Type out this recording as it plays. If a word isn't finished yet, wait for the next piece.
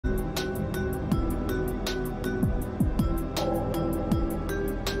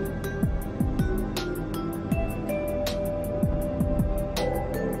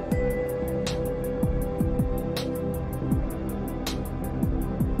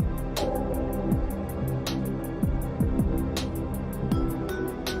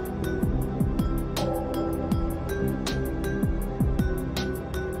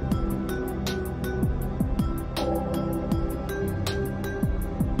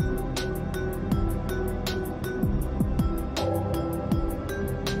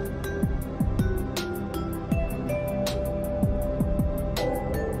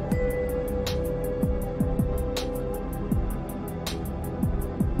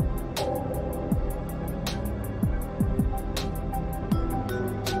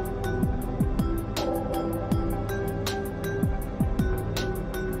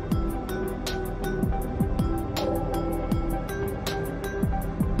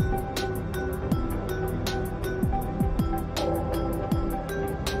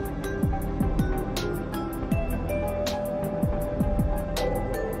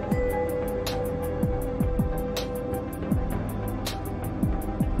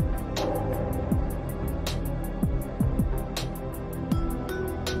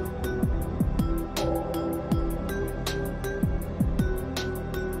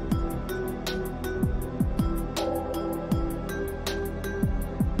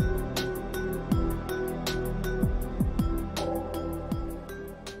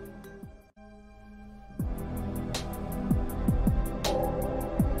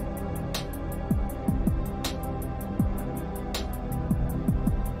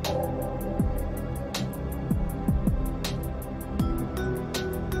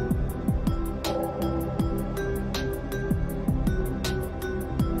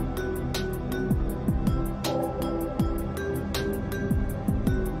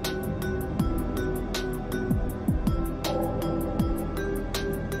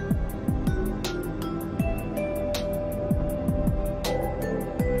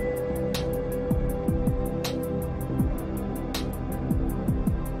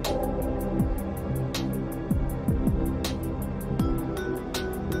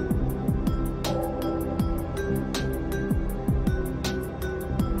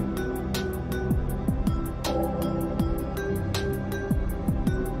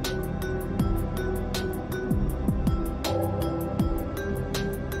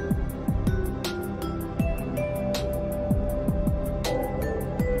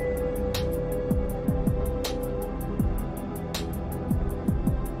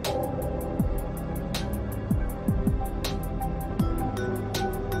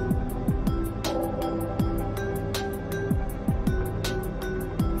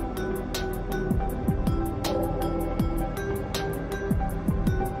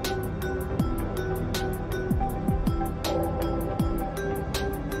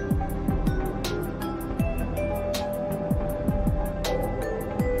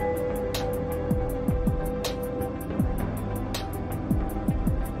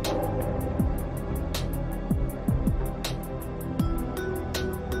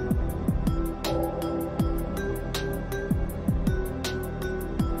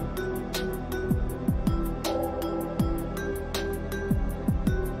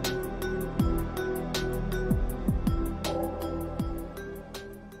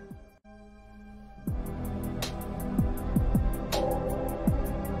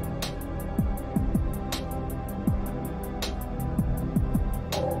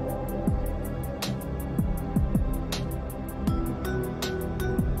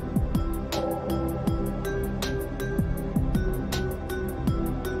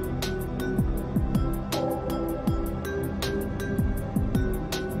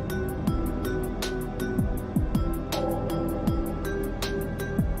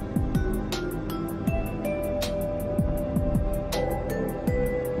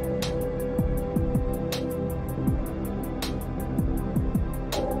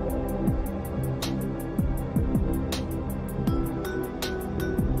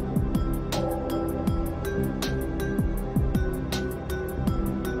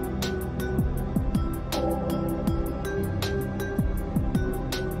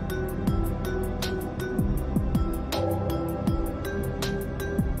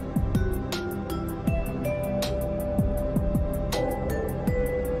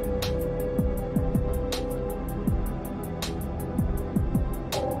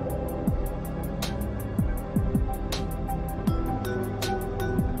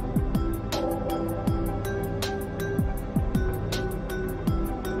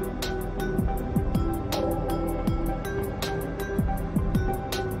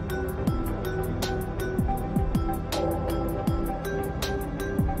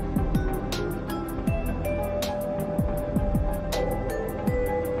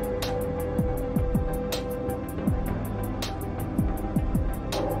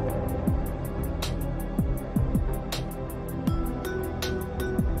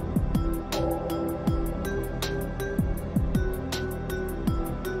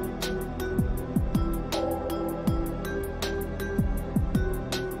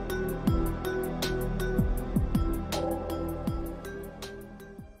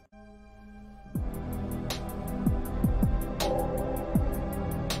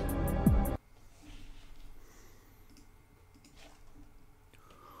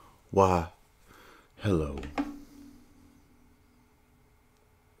Why, hello.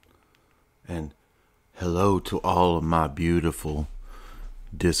 And hello to all of my beautiful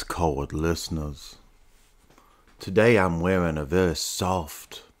Discord listeners. Today I'm wearing a very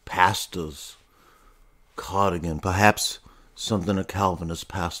soft pastor's cardigan. Perhaps something a Calvinist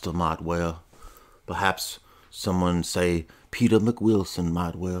pastor might wear. Perhaps someone, say, Peter McWilson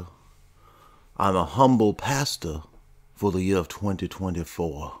might wear. I'm a humble pastor for the year of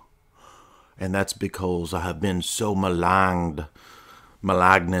 2024. And that's because I have been so maligned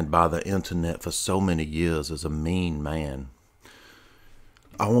by the internet for so many years as a mean man.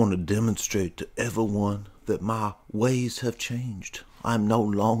 I want to demonstrate to everyone that my ways have changed. I'm no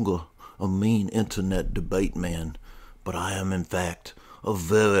longer a mean internet debate man, but I am in fact a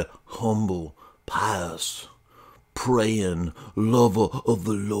very humble, pious, praying, lover of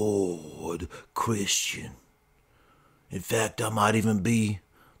the Lord Christian. In fact, I might even be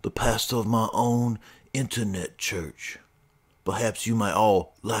the pastor of my own internet church. Perhaps you might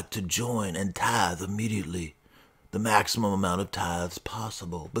all like to join and tithe immediately, the maximum amount of tithes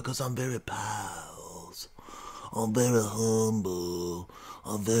possible, because I'm very pious, I'm very humble,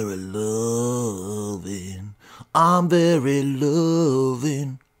 I'm very loving, I'm very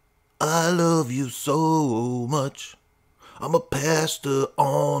loving. I love you so much. I'm a pastor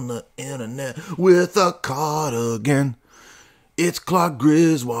on the internet with a cardigan. It's Clark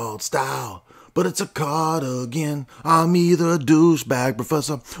Griswold style, but it's a cardigan. I'm either a douchebag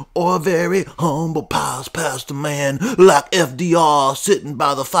professor or a very humble pious pastor man like FDR sitting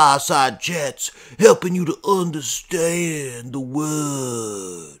by the fireside chats, helping you to understand the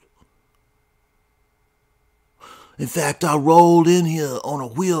word. In fact, I rolled in here on a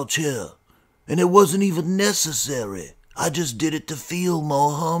wheelchair, and it wasn't even necessary. I just did it to feel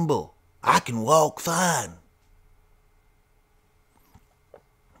more humble. I can walk fine.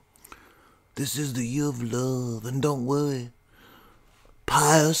 This is the year of love, and don't worry.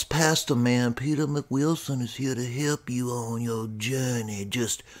 Pious pastor man Peter McWilson is here to help you on your journey.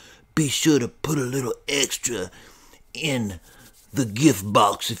 Just be sure to put a little extra in the gift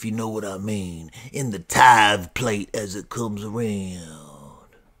box, if you know what I mean. In the tithe plate as it comes around.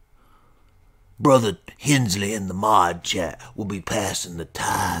 Brother Hensley in the mod chat will be passing the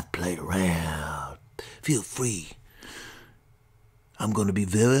tithe plate around. Feel free. I'm going to be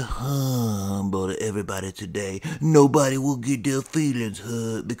very humble to everybody today. Nobody will get their feelings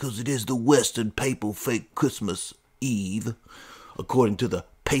hurt because it is the Western Papal Fake Christmas Eve, according to the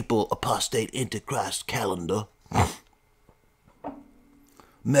Papal Apostate Antichrist calendar.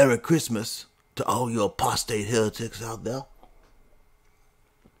 Merry Christmas to all you apostate heretics out there.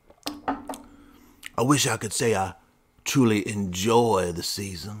 I wish I could say I truly enjoy the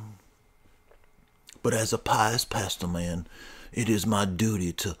season, but as a pious pastor man, it is my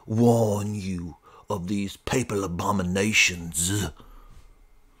duty to warn you of these papal abominations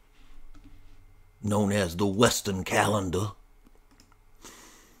known as the Western calendar.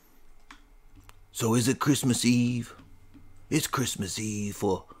 So is it Christmas Eve? It's Christmas Eve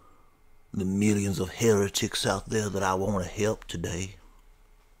for the millions of heretics out there that I want to help today.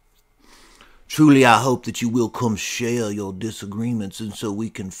 Truly, I hope that you will come share your disagreements, and so we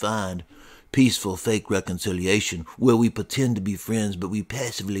can find peaceful fake reconciliation where we pretend to be friends, but we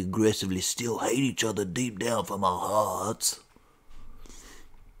passively aggressively still hate each other deep down from our hearts.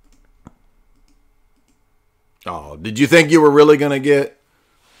 Oh, did you think you were really going to get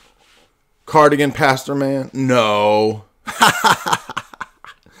Cardigan Pastor Man? No.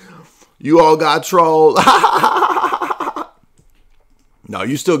 You all got trolled. No,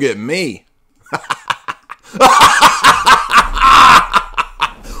 you still get me.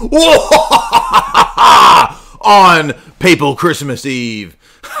 On Papal Christmas Eve.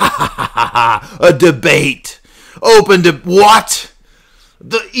 A debate. Open to what?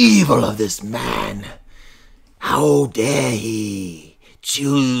 The evil of this man. How dare he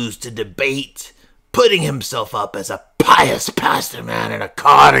choose to debate, putting himself up as a pious pastor man in a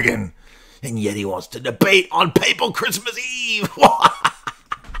cardigan, and yet he wants to debate on Papal Christmas Eve.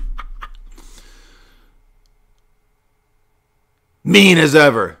 Mean as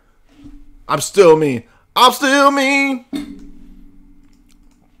ever. I'm still mean. I'm still mean.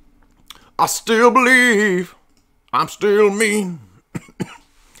 I still believe. I'm still mean.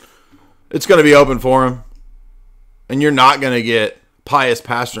 It's going to be open for him. And you're not going to get pious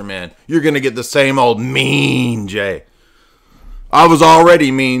pastor man. You're going to get the same old mean Jay. I was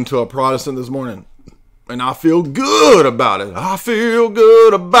already mean to a Protestant this morning. And I feel good about it. I feel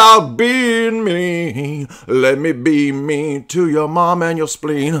good about being me. Let me be me to your mom and your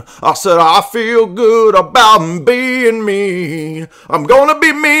spleen. I said I feel good about being me. I'm gonna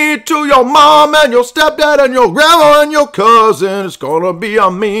be me to your mom and your stepdad and your grandma and your cousin. It's gonna be a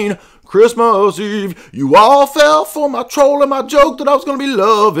mean Christmas Eve. You all fell for my troll and my joke that I was gonna be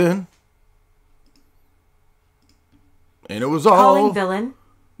loving. And it was all... Calling villain.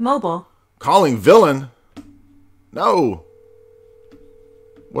 Mobile. Calling villain? No.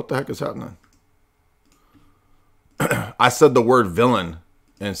 What the heck is happening? I said the word villain,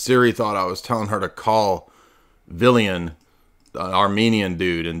 and Siri thought I was telling her to call Villian, an Armenian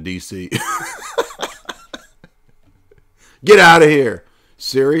dude in D.C. Get out of here,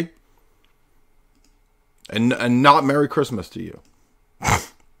 Siri. And not Merry Christmas to you.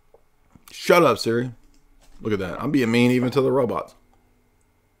 Shut up, Siri. Look at that. I'm being mean even to the robots.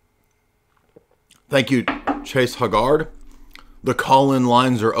 Thank you, Chase Haggard. The call-in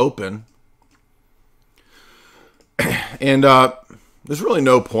lines are open. And there's really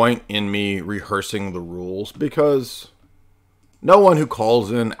no point in me rehearsing the rules because no one who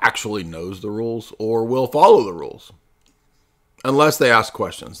calls in actually knows the rules or will follow the rules. Unless they ask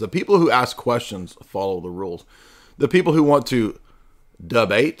questions. The people who ask questions follow the rules. The people who want to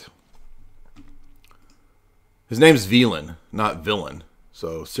debate. His name's Villain, not Villain.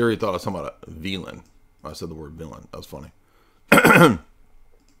 So Siri thought I was talking about a villain. I said the word villain. That was funny.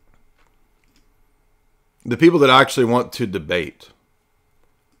 The people that actually want to debate,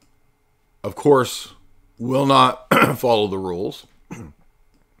 of course, will not follow the rules.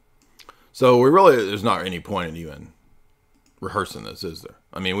 So there's not any point in even rehearsing this, is there?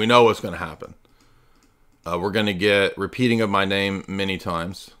 I mean, we know what's going to happen. We're going to get repeating of my name many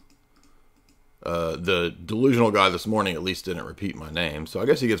times. The delusional guy this morning at least didn't repeat my name, so I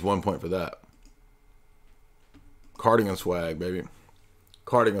guess he gets 1 point for that. Cardigan swag, baby.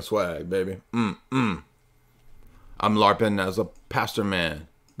 Cardigan swag, baby. I'm LARPing as a pastor man.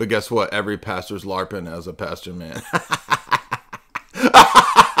 But guess what? Every pastor's LARPing as a pastor man.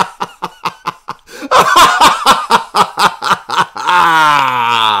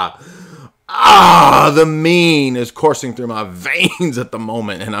 The mean is coursing through my veins at the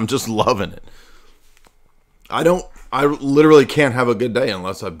moment, and I'm just loving it. I literally can't have a good day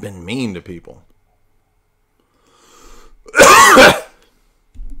unless I've been mean to people.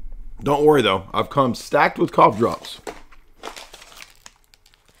 Don't worry, though. I've come stacked with cough drops.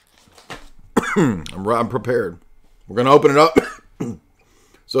 I'm prepared. We're going to open it up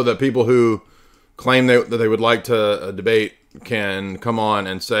so that people who claim that they would like to debate can come on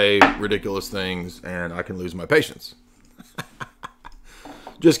and say ridiculous things, and I can lose my patience.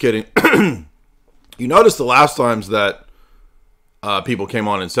 Just kidding. You notice the last times that people came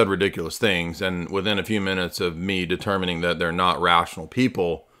on and said ridiculous things, and within a few minutes of me determining that they're not rational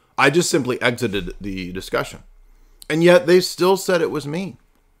people, I just simply exited the discussion. And yet they still said it was mean.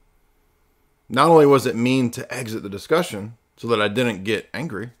 Not only was it mean to exit the discussion so that I didn't get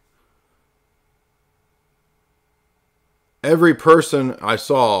angry, every person I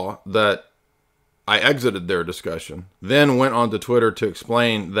saw that I exited their discussion then went onto Twitter to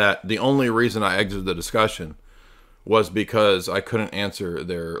explain that the only reason I exited the discussion was because I couldn't answer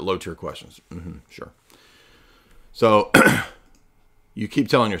their low-tier questions. Sure. So you keep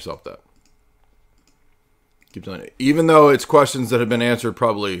telling yourself that. Keep telling it. Even though it's questions that have been answered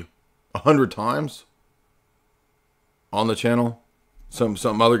probably 100 times on the channel,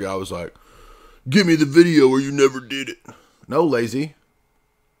 some other guy was like, "Give me the video where you never did it." No, lazy.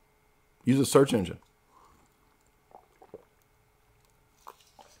 Use a search engine.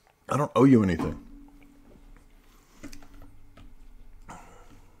 I don't owe you anything.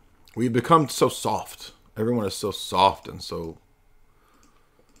 We've become so soft. Everyone is so soft and so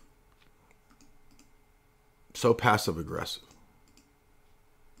passive aggressive.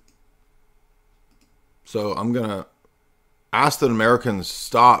 So I'm going to ask that Americans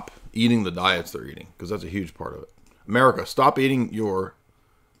stop eating the diets they're eating, because that's a huge part of it. America, stop eating your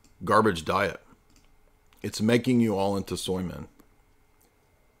garbage diet. It's making you all into soy men.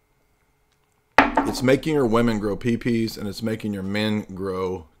 It's making your women grow pee-pees, and it's making your men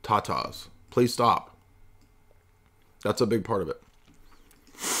grow tatas. Please stop. That's a big part of it.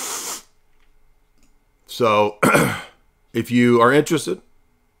 So, if you are interested,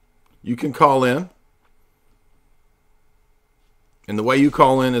 you can call in. And the way you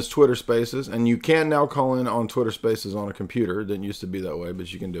call in is Twitter Spaces. And you can now call in on Twitter Spaces on a computer. It didn't used to be that way,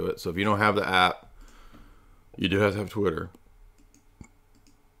 but you can do it. So if you don't have the app, you do have to have Twitter.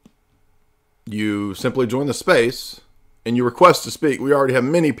 You simply join the space and you request to speak. We already have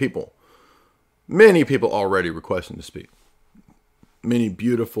many people Many people already requesting to speak. Many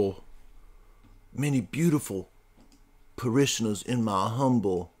beautiful parishioners in my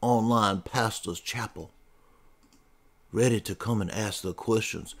humble online pastor's chapel, ready to come and ask their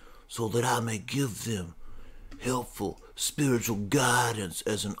questions so that I may give them helpful spiritual guidance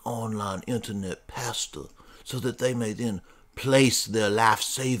as an online internet pastor, so that they may then place their life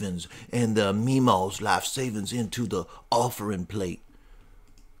savings and their Mima's life savings into the offering plate.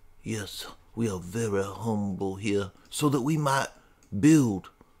 Yes, we are very humble here, so that we might build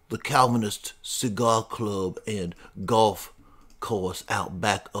the Calvinist cigar club and golf course out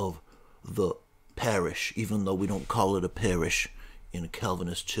back of the parish, even though we don't call it a parish in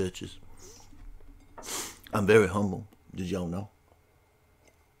Calvinist churches. I'm very humble. Did y'all know?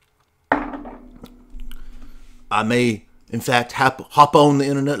 I may, in fact, hop on the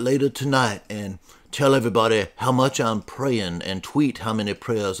internet later tonight and tell everybody how much I'm praying and tweet how many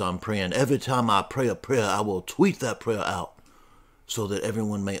prayers I'm praying. Every time I pray a prayer, I will tweet that prayer out so that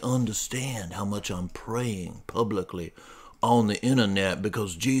everyone may understand how much I'm praying publicly on the internet,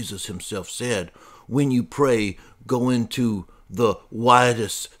 because Jesus himself said, when you pray, go into the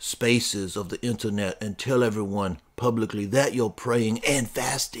widest spaces of the internet and tell everyone publicly that you're praying and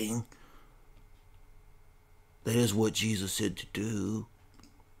fasting. That is what Jesus said to do.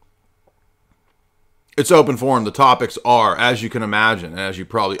 It's open forum. The topics are, as you can imagine, as you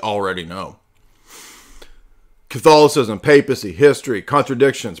probably already know, Catholicism, papacy, history,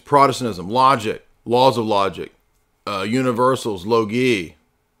 contradictions, Protestantism, logic, laws of logic, universals, logi,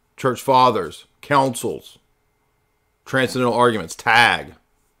 church fathers, councils, transcendental arguments, tag,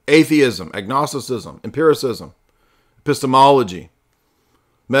 atheism, agnosticism, empiricism, epistemology,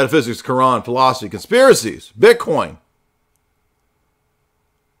 metaphysics, Quran, philosophy, conspiracies, Bitcoin,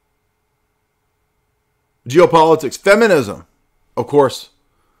 geopolitics, feminism. Of course,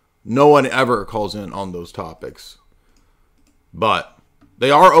 no one ever calls in on those topics, but they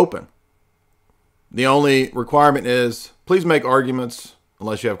are open. The only requirement is, please make arguments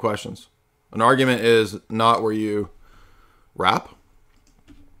unless you have questions. An argument is not where you rap.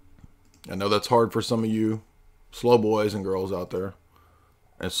 I know that's hard for some of you slow boys and girls out there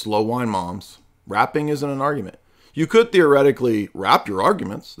and slow wine moms. Rapping isn't an argument. You could theoretically rap your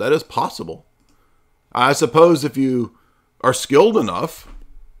arguments. That is possible. I suppose if you are skilled enough,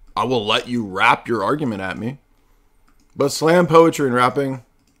 I will let you rap your argument at me. But slam poetry and rapping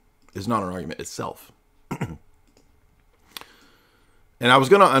is not an argument itself. And I was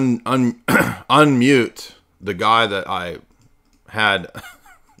going to unmute the guy that I had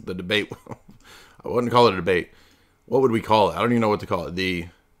the debate. I wouldn't call it a debate. What would we call it? I don't even know what to call it. The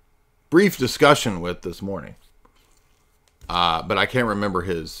brief discussion with this morning. But I can't remember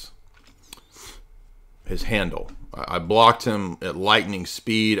his handle. I blocked him at lightning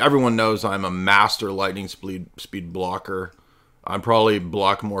speed. Everyone knows I'm a master lightning speed blocker. I probably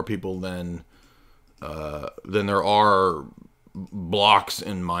block more people than there are blocks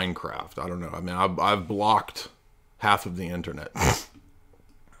in Minecraft. I don't know. I mean, I've blocked half of the internet,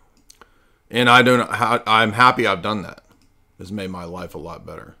 and I'm happy I've done that. It's made my life a lot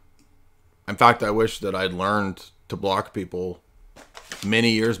better. In fact, I wish that I'd learned to block people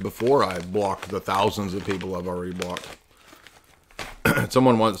many years before I blocked the thousands of people I've already blocked.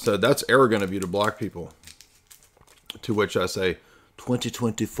 Someone once said, that's arrogant of you to block people. To which I say,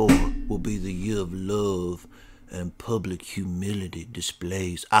 2024 will be the year of love and public humility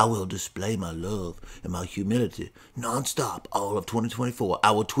displays. I will display my love and my humility nonstop all of 2024.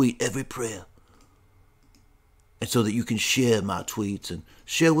 I will tweet every prayer. And so that you can share my tweets and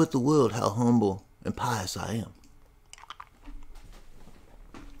share with the world how humble and pious I am.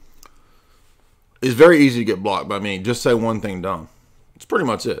 It's very easy to get blocked by me. Just say one thing dumb. It's pretty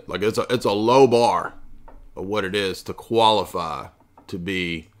much it. Like it's a low bar of what it is to qualify to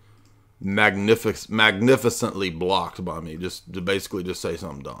be magnificently blocked by me. Just to basically just say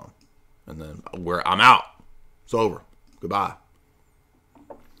something dumb, and then I'm out. It's over. Goodbye.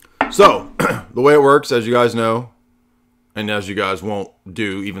 So the way it works, as you guys know, and as you guys won't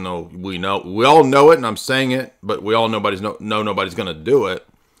do, even though we all know it, and I'm saying it, but we all nobody's gonna do it.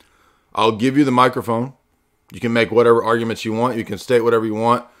 I'll give you the microphone. You can make whatever arguments you want. You can state whatever you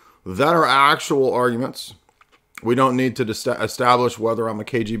want. That are actual arguments. We don't need to establish whether I'm a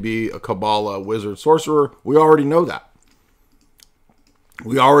KGB, a Kabbalah, a wizard, sorcerer. We already know that.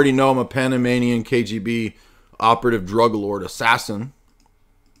 We already know I'm a Panamanian KGB operative, drug lord, assassin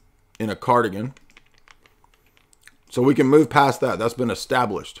in a cardigan. So we can move past that. That's been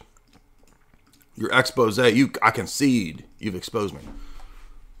established. Your expose, I concede you've exposed me.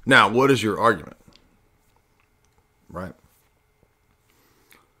 Now, what is your argument? Right?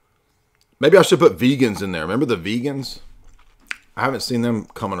 Maybe I should put vegans in there. Remember the vegans? I haven't seen them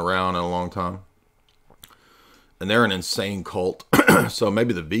coming around in a long time. And they're an insane cult. So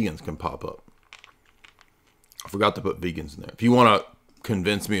maybe the vegans can pop up. I forgot to put vegans in there. If you want to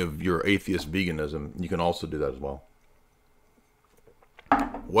convince me of your atheist veganism, you can also do that as well.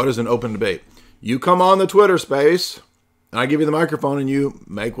 What is an open debate? You come on the Twitter space, and I give you the microphone, and you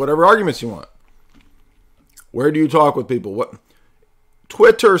make whatever arguments you want. Where do you talk with people? What?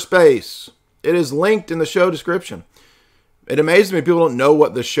 Twitter space. It is linked in the show description. It amazes me people don't know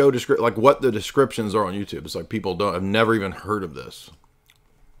what the show like what the descriptions are on YouTube. It's like people don't. I've never even heard of this.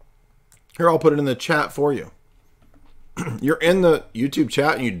 Here, I'll put it in the chat for you. You're in the YouTube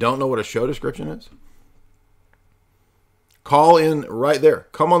chat and you don't know what a show description is? Call in right there.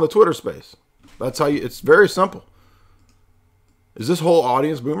 Come on the Twitter space. That's how you. It's very simple. Is this whole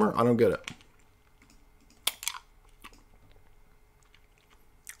audience boomer? I don't get it.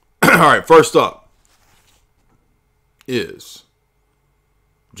 All right, first up is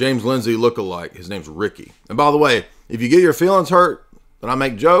James Lindsay lookalike. His name's Ricky. And by the way, if you get your feelings hurt and I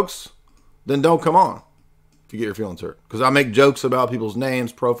make jokes, then don't come on. If you get your feelings hurt, because I make jokes about people's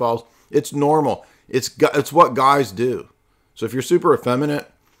names, profiles. It's normal. It's what guys do. So if you're super effeminate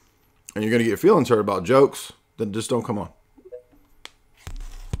and you're gonna get your feelings hurt about jokes, then just don't come on.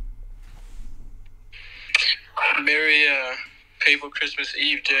 Merry Painful Christmas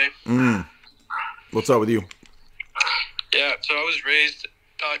Eve, Jay. What's up with you? Yeah, so I was raised,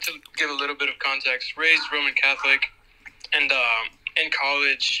 to give a little bit of context, raised Roman Catholic, and in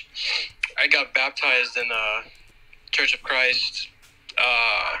college, I got baptized in Church of Christ,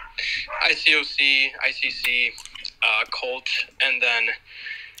 ICOC, ICC, cult, and then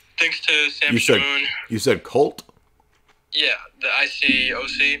thanks to Sam Shamoon. You said cult? Yeah, the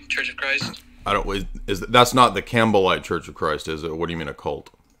ICOC, Church of Christ. I don't. That's not the Campbellite Church of Christ, is it? What do you mean a cult?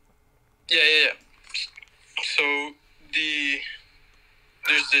 Yeah. So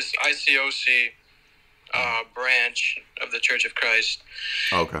there's this ICOC branch of the Church of Christ.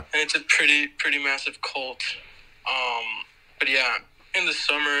 Okay. And it's a pretty massive cult. But yeah, in the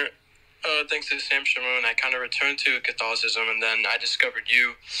summer, thanks to Sam Shamoon, I kind of returned to Catholicism, and then I discovered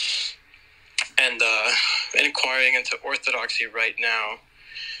you, and inquiring into Orthodoxy right now.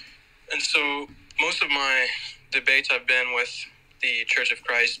 And so most of my debates have been with the Church of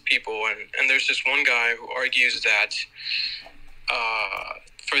Christ people, and there's this one guy who argues that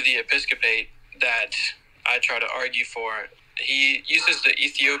for the episcopate that I try to argue for, he uses the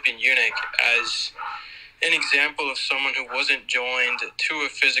Ethiopian eunuch as an example of someone who wasn't joined to a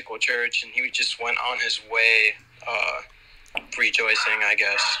physical church, and he just went on his way rejoicing, I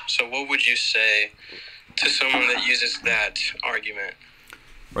guess. So what would you say to someone that uses that argument?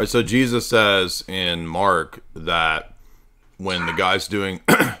 Right, so Jesus says in Mark that when the guy's doing,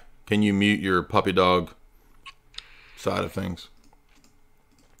 can you mute your puppy dog side of things?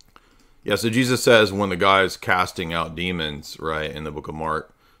 Yeah, so Jesus says when the guy's casting out demons, right, in the book of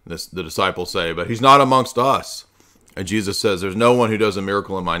Mark, the disciples say, but he's not amongst us. And Jesus says, there's no one who does a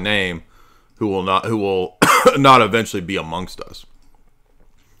miracle in my name who will not not eventually be amongst us.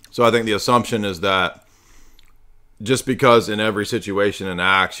 So I think the assumption is that just because in every situation in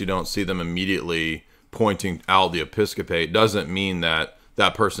Acts you don't see them immediately pointing out the episcopate doesn't mean that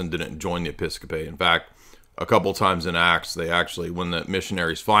that person didn't join the episcopate. In fact, a couple times in Acts, they actually, when the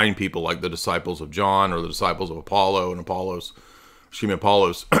missionaries find people like the disciples of John or the disciples of Apollos,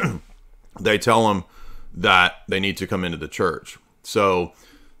 they tell them that they need to come into the church. So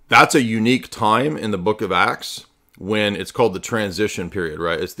that's a unique time in the book of Acts when it's called the transition period,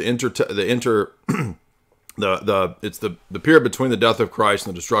 right? It's it's the period between the death of Christ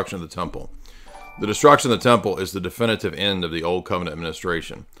and the destruction of the temple. The destruction of the temple is the definitive end of the Old Covenant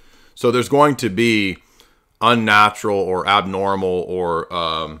administration. So there's going to be unnatural or abnormal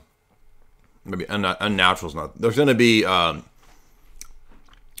or maybe unnatural is not. There's going to be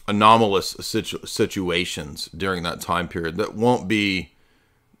anomalous situations during that time period that won't be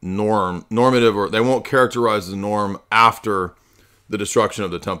normative, or they won't characterize the norm after the destruction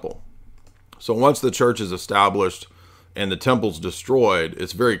of the temple. So once the church is established and the temple's destroyed,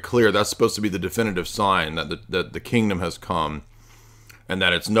 it's very clear that's supposed to be the definitive sign that the kingdom has come and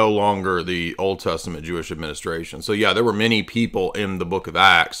that it's no longer the Old Testament Jewish administration. So yeah, there were many people in the book of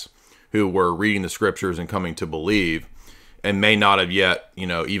Acts who were reading the scriptures and coming to believe and may not have yet,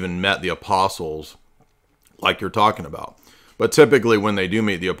 even met the apostles like you're talking about. But typically when they do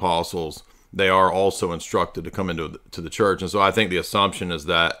meet the apostles, they are also instructed to come into the church. And so I think the assumption is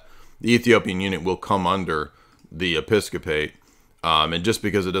that the Ethiopian eunuch will come under the episcopate. And just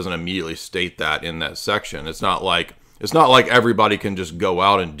because it doesn't immediately state that in that section, it's not like It's not like everybody can just go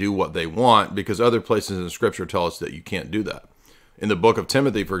out and do what they want, because other places in Scripture tell us that you can't do that. In the book of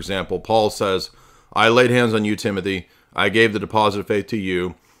Timothy, for example, Paul says, I laid hands on you, Timothy. I gave the deposit of faith to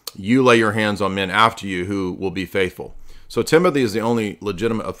you. You lay your hands on men after you who will be faithful. So Timothy is the only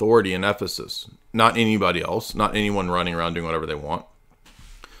legitimate authority in Ephesus, not anybody else, not anyone running around doing whatever they want.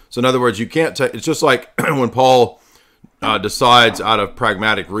 So in other words, you can't take, it's just like when Paul decides out of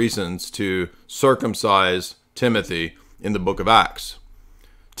pragmatic reasons to circumcise Timothy in the book of Acts.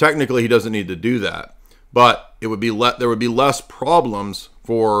 Technically, he doesn't need to do that, but it would be there would be less problems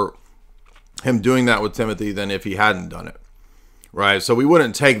for him doing that with Timothy than if he hadn't done it, right? So we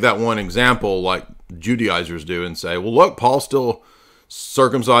wouldn't take that one example like Judaizers do and say, well, look, Paul still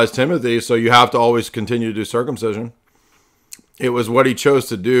circumcised Timothy, so you have to always continue to do circumcision. It was what he chose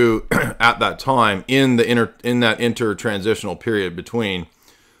to do at that time in that intertransitional period between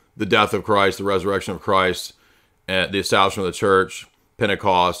the death of Christ, the resurrection of Christ, the establishment of the church,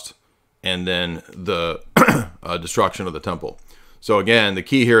 Pentecost, and then the destruction of the temple. So again, the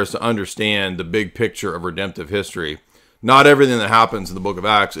key here is to understand the big picture of redemptive history. Not everything that happens in the book of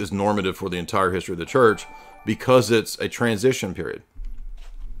Acts is normative for the entire history of the church, because it's a transition period.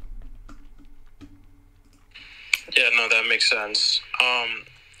 Yeah, no, that makes sense. A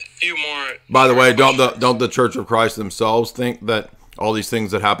few more. By the way, don't the Church of Christ themselves think that all these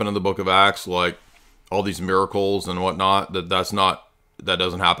things that happen in the book of Acts, like all these miracles and whatnot, that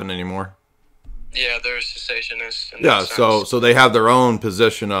doesn't happen anymore? Yeah, they're cessationists. Yeah, so they have their own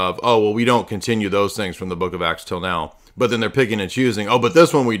position of, oh, well, we don't continue those things from the book of Acts till now. But then they're picking and choosing, oh, but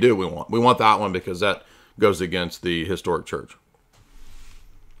this one we do. We want that one because that goes against the historic church.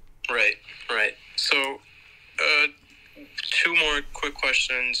 Right. So, two more quick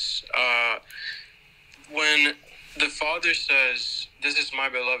questions. When the Father says, "This is my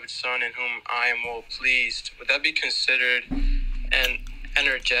beloved Son in whom I am well pleased," would that be considered an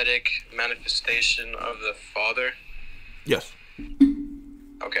energetic manifestation of the Father? Yes.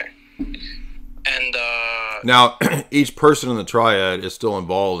 Okay. And now, each person in the triad is still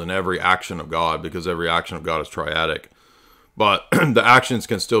involved in every action of God, because every action of God is triadic. But the actions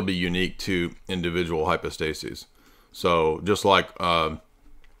can still be unique to individual hypostases. So just like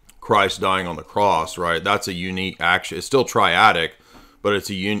Christ dying on the cross, right? That's a unique action. It's still triadic, but it's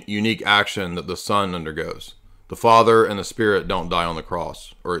a unique action that the Son undergoes. The Father and the Spirit don't die on the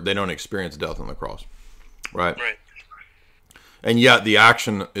cross, or they don't experience death on the cross, right? Right. And yet the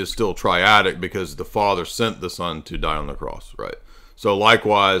action is still triadic, because the Father sent the Son to die on the cross, right? So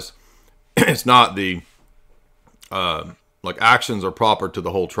likewise, it's not the like actions are proper to the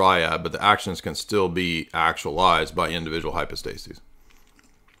whole triad, but the actions can still be actualized by individual hypostases.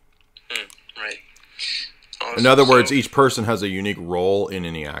 Right. In other words, each person has a unique role in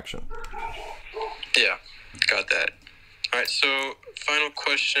any action. Yeah, got that. All right, so final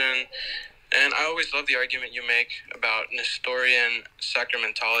question, and I always love the argument you make about Nestorian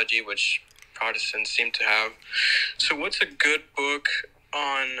sacramentology, which Protestants seem to have. So what's a good book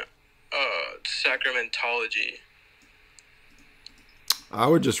on sacramentology? I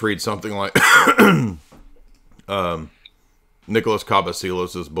would just read something like Nicholas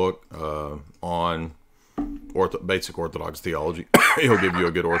Cabasilas' book on basic Orthodox theology. He'll give you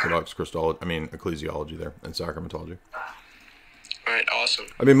a good Orthodox ecclesiology there, and sacramentology. All right, awesome.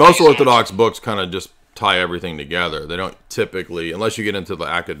 I mean, most Orthodox books kind of just tie everything together. They don't typically, unless you get into the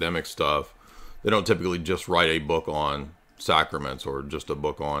academic stuff, they don't typically just write a book on sacraments or just a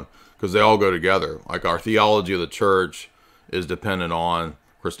book on, because they all go together. Like our theology of the church is dependent on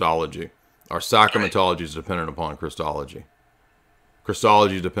Christology. Our sacramentology is dependent upon Christology.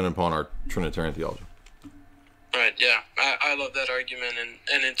 Christology is dependent upon our Trinitarian theology. Right, yeah. I love that argument,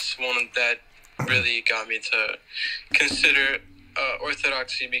 and it's one that really got me to consider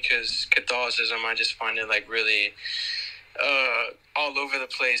Orthodoxy, because Catholicism, I just find it like really all over the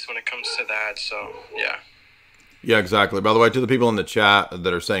place when it comes to that, so yeah. Yeah, exactly. By the way, to the people in the chat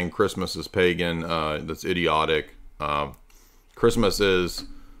that are saying Christmas is pagan, that's idiotic. Christmas is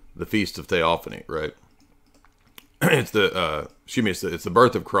the Feast of Theophany, right? It's it's the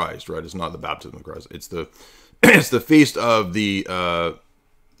birth of Christ, right? It's not the baptism of Christ. It's the feast of the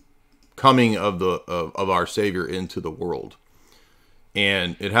coming of our Savior into the world,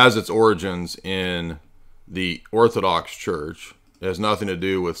 and it has its origins in the Orthodox Church. It has nothing to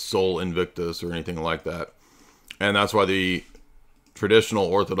do with Sol Invictus or anything like that, and that's why the traditional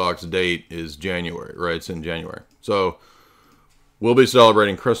Orthodox date is January, right? It's in January, so we'll be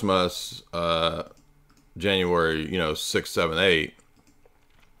celebrating Christmas January, 6, 7, 8.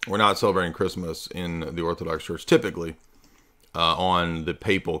 We're not celebrating Christmas in the Orthodox Church typically on the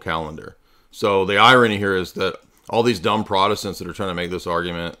papal calendar. So the irony here is that all these dumb Protestants that are trying to make this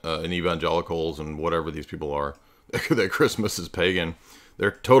argument, and evangelicals and whatever these people are, that Christmas is pagan.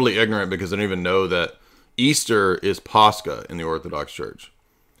 They're totally ignorant because they don't even know that Easter is Pascha in the Orthodox Church.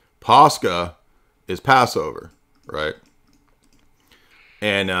 Pascha is Passover, right?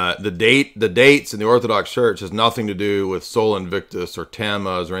 And the dates in the Orthodox Church has nothing to do with Sol Invictus or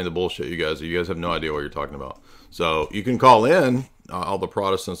Tammuz or any of the bullshit you guys have no idea what you're talking about. So you can call in all the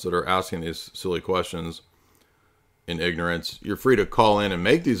Protestants that are asking these silly questions in ignorance. You're free to call in and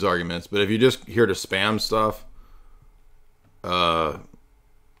make these arguments, but if you're just here to spam stuff,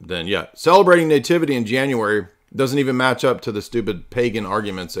 then yeah, celebrating nativity in January doesn't even match up to the stupid pagan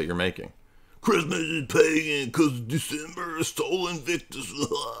arguments that you're making. Christmas is pagan because December is Sol Invictus.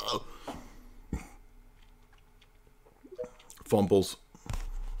 Fumbles.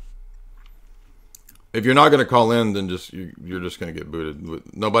 If you're not going to call in, then you're just going to get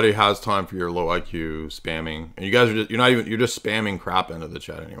booted. Nobody has time for your low IQ spamming, and you guys are you're just spamming crap into the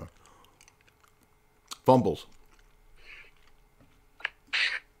chat anyway. Fumbles.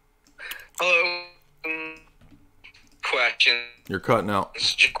 Hello. Question. You're cutting out.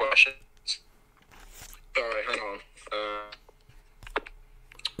 This is your question. Sorry, hang on.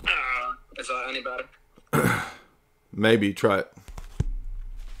 Is that any better? Maybe. Try it.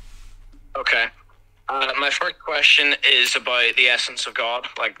 Okay. My first question is about the essence of God,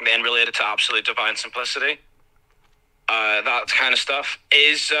 and related to absolute divine simplicity. That kind of stuff.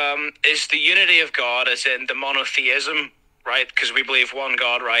 Is the unity of God, as in the monotheism, right? Because we believe one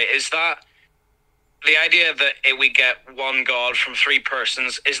God, right? Is that the idea that we get one God from three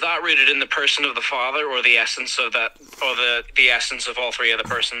persons? Is that rooted in the person of the Father, or the essence of that, or the essence of all three of the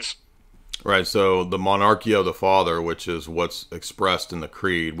persons? Right, so the monarchy of the Father, which is what's expressed in the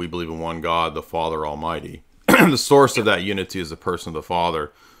Creed, we believe in one God, the Father Almighty. The source of that unity is the person of the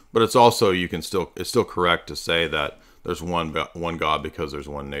Father, but it's also it's still correct to say that there's one God because there's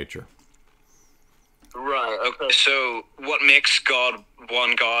one nature. Right. Okay. So what makes God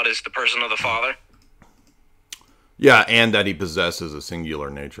one God is the person of the Father. Yeah, and that he possesses a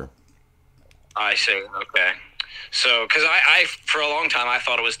singular nature. I see. Okay. So, because I for a long time, I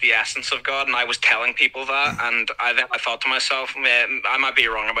thought it was the essence of God, and I was telling people that, and I thought to myself, man, I might be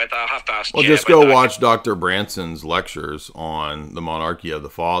wrong about that. I'll have to ask. Well, just go watch Dr. Branson's lectures on the monarchy of the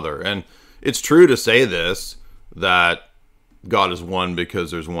Father. And it's true to say this, that God is one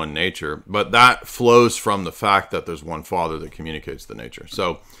because there's one nature, but that flows from the fact that there's one Father that communicates the nature.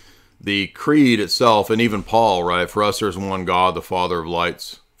 So the creed itself, and even Paul, right? For us, there's one God, the Father of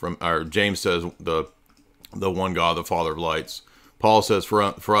lights. Or James says the one God, the Father of lights. Paul says for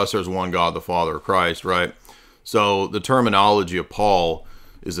us, there's one God, the Father of Christ, right? So the terminology of Paul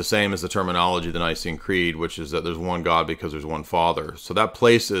is the same as the terminology of the Nicene Creed, which is that there's one God because there's one Father. So that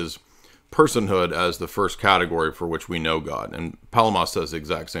places personhood as the first category for which we know God. And Palamas says the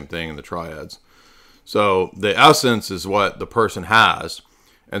exact same thing in the triads. So the essence is what the person has.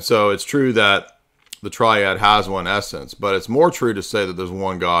 And so it's true that the triad has one essence, but it's more true to say that there's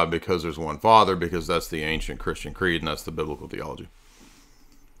one God because there's one Father, because that's the ancient Christian creed and that's the biblical theology.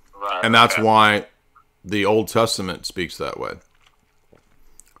 Right, and that's why the Old Testament speaks that way.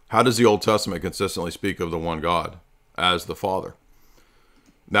 How does the Old Testament consistently speak of the one God as the Father?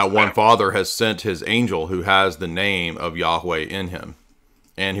 That one Father has sent his angel who has the name of Yahweh in him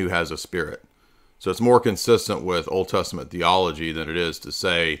and who has a spirit. So it's more consistent with Old Testament theology than it is to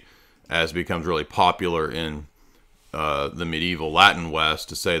say, as becomes really popular in the medieval Latin West,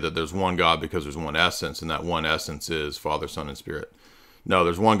 to say that there's one God because there's one essence, and that one essence is Father, Son, and Spirit. No,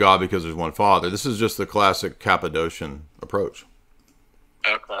 there's one God because there's one Father. This is just the classic Cappadocian approach.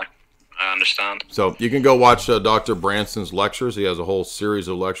 Okay, I understand. So you can go watch Dr. Branson's lectures. He has a whole series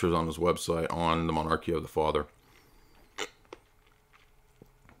of lectures on his website on the monarchy of the Father.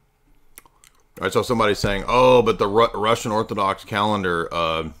 All right, so somebody's saying, oh, but the Russian Orthodox calendar...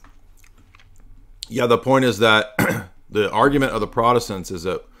 yeah, the point is that the argument of the Protestants is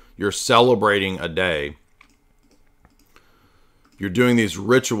that you're celebrating a day. You're doing these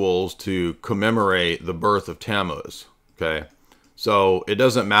rituals to commemorate the birth of Tammuz, okay? So it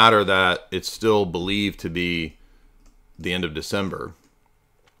doesn't matter that it's still believed to be the end of December.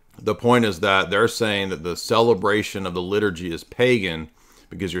 The point is that they're saying that the celebration of the liturgy is pagan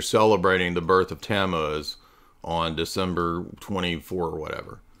because you're celebrating the birth of Tammuz on December 24 or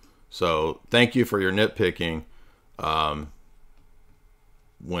whatever. So thank you for your nitpicking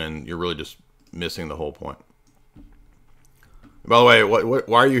when you're really just missing the whole point. By the way,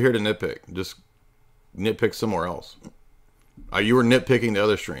 why are you here to nitpick? Just nitpick somewhere else. You were nitpicking the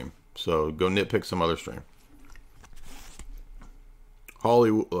other stream, so go nitpick some other stream.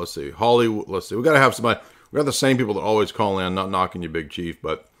 Hollywood, let's see. We got to have somebody. We got the same people that always call in, not knocking you, Big Chief,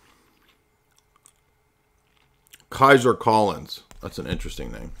 but Kaiser Collins. That's an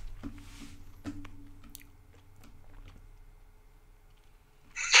interesting name.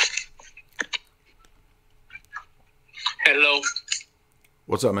 Hello.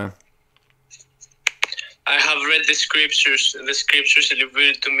 What's up, man? I have read the scriptures, and the scriptures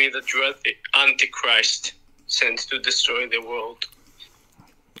reveal to me that you are the Antichrist, sent to destroy the world.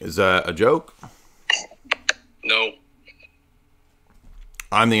 Is that a joke? No.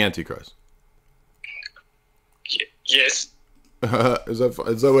 I'm the Antichrist. Yes. Is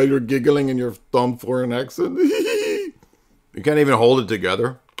that why you're giggling in your thumb foreign accent? You can't even hold it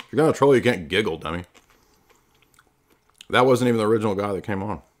together. If you're gonna troll, you can't giggle, dummy. That wasn't even the original guy that came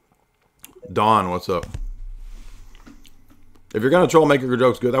on. Don, what's up? If you're gonna troll, make your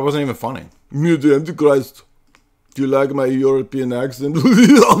jokes good. That wasn't even funny. Me, the Antichrist. Do you like my European accent?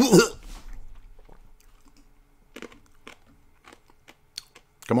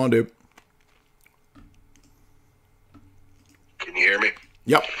 Come on, dude. Can you hear me?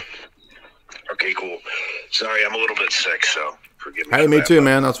 Yep. Okay, cool. Sorry, I'm a little bit sick, so forgive me. Hey, me too,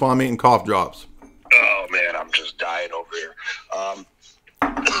 man. That's why I'm eating cough drops. Oh, man, I'm just dying over here.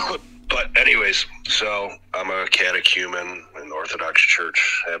 But anyways, so I'm a catechumen in the Orthodox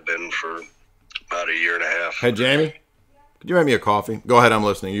Church. Have been for about a year and a half. Hey, Jamie, could you make me a coffee? Go ahead, I'm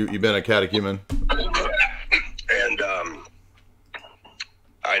listening. You've been a catechumen. And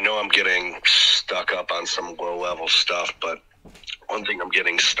I know I'm getting stuck up on some low-level stuff, but one thing I'm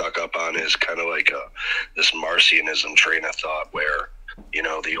getting stuck up on is kind of like this Marcionism train of thought where, you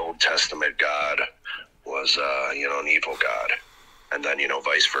know, the Old Testament God was, you know, an evil God. And then, you know,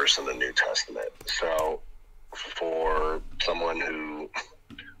 vice versa in the New Testament. So for someone who,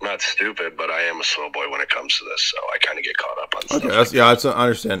 I'm not stupid, but I am a slow boy when it comes to this. So I kind of get caught up on stuff. Okay, I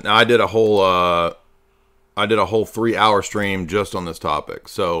understand. Now, I did a whole 3-hour stream just on this topic.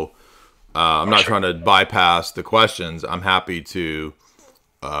 So I'm not trying to bypass the questions. I'm happy to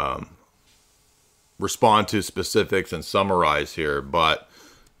respond to specifics and summarize here, but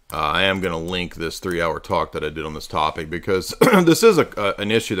I am going to link this 3-hour talk that I did on this topic because this is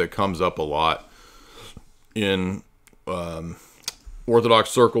an issue that comes up a lot in Orthodox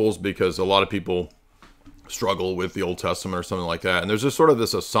circles because a lot of people struggle with the Old Testament or something like that. And there's just sort of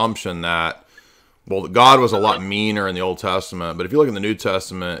this assumption that, well, God was a lot meaner in the Old Testament, but if you look in the New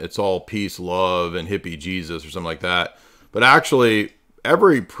Testament, it's all peace, love, and hippie Jesus or something like that. But actually,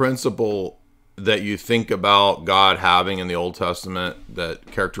 every principle that you think about God having in the Old Testament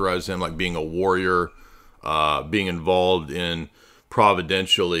that characterize him like being a warrior, being involved in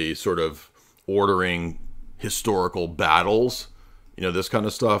providentially sort of ordering historical battles, you know, this kind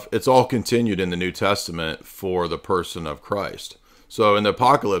of stuff, it's all continued in the New Testament for the person of Christ. So in the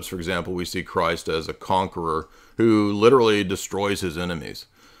Apocalypse, for example, we see Christ as a conqueror who literally destroys his enemies.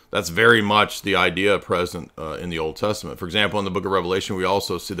 That's very much the idea present in the Old Testament. For example, in the book of Revelation, we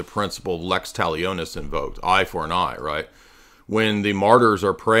also see the principle of lex talionis invoked, eye for an eye, right? When the martyrs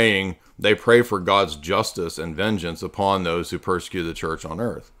are praying, they pray for God's justice and vengeance upon those who persecute the church on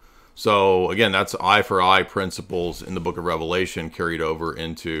earth. So again, that's eye for eye principles in the book of Revelation carried over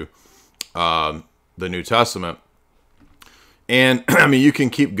into the New Testament. And I mean, you can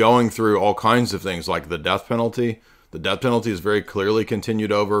keep going through all kinds of things like the death penalty. The death penalty is very clearly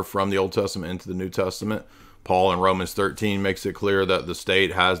continued over from the Old Testament into the New Testament. Paul in Romans 13 makes it clear that the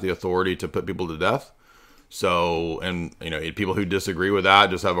state has the authority to put people to death. So, and you know, people who disagree with that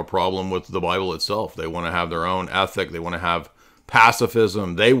just have a problem with the Bible itself. They want to have their own ethic. They want to have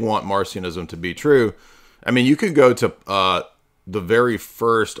pacifism. They want Marcionism to be true. I mean, you could go to the very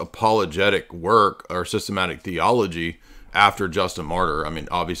first apologetic work or systematic theology after Justin Martyr. I mean,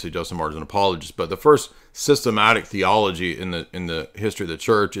 obviously Justin Martyr is an apologist, but the first systematic theology in the history of the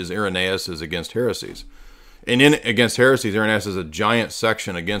church is Irenaeus' Against Heresies. And in Against Heresies, Irenaeus has a giant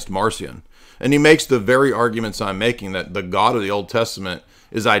section against Marcion. And he makes the very arguments I'm making, that the God of the Old Testament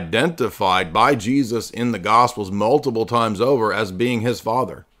is identified by Jesus in the Gospels multiple times over as being his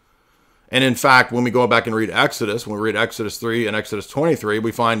father. And in fact, when we go back and read Exodus, when we read Exodus 3 and Exodus 23,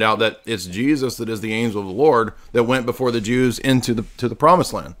 we find out that it's Jesus that is the angel of the Lord that went before the Jews into the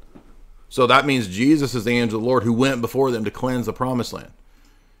promised land. So that means Jesus is the angel of the Lord who went before them to cleanse the promised land.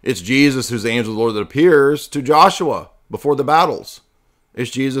 It's Jesus who's the angel of the Lord that appears to Joshua before the battles.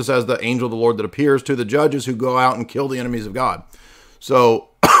 It's Jesus as the angel of the Lord that appears to the judges who go out and kill the enemies of God. So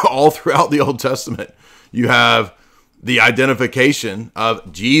all throughout the Old Testament, you have the identification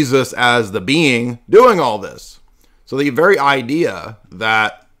of Jesus as the being doing all this. So the very idea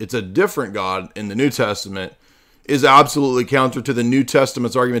that it's a different God in the New Testament is absolutely counter to the New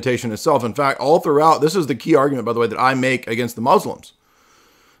Testament's argumentation itself. In fact, all throughout, this is the key argument, by the way, that I make against the Muslims.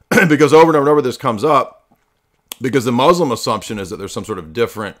 Because over and over and over this comes up, because the Muslim assumption is that there's some sort of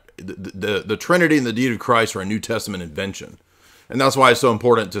different, the Trinity and the deity of Christ are a New Testament invention. And that's why it's so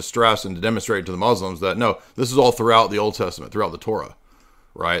important to stress and to demonstrate to the Muslims that, no, this is all throughout the Old Testament, throughout the Torah,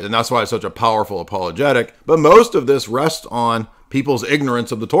 right? And that's why it's such a powerful apologetic. But most of this rests on people's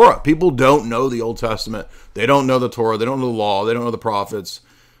ignorance of the Torah. People don't know the Old Testament. They don't know the Torah. They don't know the law. They don't know the prophets.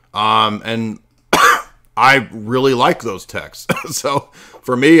 And I really like those texts. So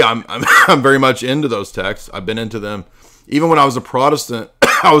for me, I'm very much into those texts. I've been into them. Even when I was a Protestant,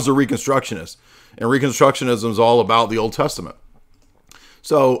 I was a Reconstructionist. And Reconstructionism is all about the Old Testament.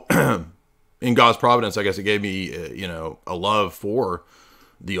 So in God's providence, I guess it gave me, a love for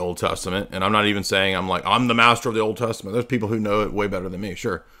the Old Testament. And I'm not even saying I'm the master of the Old Testament. There's people who know it way better than me,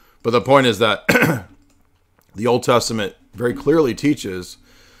 sure. But the point is that the Old Testament very clearly teaches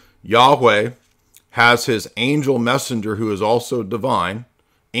Yahweh has his angel messenger who is also divine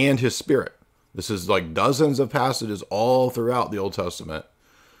and his spirit. This is like dozens of passages all throughout the Old Testament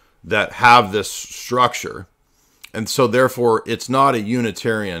that have this structure. And so therefore, it's not a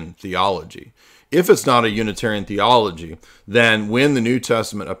Unitarian theology. If it's not a Unitarian theology, then when the New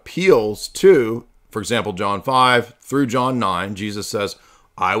Testament appeals to, for example, John 5 through John 9, Jesus says,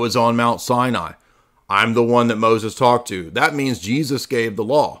 I was on Mount Sinai. I'm the one that Moses talked to. That means Jesus gave the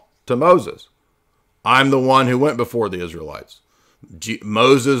law to Moses. I'm the one who went before the Israelites.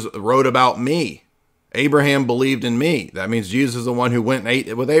 Moses wrote about me. Abraham believed in me. That means Jesus is the one who went and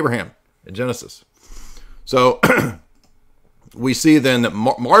ate with Abraham in Genesis. So we see then that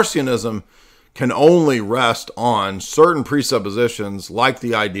Marcionism can only rest on certain presuppositions, like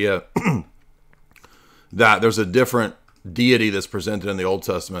the idea that there's a different deity that's presented in the Old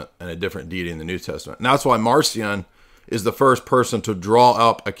Testament and a different deity in the New Testament. And that's why Marcion is the first person to draw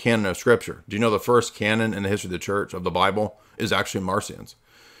up a canon of Scripture. Do you know the first canon in the history of the church of the Bible is actually Marcion's?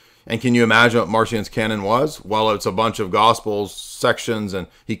 And can you imagine what Marcion's canon was? Well, it's a bunch of Gospels, sections, and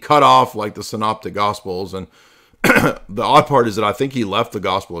he cut off like the Synoptic Gospels. And the odd part is that I think he left the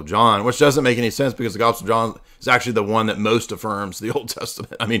Gospel of John, which doesn't make any sense because the Gospel of John is actually the one that most affirms the Old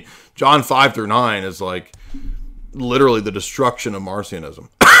Testament. I mean, John 5 through 9 is like literally the destruction of Marcionism.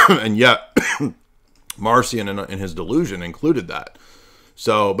 And yet, Marcion in his delusion included that.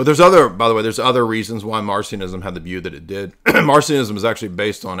 So, but there's other reasons why Marcionism had the view that it did. Marcionism is actually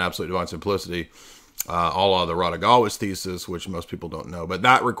based on absolute divine simplicity, a la the Radagawis thesis, which most people don't know. But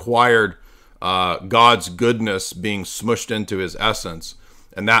that required God's goodness being smushed into his essence.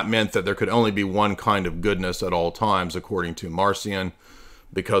 And that meant that there could only be one kind of goodness at all times, according to Marcion,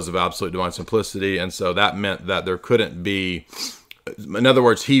 because of absolute divine simplicity. And so that meant that there couldn't be, in other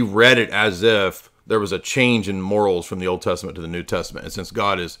words, he read it as if there was a change in morals from the Old Testament to the New Testament. And since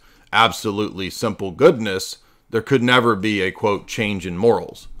God is absolutely simple goodness, there could never be a, quote, change in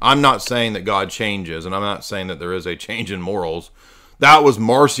morals. I'm not saying that God changes, and I'm not saying that there is a change in morals. That was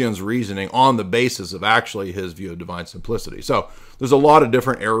Marcion's reasoning on the basis of actually his view of divine simplicity. So there's a lot of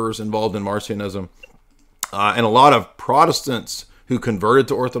different errors involved in Marcionism. And a lot of Protestants who converted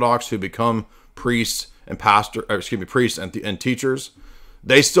to Orthodox, who become priests and priests and teachers,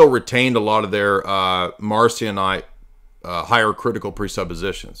 they still retained a lot of their Marcionite higher critical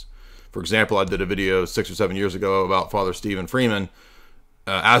presuppositions. For example, I did a video 6 or 7 years ago about Father Stephen Freeman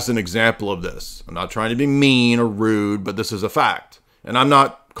as an example of this. I'm not trying to be mean or rude, but this is a fact. And I'm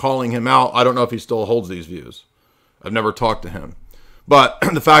not calling him out. I don't know if he still holds these views. I've never talked to him. But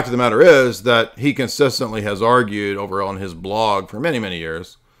the fact of the matter is that he consistently has argued over on his blog for many, many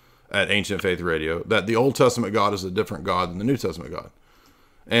years at Ancient Faith Radio that the Old Testament God is a different God than the New Testament God.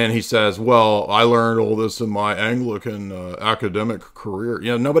 And he says, well, I learned all this in my Anglican academic career.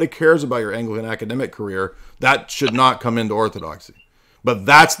 You know, nobody cares about your Anglican academic career. That should not come into Orthodoxy. But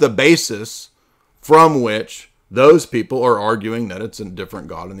that's the basis from which those people are arguing that it's a different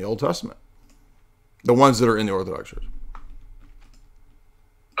God in the Old Testament. The ones that are in the Orthodox Church.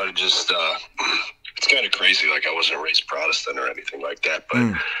 I just, it's kind of crazy. Like, I wasn't raised Protestant or anything like that.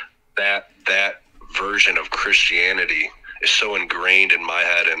 But that version of Christianity is so ingrained in my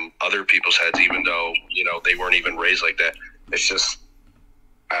head and other people's heads, even though, you know, they weren't even raised like that. It's just,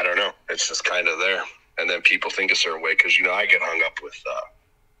 I don't know. It's just kind of there. And then people think a certain way because, you know, I get hung up with,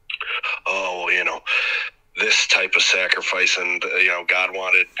 this type of sacrifice and, you know, God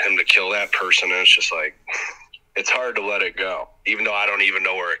wanted him to kill that person. And it's just like, it's hard to let it go, even though I don't even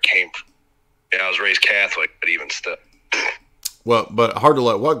know where it came from. Yeah, I was raised Catholic, but even still. Well, but hard to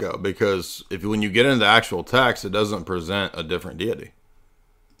let what go? Because when you get into the actual text, it doesn't present a different deity.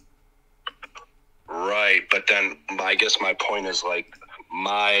 Right. Right, but then I guess my point is like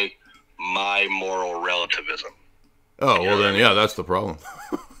my moral relativism. Oh, well then, yeah, that's the problem.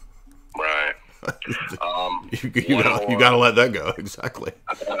 Right. You gotta let that go. Exactly.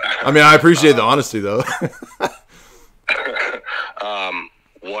 I mean, I appreciate the honesty, though.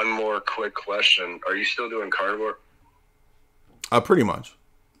 One more quick question: are you still doing carnivore? Pretty much.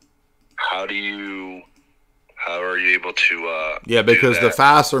 How are you able to? Yeah, because the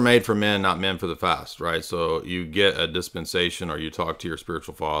fasts are made for men, not men for the fast, right? So you get a dispensation, or you talk to your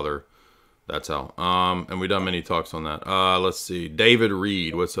spiritual father. That's how. And we've done many talks on that. Let's see. David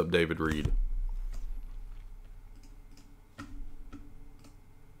Reed. What's up, David Reed?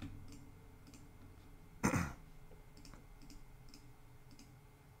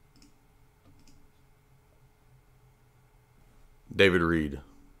 David Reed.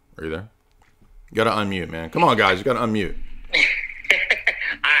 Are you there? You gotta unmute, man. Come on, guys. You gotta unmute.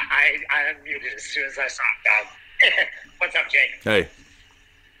 I unmuted as soon as I saw it. What's up, Jake? Hey.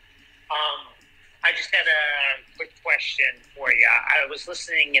 I just had a quick question for you. I was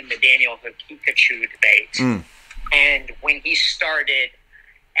listening in the Daniel Pikachu debate, and when he started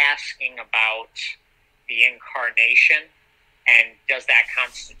asking about the incarnation, and does that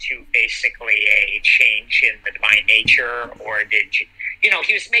constitute basically a change in the divine nature, or did you know,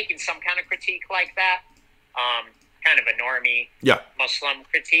 he was making some kind of critique like that, kind of a normie Muslim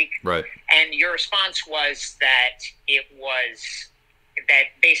critique. Right. And your response was that it was that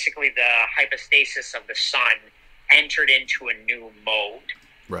basically the hypostasis of the Son entered into a new mode.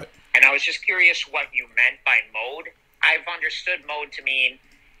 Right. And I was just curious what you meant by mode. I've understood mode to mean,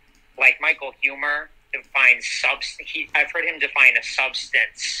 like Michael Humer defines I've heard him define a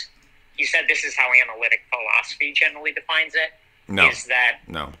substance. He said this is how analytic philosophy generally defines it. No. Is that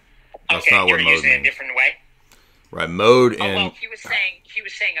no? That's okay? not You're what mode using it means. a different way. Right. Mode Oh, and well, he was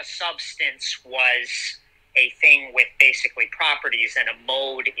saying a substance was a thing with basically properties, and a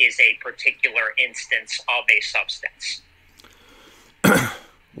mode is a particular instance of a substance.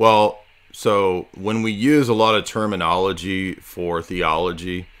 well, so when we use a lot of terminology for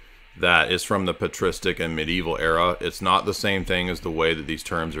theology that is from the patristic and medieval era, it's not the same thing as the way that these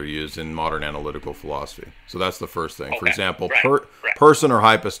terms are used in modern analytical philosophy. So that's the first thing. For example, person or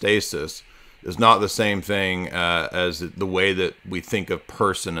hypostasis is not the same thing as the way that we think of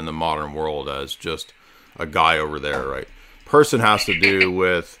person in the modern world as just a guy over there, right? Person has to do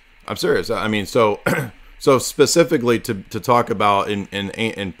with, I'm serious. I mean, so specifically to talk about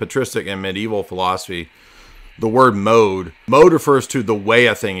in patristic and medieval philosophy, the word mode refers to the way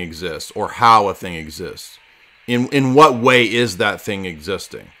a thing exists or how a thing exists. In what way is that thing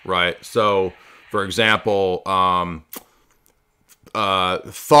existing, right? So, for example,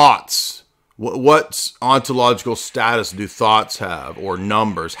 thoughts. What ontological status do thoughts have, or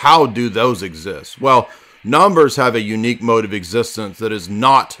numbers? How do those exist? Well, numbers have a unique mode of existence that is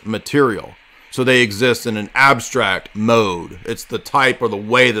not material. So they exist in an abstract mode. It's the type or the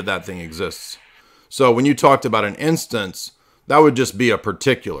way that thing exists. So when you talked about an instance, that would just be a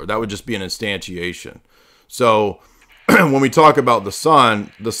particular. That would just be an instantiation. So when we talk about the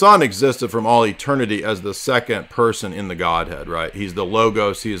Son existed from all eternity as the second person in the Godhead, right? He's the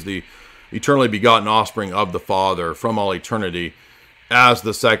Logos. He is the eternally begotten offspring of the Father from all eternity as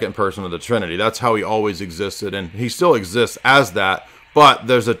the second person of the Trinity. That's how he always existed, and he still exists as that. But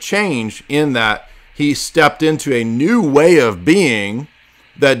there's a change in that he stepped into a new way of being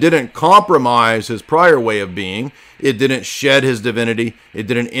that didn't compromise his prior way of being. It didn't shed his divinity. It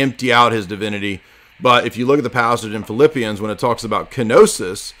didn't empty out his divinity. But if you look at the passage in Philippians, when it talks about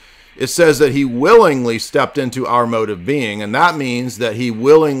kenosis, it says that he willingly stepped into our mode of being, and that means that he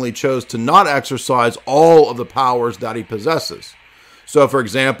willingly chose to not exercise all of the powers that he possesses. So, for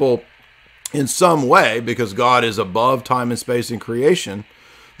example, in some way, because God is above time and space and creation,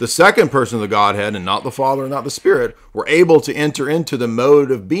 the second person of the Godhead, and not the Father and not the Spirit, were able to enter into the mode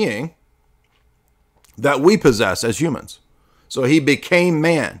of being that we possess as humans. So he became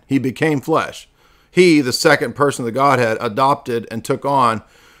man. He became flesh. He, the second person of the Godhead, adopted and took on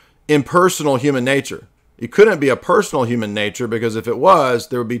impersonal human nature. It couldn't be a personal human nature, because if it was,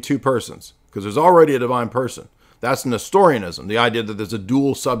 there would be two persons, because there's already a divine person. That's Nestorianism, the idea that there's a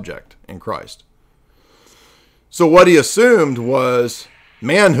dual subject in Christ. So what he assumed was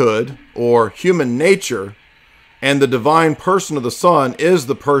manhood or human nature, and the divine person of the Son is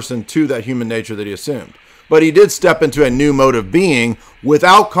the person to that human nature that he assumed. But he did step into a new mode of being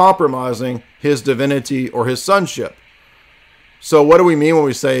without compromising his divinity or his sonship. So what do we mean when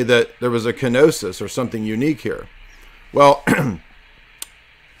we say that there was a kenosis or something unique here? Well,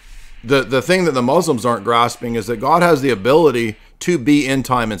 the thing that the Muslims aren't grasping is that God has the ability to be in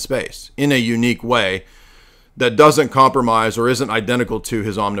time and space in a unique way. that doesn't compromise or isn't identical to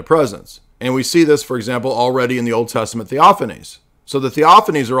his omnipresence. And we see this, for example, already in the Old Testament theophanies. So the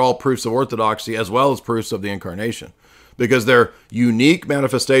theophanies are all proofs of orthodoxy as well as proofs of the incarnation, because they're unique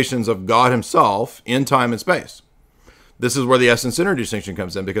manifestations of God himself in time and space. This is where the essence-inner distinction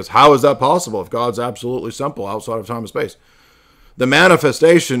comes in, because how is that possible if God's absolutely simple outside of time and space? The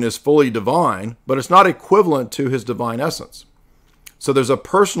manifestation is fully divine, but it's not equivalent to his divine essence. So there's a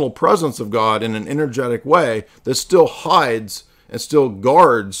personal presence of God in an energetic way that still hides and still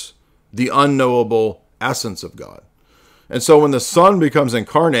guards the unknowable essence of God. And so when the Son becomes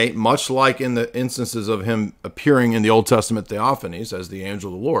incarnate, much like in the instances of him appearing in the Old Testament theophanies as the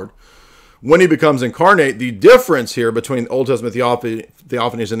angel of the Lord, when he becomes incarnate, the difference here between Old Testament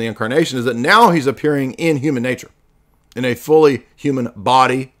theophanies and the incarnation is that now he's appearing in human nature, in a fully human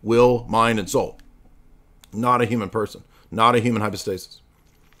body, will, mind, and soul. Not a human person, not a human hypostasis.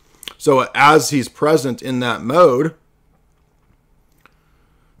 So as he's present in that mode,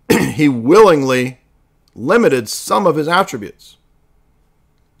 he willingly limited some of his attributes.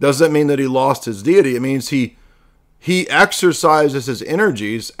 Doesn't mean that he lost his deity. It means he exercises his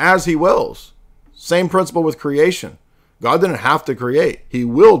energies as he wills. Same principle with creation. God didn't have to create. He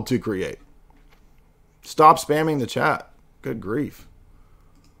willed to create. Stop spamming the chat. Good grief.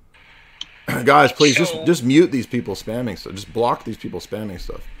 Guys, please just mute these people spamming stuff. Just block these people spamming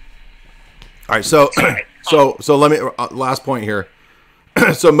stuff. All right, so let me last point here.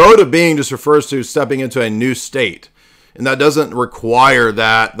 So mode of being just refers to stepping into a new state, and that doesn't require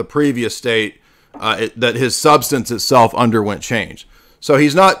that the previous state, that his substance itself underwent change. So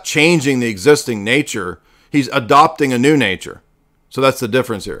he's not changing the existing nature, he's adopting a new nature. So that's the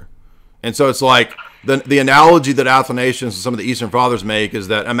difference here. And so it's like the analogy that Athanasius and some of the Eastern Fathers make is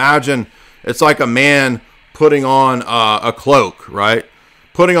that imagine it's like a man putting on a cloak, right?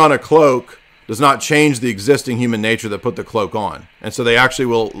 Putting on a cloak does not change the existing human nature that put the cloak on. And so they actually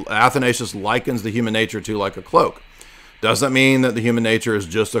will, Athanasius likens the human nature to like a cloak. Doesn't mean that the human nature is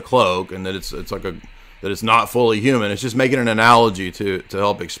just a cloak and that it's like that it's not fully human. It's just making an analogy to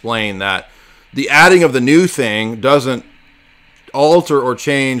help explain that the adding of the new thing doesn't alter or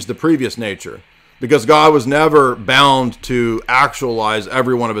change the previous nature, because God was never bound to actualize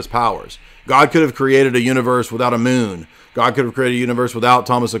every one of his powers. God could have created a universe without a moon. God could have created a universe without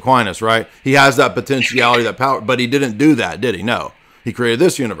Thomas Aquinas, right? He has that potentiality, that power, but he didn't do that, did he? No. He created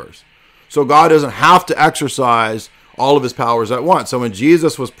this universe. So God doesn't have to exercise all of his powers at once. So when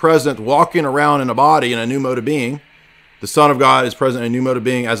Jesus was present, walking around in a body in a new mode of being, the Son of God is present in a new mode of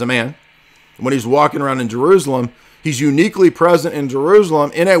being as a man. When he's walking around in Jerusalem, he's uniquely present in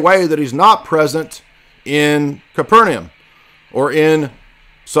Jerusalem in a way that he's not present in Capernaum or in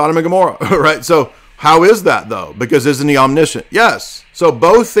Sodom and Gomorrah, right? So how is that though? Because isn't he omniscient? Yes. So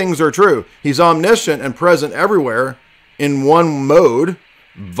both things are true. He's omniscient and present everywhere in one mode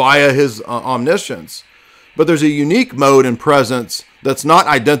via his omniscience. But there's a unique mode and presence that's not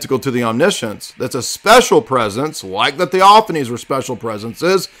identical to the omniscience. That's a special presence, like the theophanies were special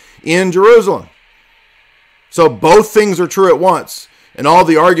presences in Jerusalem. So both things are true at once. And all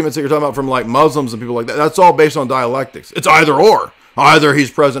the arguments that you're talking about from like Muslims and people like that, that's all based on dialectics. It's either or. Either he's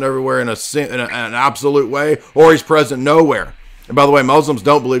present everywhere in an absolute way, or he's present nowhere. And by the way, Muslims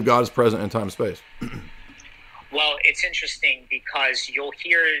don't believe God is present in time and space. Well, it's interesting because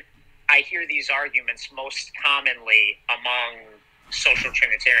I hear these arguments most commonly among social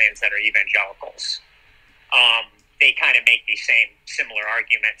Trinitarians that are evangelicals. They kind of make these similar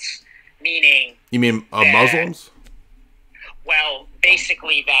arguments, meaning... You mean Muslims? Well,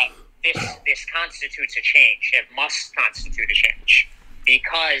 basically that this constitutes a change. It must constitute a change.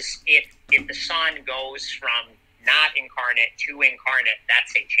 Because if the Son goes from not incarnate to incarnate,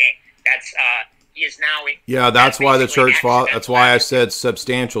 that's a change. That's he is now. Yeah, that's why the church father. That's why I said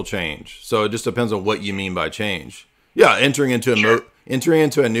substantial change. So it just depends on what you mean by change. Yeah, entering into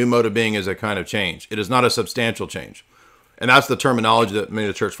a new mode of being is a kind of change. It is not a substantial change, and that's the terminology that many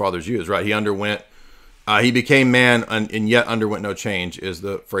of the church fathers use. Right? He became man and yet underwent no change is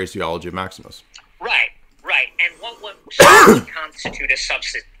the phraseology of Maximus. Right. And what would constitute a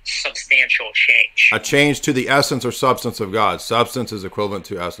substantial change? A change to the essence or substance of God. Substance is equivalent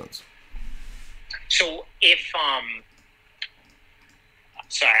to essence. So if,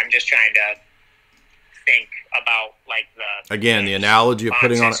 sorry, I'm just trying to think about like the analogy of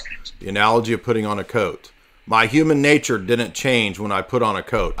putting on a coat. My human nature didn't change when I put on a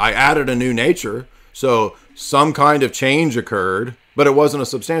coat. I added a new nature, so some kind of change occurred, but it wasn't a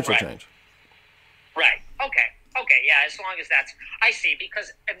substantial change. Right. Okay. Yeah. As long as I see,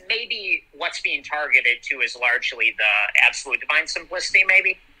 because maybe what's being targeted to is largely the absolute divine simplicity,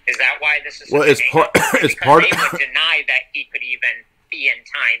 maybe. Is that why this is? Well, it's part. It's part. They would deny that he could even be in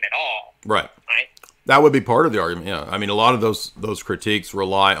time at all. Right. Right. That would be part of the argument. Yeah. I mean, a lot of those critiques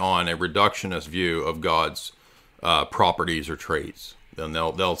rely on a reductionist view of God's properties or traits. Then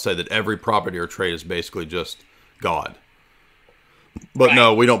they'll say that every property or trait is basically just God. But right.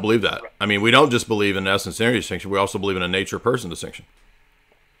 No, we don't believe that. I mean, we don't just believe in essence energy distinction. We also believe in a nature person distinction.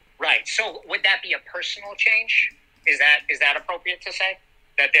 Right. So would that be a personal change? Is that appropriate to say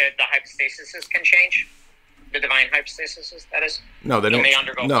that the hypostases can change? The divine hypostases, that is? No, they don't.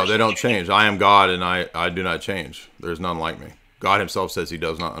 They don't change. change. I am God, and I do not change. There's none like me. God himself says he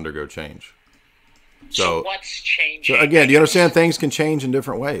does not undergo change. So what's changing? So again, do you understand things can change in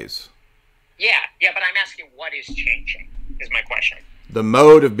different ways? Yeah, but I'm asking what is changing is my question. The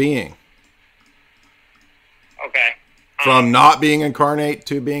mode of being. Okay. From not being incarnate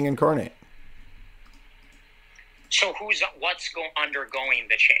to being incarnate. So what's undergoing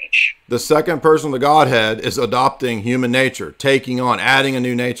the change? The second person of the Godhead is adopting human nature, taking on, adding a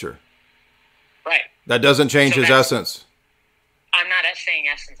new nature. Right. That doesn't change his essence. I'm not saying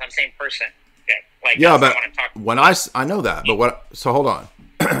essence, I'm saying person. Okay. Like, yeah, that's but what I'm talking when I know that, but so hold on.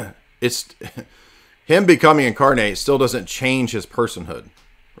 It's him becoming incarnate still doesn't change his personhood,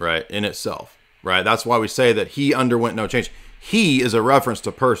 right, in itself, right? That's why we say that he underwent no change. He is a reference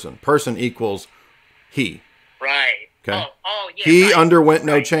to person. Person equals he. Right. Okay. Yeah. He underwent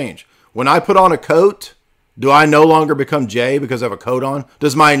no change. When I put on a coat, do I no longer become Jay because I have a coat on?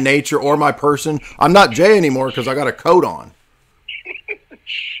 Does my nature or my person? I'm not Jay anymore because I got a coat on.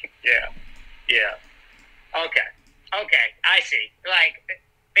 Yeah. Okay. I see. Like,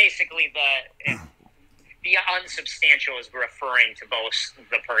 basically, the unsubstantial is referring to both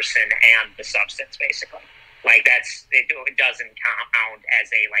the person and the substance, basically. Like, it doesn't count as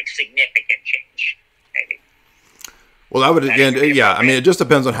a significant change, maybe. Well, that would, again, yeah, I mean, it just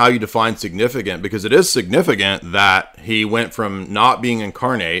depends on how you define significant, because it is significant that he went from not being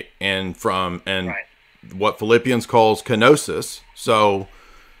incarnate and right. What Philippians calls kenosis. So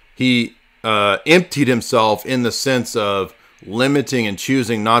he emptied himself in the sense of limiting and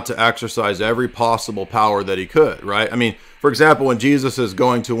choosing not to exercise every possible power that he could, right? I mean, for example, when Jesus is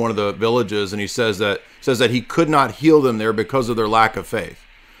going to one of the villages and he says that he could not heal them there because of their lack of faith.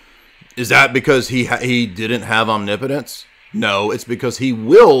 Is that because he didn't have omnipotence? No, it's because he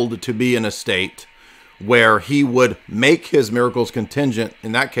willed to be in a state where he would make his miracles contingent,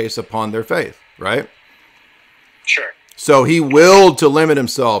 in that case, upon their faith, right? Sure. So he willed to limit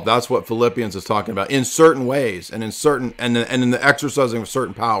himself. That's what Philippians is talking about, in certain ways and in certain and in the exercising of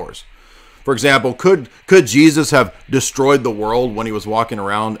certain powers. For example, could Jesus have destroyed the world when he was walking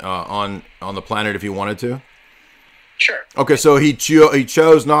around on the planet if he wanted to? Sure. Okay, so he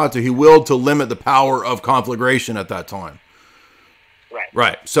chose not to. He willed to limit the power of conflagration at that time.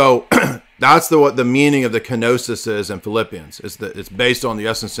 Right. So that's what the meaning of the kenosis is in Philippians. It's based on the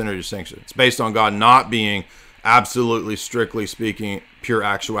essence energy distinction. It's based on God not being absolutely, strictly speaking, pure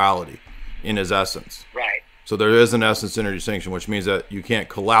actuality in his essence. Right. So there is an essence energy distinction, which means that you can't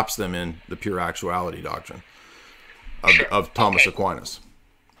collapse them in the pure actuality doctrine of Thomas Aquinas.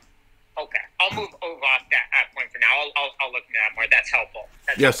 Okay, I'll move off that point for now. I'll look into that more. That's helpful.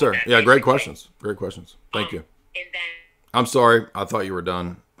 Yes, sir. Yeah, great questions. Great questions. Thank you. And then I'm sorry. I thought you were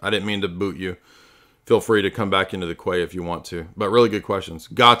done. I didn't mean to boot you. Feel free to come back into the quay if you want to. But really good questions.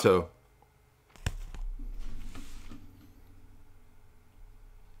 Gato.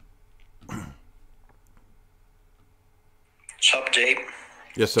 Sup, Jay?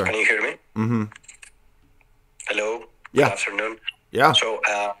 Yes, sir. Can you hear me? Mm-hmm. Hello. Yeah. Good afternoon. Yeah. So,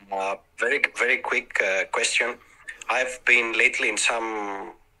 very, very quick question. I've been lately in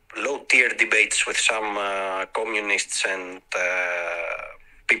some low-tier debates with some communists and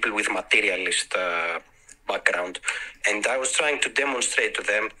people with materialist background, and I was trying to demonstrate to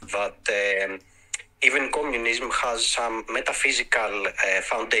them that even communism has some metaphysical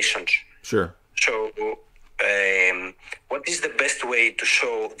foundations. Sure. So, what is the best way to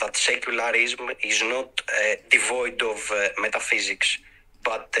show that secularism is not devoid of metaphysics?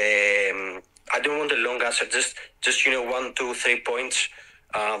 But I don't want a long answer. Just 1, 2, 3 points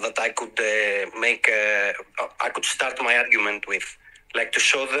that I could make. I could start my argument with, like to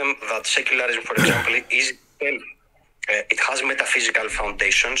show them that secularism, for example, it has metaphysical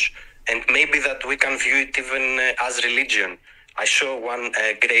foundations, and maybe that we can view it even as religion. I saw one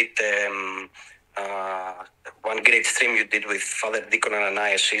great stream you did with Father Deacon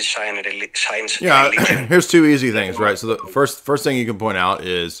Ananias, his science religion. Here's two easy things, right? So the first thing you can point out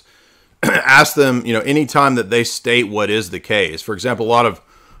is ask them, anytime that they state what is the case. For example, a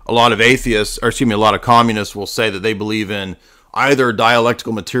lot of atheists, or excuse me, a lot of communists will say that they believe in either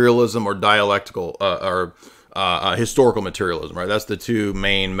dialectical materialism or dialectical historical materialism, right? That's the two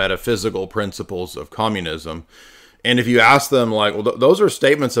main metaphysical principles of communism. And if you ask them, like, well, those are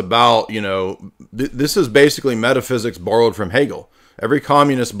statements about, this is basically metaphysics borrowed from Hegel. Every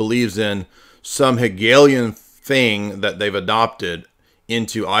communist believes in some Hegelian thing that they've adopted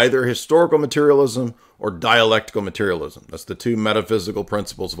into either historical materialism or dialectical materialism. That's the two metaphysical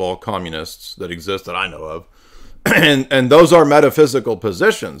principles of all communists that exist that I know of. And those are metaphysical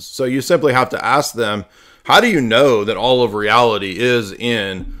positions. So you simply have to ask them, how do you know that all of reality is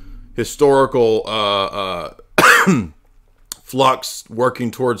in historical flux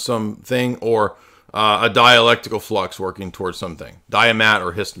working towards something, or a dialectical flux working towards something, diamat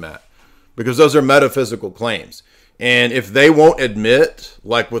or histmat? Because those are metaphysical claims. And if they won't admit,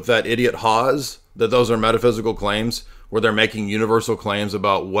 like with that idiot Haas, that those are metaphysical claims, where they're making universal claims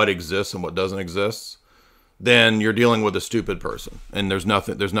about what exists and what doesn't exist, then you're dealing with a stupid person, and there's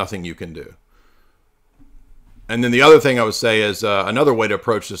nothing you can do. And then the other thing I would say is another way to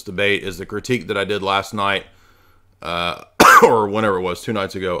approach this debate is the critique that I did last night, or whenever it was, 2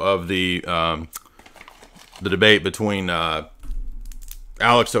 nights ago, of the debate between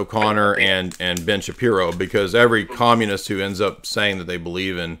Alex O'Connor and Ben Shapiro, because every communist who ends up saying that they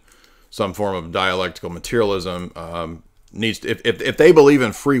believe in some form of dialectical materialism needs to, if they believe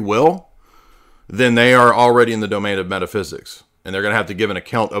in free will, then they are already in the domain of metaphysics, and they're going to have to give an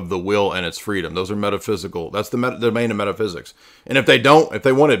account of the will and its freedom. Those are metaphysical. That's the domain of metaphysics. And if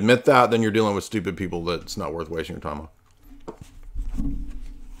they won't admit that, then you're dealing with stupid people that it's not worth wasting your time on.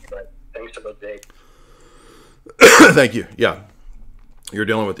 Right. Thanks a lot, Dave. Thank you. Yeah. You're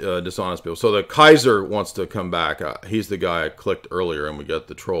dealing with dishonest people. So the Kaiser wants to come back. He's the guy I clicked earlier, and we got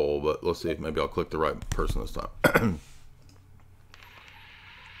the troll. But let's see if maybe I'll click the right person this time.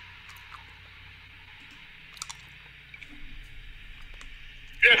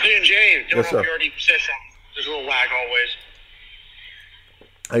 Good afternoon, Jay. Don't Yes, know sir. if you already said something. There's a little lag always.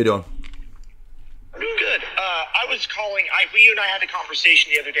 How you doing? I'm doing good. I was calling. You and I had a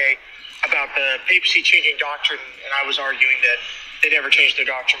conversation the other day about the papacy changing doctrine, and I was arguing that they never changed their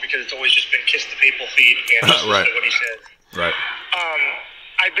doctrine because it's always just been kiss the papal feet and just Right. listen to what he said. Right.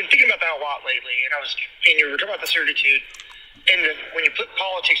 I've been thinking about that a lot lately, and you were talking about the certitude, and when you put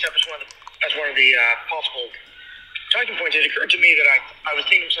politics up as one of the possible talking points, it occurred to me that I was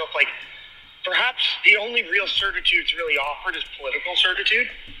thinking to myself, like, perhaps the only real certitudes really offered is political certitude,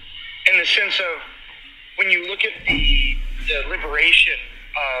 in the sense of when you look at the liberation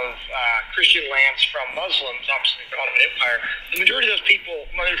of Christian lands from Muslims, obviously the Ottoman Empire, the majority of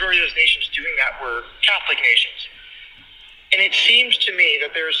those nations doing that were Catholic nations. And it seems to me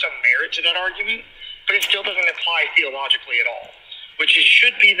that there is some merit to that argument, but it still doesn't apply theologically at all, which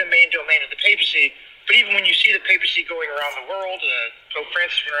should be the main domain of the papacy. But even when you see the papacy going around the world, Pope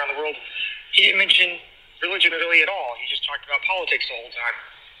Francis went around the world, he didn't mention religion really at all. He just talked about politics the whole time.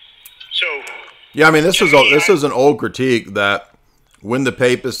 So yeah, I mean, this is an old critique that when the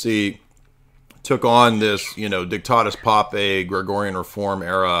papacy took on this, Dictatus Papae, Gregorian Reform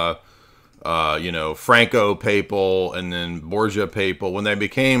era, Franco-papal, and then Borgia papal, when they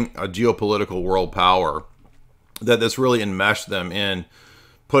became a geopolitical world power, that this really enmeshed them in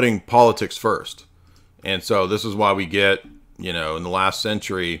putting politics first. And so this is why we get, in the last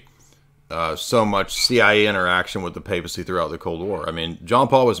century, so much CIA interaction with the papacy throughout the Cold War. I mean, John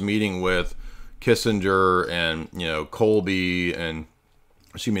Paul was meeting with Kissinger and, Colby and,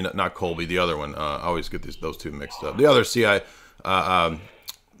 excuse me, not Colby, the other one. I always get those two mixed up. The other CIA, the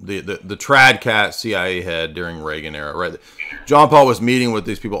Tradcat CIA head during Reagan era, right? John Paul was meeting with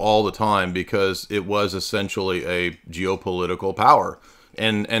these people all the time because it was essentially a geopolitical power.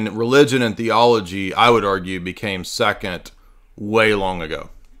 And religion and theology, I would argue, became second way long ago.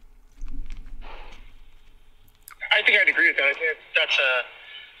 I think I'd agree with that. I think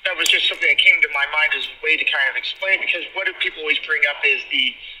that was just something that came to my mind as a way to kind of explain it, because what do people always bring up is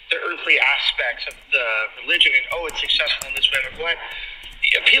the earthly aspects of the religion, and it's successful in this way or what.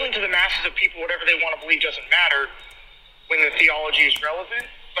 Appealing to the masses of people, whatever they want to believe doesn't matter when the theology is relevant.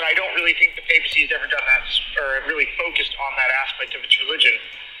 But I don't really think the papacy has ever done that, or really focused on that aspect of its religion.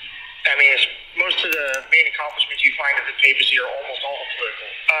 I mean, most of the main accomplishments you find of the papacy are almost all political.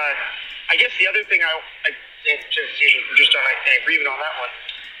 I guess the other thing just on an agreement on that one.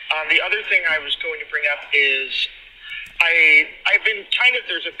 The other thing I was going to bring up is I've been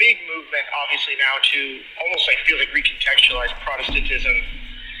there's a big movement, obviously, now to almost, I feel like, recontextualize Protestantism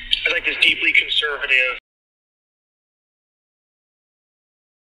as like this deeply conservative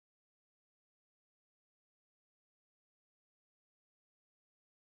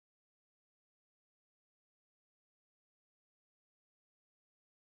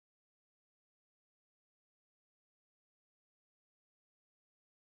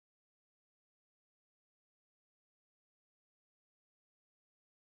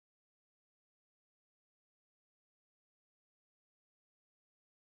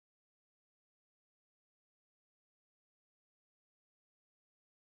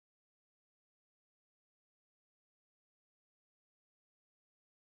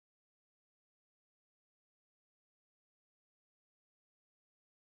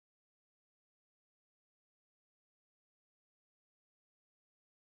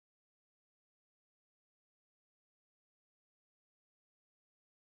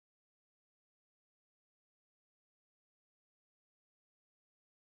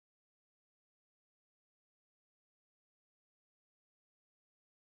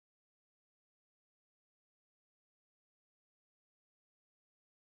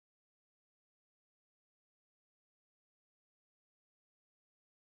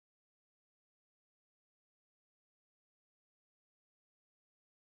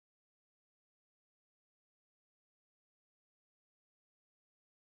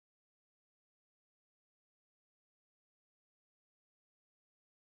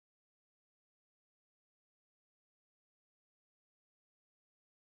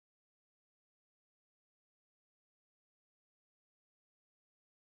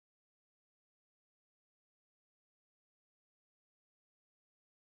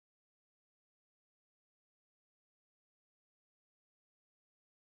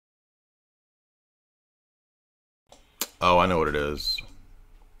Oh, I know what it is.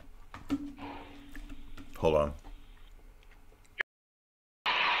 Hold on.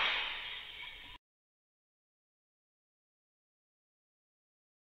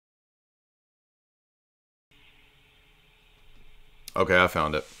 Okay, I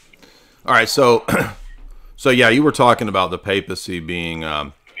found it. All right, so yeah, you were talking about the papacy being.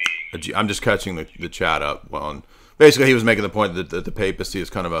 I'm just catching the chat up. Well, and basically, he was making the point that the papacy is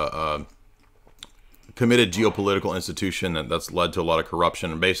kind of a committed geopolitical institution that's led to a lot of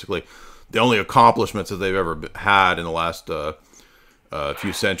corruption, and basically, the only accomplishments that they've ever had in the last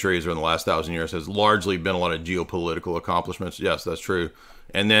few centuries or in the last 1,000 years has largely been a lot of geopolitical accomplishments. Yes, that's true.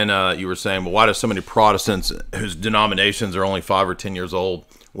 And then you were saying, well, why do so many Protestants whose denominations are only 5 or 10 years old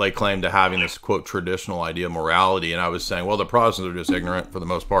lay claim to having this, quote, traditional idea of morality? And I was saying, well, the Protestants are just ignorant for the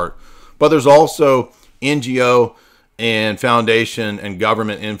most part. But there's also NGO and foundation and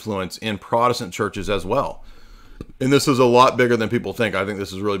government influence in Protestant churches as well. And this is a lot bigger than people think. I think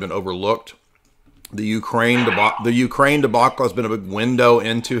this has really been overlooked. The Ukraine debacle has been a big window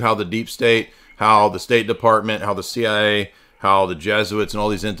into how the deep state, how the State Department, how the CIA, how the Jesuits and all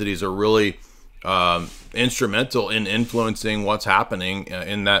these entities are really instrumental in influencing what's happening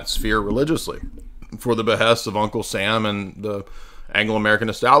in that sphere religiously for the behest of Uncle Sam and the Anglo-American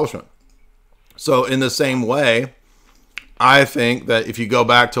establishment. So in the same way, I think that if you go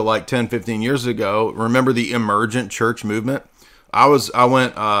back to like 10, 15 years ago, remember the emergent church movement? I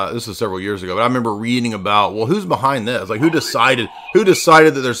went, this was several years ago, but I remember reading about, well, who's behind this? Like, who decided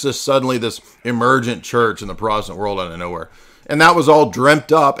that there's just suddenly this emergent church in the Protestant world out of nowhere? And that was all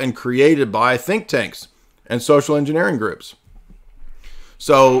dreamt up and created by think tanks and social engineering groups.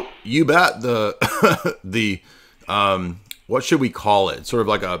 So you bet the what should we call it? Sort of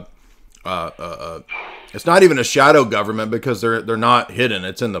like it's not even a shadow government because they're not hidden.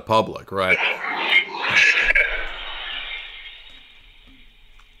 It's in the public, right?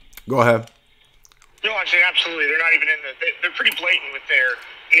 Go ahead. No, I'd say absolutely. They're not even in they're pretty blatant with their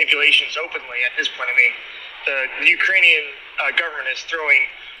manipulations openly at this point. I mean, the Ukrainian government is throwing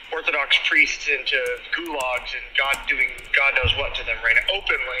Orthodox priests into gulags and doing God knows what to them right now,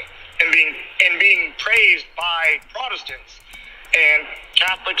 openly, and being praised by Protestants and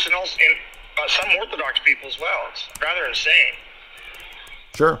Catholics and also some Orthodox people as well. It's rather insane.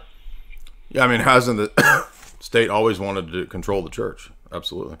 Sure. Yeah, I mean, hasn't the state always wanted to control the church?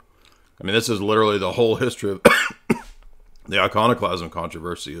 Absolutely. I mean, this is literally the whole history of the iconoclasm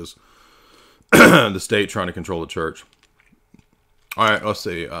controversy is the state trying to control the church. All right, let's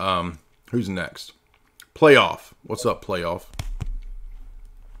see. Who's next? Playoff. What's up, Playoff?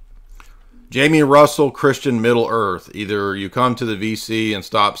 Jamie Russell, Christian Middle Earth. Either you come to the VC and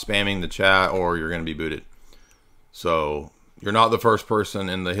stop spamming the chat, or you're going to be booted. So you're not the first person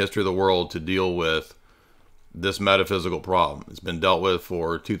in the history of the world to deal with this metaphysical problem. It's been dealt with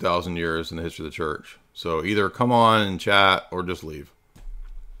for 2,000 years in the history of the church. So either come on and chat or just leave.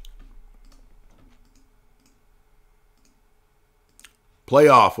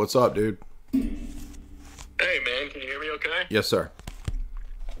 Playoff, what's up, dude? Hey, man, can you hear me okay? Yes, sir.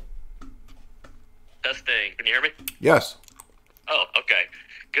 Testing. Can you hear me? Yes. Oh, okay.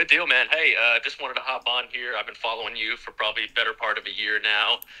 Good deal, man. Hey, just wanted to hop on here. I've been following you for probably better part of a year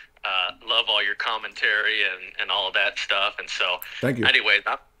now. Love all your commentary and all of that stuff. And so, thank you. Anyways,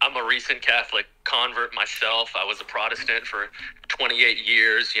 I'm a recent Catholic convert myself. I was a Protestant for 28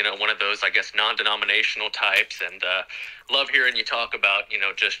 years, you know, one of those, I guess, non-denominational types. And love hearing you talk about, you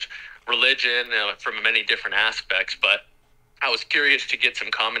know, just religion from many different aspects. But I was curious to get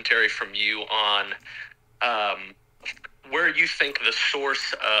some commentary from you on where you think the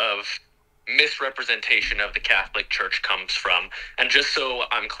source of misrepresentation of the Catholic Church comes from. And just so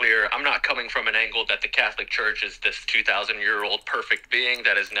I'm clear, I'm not coming from an angle that the Catholic Church is this 2,000-year-old perfect being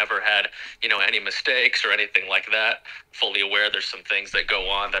that has never had, you know, any mistakes or anything like that. Fully aware there's some things that go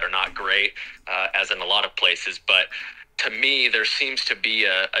on that are not great, as in a lot of places. But to me, there seems to be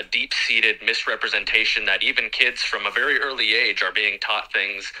a deep-seated misrepresentation that even kids from a very early age are being taught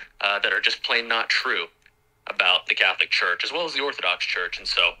things that are just plain not true about the Catholic Church, as well as the Orthodox Church. And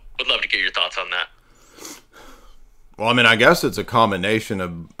so would love to get your thoughts on that. Well, I mean, I guess it's a combination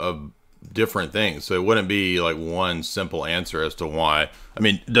of different things. So it wouldn't be like one simple answer as to why. I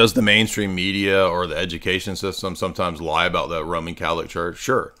mean, does the mainstream media or the education system sometimes lie about the Roman Catholic Church?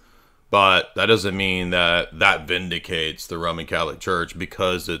 Sure. But that doesn't mean that vindicates the Roman Catholic Church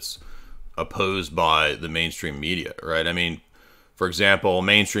because it's opposed by the mainstream media, right? I mean, for example,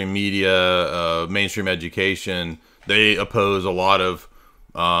 mainstream media, mainstream education, they oppose a lot of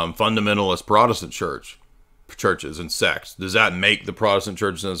fundamentalist Protestant churches and sects. Does that make the Protestant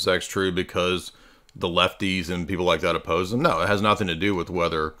churches and sects true because the lefties and people like that oppose them. No, it has nothing to do with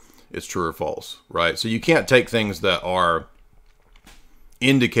whether it's true or false, right? So you can't take things that are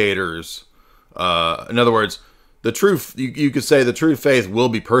indicators. In other words, the truth, you could say the true faith will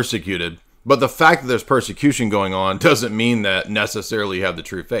be persecuted, but the fact that there's persecution going on doesn't mean that necessarily you have the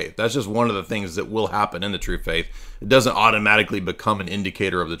true faith. That's just one of the things that will happen in the true faith. It doesn't automatically become an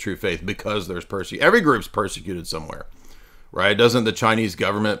indicator of the true faith because there's persecution. Every group's persecuted somewhere, right? Doesn't the Chinese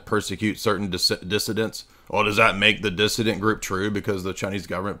government persecute certain dissidents? Well, does that make the dissident group true because the Chinese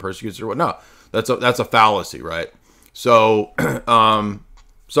government persecutes or what? No, that's a fallacy, right? So,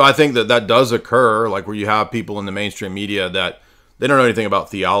 so I think that does occur, like where you have people in the mainstream media that they don't know anything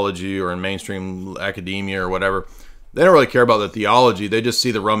about theology, or in mainstream academia or whatever. They don't really care about the theology. They just see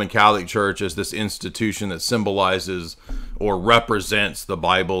the Roman Catholic Church as this institution that symbolizes or represents the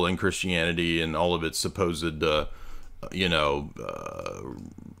Bible and Christianity and all of its supposed,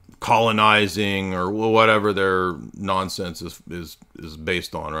 colonizing or whatever their nonsense is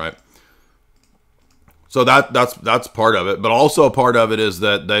based on, right? So that's part of it. But also a part of it is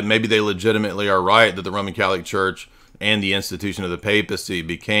that maybe they legitimately are right that the Roman Catholic Church and the institution of the papacy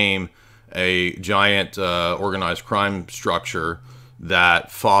became a giant organized crime structure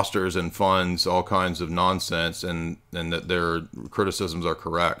that fosters and funds all kinds of nonsense, and that their criticisms are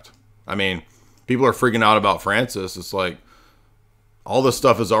correct. I mean, people are freaking out about Francis. It's like, all this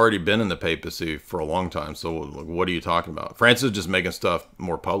stuff has already been in the papacy for a long time. So what are you talking about? Francis is just making stuff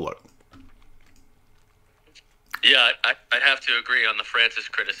more public. Yeah, I'd have to agree on the Francis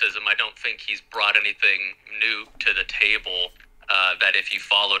criticism. I don't think he's brought anything new to the table that if you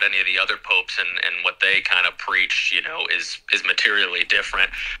followed any of the other popes and what they kind of preach, is materially different.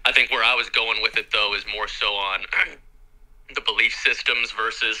 I think where I was going with it, though, is more so on the belief systems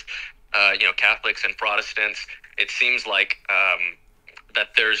versus, Catholics and Protestants. It seems like that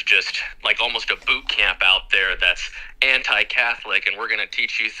there's just like almost a boot camp out there that's anti-Catholic, and we're going to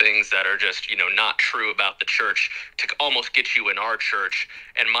teach you things that are just, not true about the church to almost get you in our church.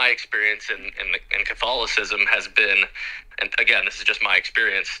 And my experience in Catholicism has been, and again, this is just my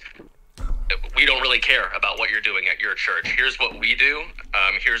experience, we don't really care about what you're doing at your church. Here's what we do.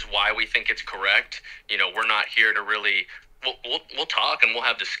 Here's why we think it's correct. We're not here to really... We'll talk and we'll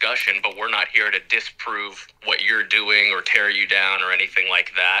have discussion, but we're not here to disprove what you're doing or tear you down or anything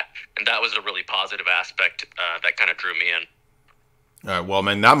like that. And that was a really positive aspect that kind of drew me in. All right, well,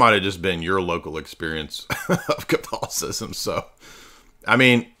 man, that might have just been your local experience of Catholicism. So, I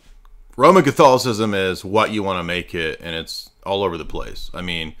mean, Roman Catholicism is what you want to make it, and it's all over the place. I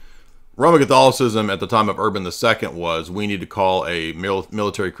mean, Roman Catholicism at the time of Urban II was, we need to call a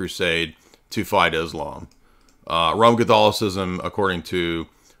military crusade to fight Islam. Roman Catholicism, according to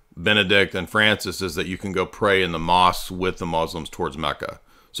Benedict and Francis, is that you can go pray in the mosques with the Muslims towards Mecca.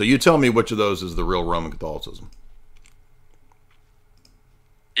 So you tell me which of those is the real Roman Catholicism.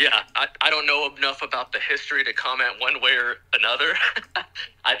 Yeah, I don't know enough about the history to comment one way or another.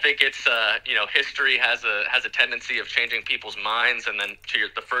 I think it's, history has a tendency of changing people's minds. And then to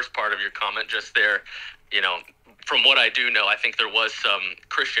the first part of your comment just there, from what I do know, I think there was some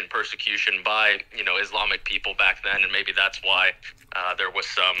Christian persecution by, Islamic people back then, and maybe that's why there was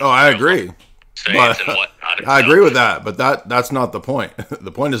some... Oh, I agree. But, and whatnot. I agree with that, but that's not the point.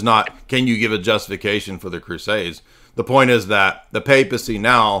 The point is not, can you give a justification for the Crusades? The point is that the papacy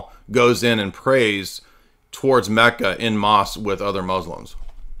now goes in and prays towards Mecca in mosques with other Muslims.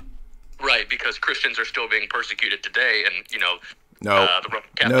 Right, because Christians are still being persecuted today, and, the Roman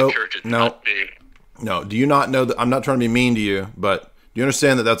Catholic Church is not being... No, do you not know that? I'm not trying to be mean to you, but do you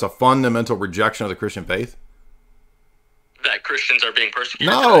understand that that's a fundamental rejection of the Christian faith? That Christians are being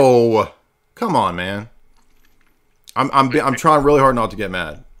persecuted? No, come on, man. I'm trying really hard not to get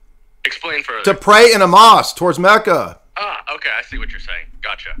mad. Explain further. To pray in a mosque towards Mecca. Ah, okay, I see what you're saying.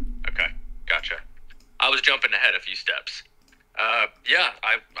 Gotcha. Okay, gotcha. I was jumping ahead a few steps. Yeah,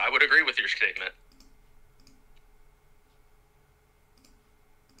 I would agree with your statement.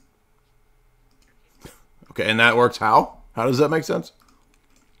 Okay, and that works how? How does that make sense?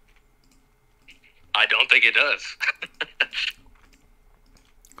 I don't think it does.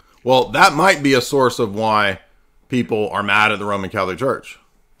 Well, that might be a source of why people are mad at the Roman Catholic Church.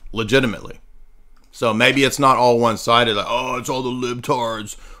 Legitimately. So maybe it's not all one-sided, like, oh, it's all the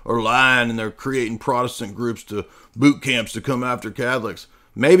libtards are lying and they're creating Protestant groups to boot camps to come after Catholics.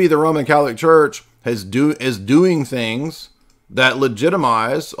 Maybe the Roman Catholic Church is doing things that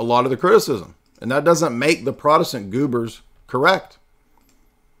legitimize a lot of the criticism. And that doesn't make the Protestant goobers correct.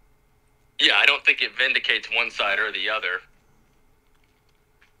 Yeah, I don't think it vindicates one side or the other.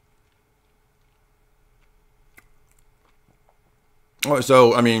 All right,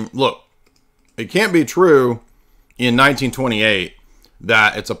 so, I mean, look, It can't be true in 1928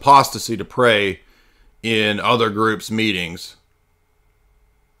 that it's apostasy to pray in other groups' meetings.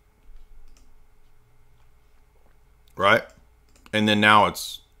 Right? And then now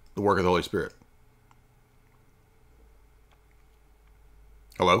it's the work of the Holy Spirit.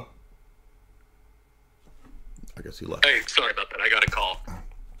 Hello? I guess he left. Hey, sorry about that. I got a call.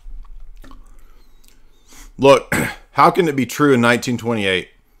 Look, how can it be true in 1928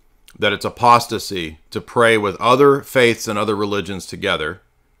 that it's apostasy to pray with other faiths and other religions together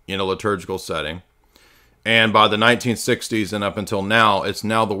in a liturgical setting? And by the 1960s and up until now, it's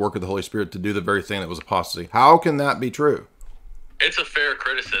now the work of the Holy Spirit to do the very thing that was apostasy. How can that be true? It's a fair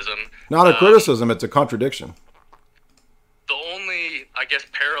criticism. Not a criticism, it's a contradiction. The only, I guess,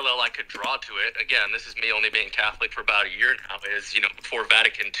 parallel I could draw to it, again, this is me only being Catholic for about a year now, is, before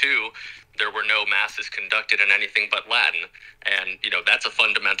Vatican II, there were no masses conducted in anything but Latin. And, that's a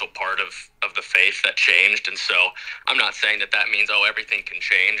fundamental part of the faith that changed. And so I'm not saying that means, everything can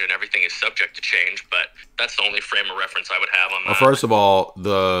change and everything is subject to change, but that's the only frame of reference I would have on that. Well, first of all,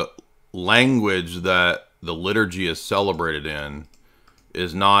 the language that the liturgy is celebrated in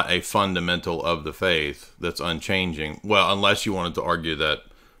is not a fundamental of the faith that's unchanging. Well, unless you wanted to argue that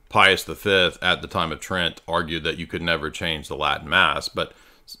Pius V at the time of Trent argued that you could never change the Latin Mass. But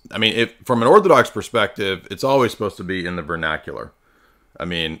I mean, if from an Orthodox perspective, it's always supposed to be in the vernacular. I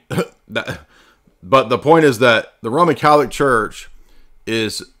mean, but the point is that the Roman Catholic Church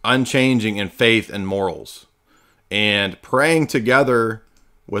is unchanging in faith and morals, and praying together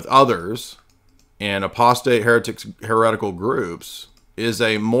with others and apostate heretical groups is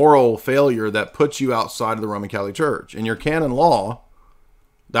a moral failure that puts you outside of the Roman Catholic Church. In your canon law,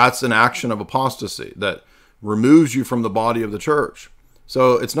 that's an action of apostasy that removes you from the body of the church.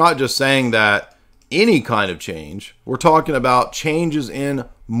 So it's not just saying that any kind of change. We're talking about changes in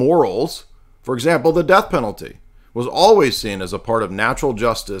morals. For example, the death penalty was always seen as a part of natural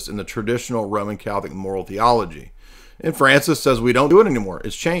justice in the traditional Roman Catholic moral theology. And Francis says we don't do it anymore.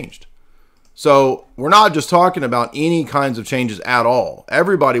 It's changed. So we're not just talking about any kinds of changes at all.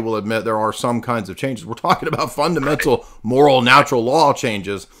 Everybody will admit there are some kinds of changes. We're talking about fundamental moral natural law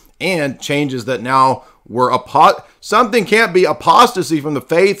changes and changes that now were something can't be apostasy from the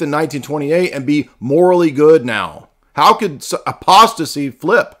faith in 1928 and be morally good now. How could apostasy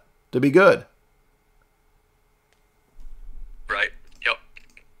flip to be good? Right. Yep.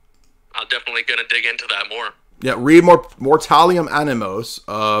 I'm definitely going to dig into that more. Yeah, read Mortalium Animos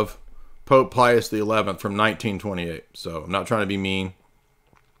of Pope Pius XI from 1928. So I'm not trying to be mean.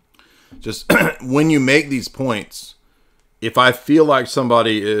 Just when you make these points, if I feel like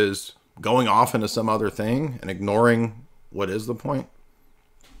somebody is going off into some other thing and ignoring what is the point,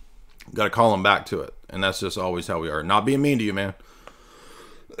 I've got to call them back to it. And that's just always how we are. Not being mean to you, man.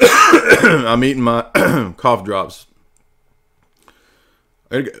 I'm eating my cough drops.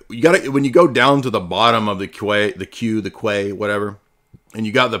 You got to, when you go down to the bottom of the quay, whatever, and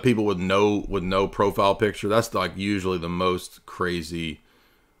you got the people with no profile picture, that's like usually the most crazy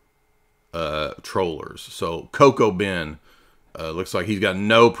trollers. So Coco Ben looks like he's got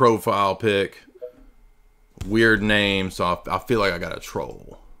no profile pic, weird name. So I feel like I got a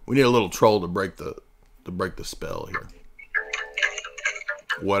troll. We need a little troll to break the spell here.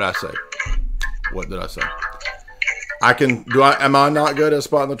 What'd I say? What did I say? Am I not good at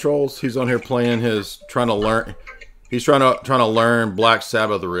spotting the trolls? He's on here playing trying to learn Black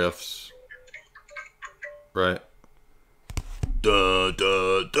Sabbath riffs. Right? Dude,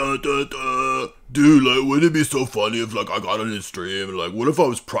 like, wouldn't it be so funny if, like, I got on his stream and, like, what if I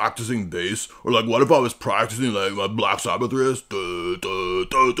was practicing bass? Or, like, what if I was practicing, like, my Black Sabbath riffs?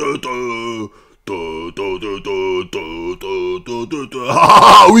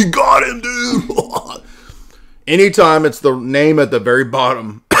 We got him, dude! Anytime it's the name at the very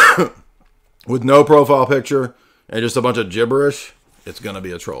bottom with no profile picture and just a bunch of gibberish, it's going to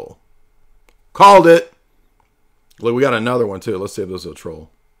be a troll. Called it. Look, we got another one, too. Let's see if this is a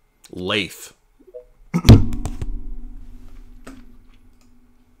troll. Leif.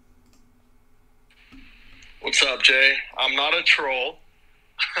 What's up, Jay? I'm not a troll.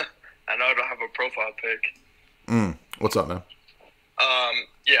 I know I don't have a profile pic. What's up, man?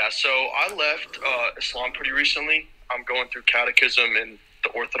 Yeah, so I left Islam pretty recently. I'm going through catechism in the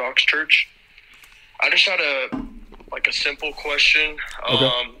Orthodox Church. I just had a simple question.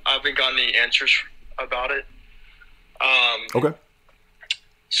 Okay. I haven't gotten any answers about it. Okay.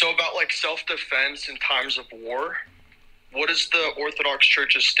 So about like self-defense in times of war, what is the Orthodox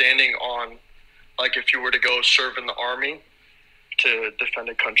Church's standing on, like, if you were to go serve in the army to defend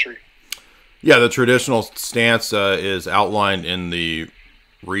a country? Yeah, the traditional stance is outlined in the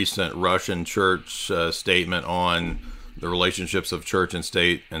recent Russian church statement on the relationships of church and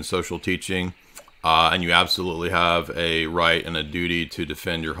state and social teaching. And you absolutely have a right and a duty to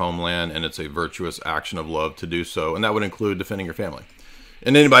defend your homeland, and it's a virtuous action of love to do so. And that would include defending your family.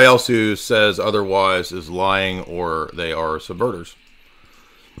 And anybody else who says otherwise is lying or they are subverters.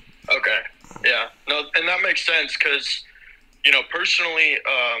 Okay. Yeah. No, and that makes sense because, you know, personally,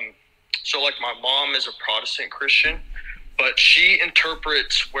 so like my mom is a Protestant Christian, but she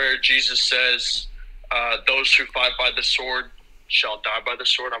interprets where Jesus says, those who fight by the sword shall die by the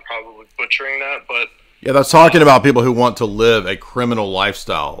sword. I'm probably butchering that, but yeah, that's talking about people who want to live a criminal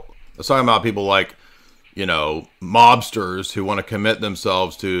lifestyle. That's talking about people like, you know, mobsters who want to commit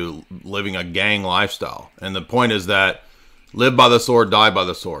themselves to living a gang lifestyle. And the point is that live by the sword, die by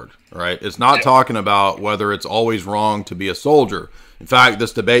the sword, right? It's not talking about whether it's always wrong to be a soldier. In fact,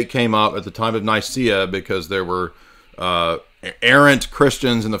 this debate came up at the time of Nicaea because there were errant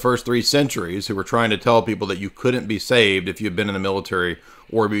Christians in the first 3 centuries who were trying to tell people that you couldn't be saved if you'd been in the military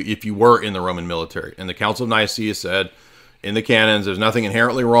or if you were in the Roman military. And the Council of Nicaea said in the canons, there's nothing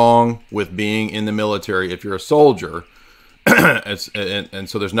inherently wrong with being in the military if you're a soldier. and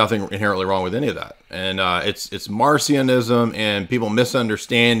so there's nothing inherently wrong with any of that. And it's Marcionism and people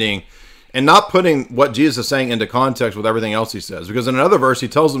misunderstanding and not putting what Jesus is saying into context with everything else he says. Because in another verse, he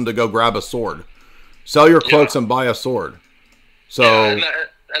tells them to go grab a sword. Sell your cloaks and buy a sword. So, and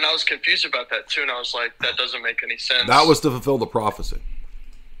I was confused about that too, and I was like, that doesn't make any sense. That was to fulfill the prophecy.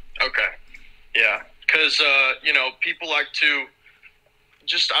 Okay. Yeah. Because, you know, people like to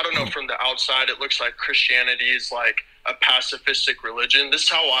just, I don't know, from the outside, it looks like Christianity is like a pacifistic religion. This is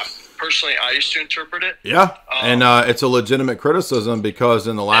how I used to interpret it. Yeah. And it's a legitimate criticism because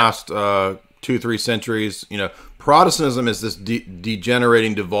in the last 2-3 centuries, you know, Protestantism is this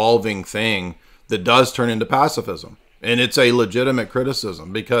degenerating, devolving thing that does turn into pacifism. And it's a legitimate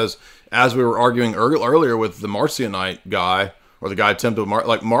criticism because, as we were arguing earlier with the Marcionite guy, or the guy attempted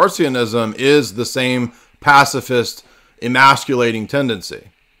like Marcionism is the same pacifist, emasculating tendency,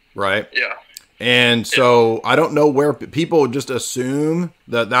 right? Yeah. And so I don't know where people just assume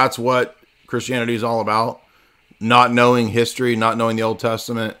that that's what Christianity is all about, not knowing history, not knowing the Old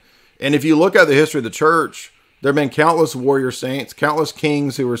Testament. And if you look at the history of the church, there have been countless warrior saints, countless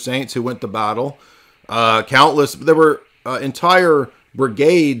kings who were saints who went to battle. There were entire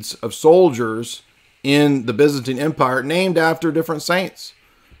brigades of soldiers in the Byzantine Empire named after different saints.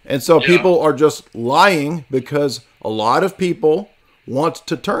 And so people are just lying because a lot of people want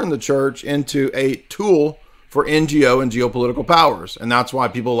to turn the church into a tool for NGO and geopolitical powers. And that's why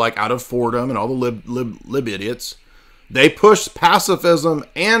people like out of Fordham and all the lib idiots, they push pacifism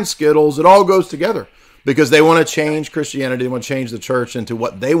and Skittles. It all goes together. Because they want to change Christianity, they want to change the church into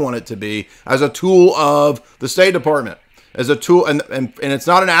what they want it to be as a tool of the State Department, as a tool, and it's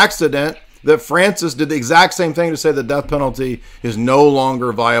not an accident that Francis did the exact same thing to say the death penalty is no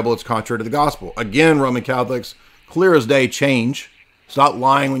longer viable. It's contrary to the gospel. Again, Roman Catholics, clear as day, change. Stop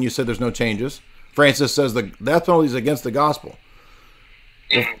lying when you said there's no changes. Francis says the death penalty is against the gospel.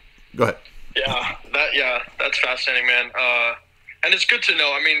 Go ahead. Yeah, that's fascinating, man. And it's good to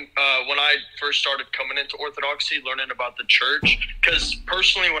know. I mean, when I first started coming into Orthodoxy, learning about the church, because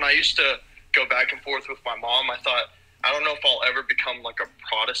personally, when I used to go back and forth with my mom, I thought, I don't know if I'll ever become like a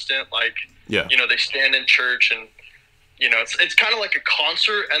Protestant. Like, you know, they stand in church and, you know, it's kind of like a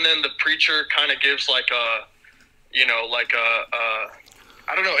concert. And then the preacher kind of gives like a, you know, like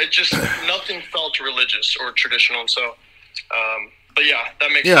I don't know. It just, nothing felt religious or traditional. So, but yeah,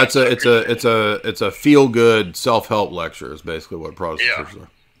 that makes sense. It's a feel good self-help lecture is basically what Protestant churches are.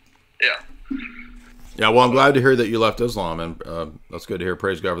 Yeah. Well, I'm glad to hear that you left Islam, and that's good to hear.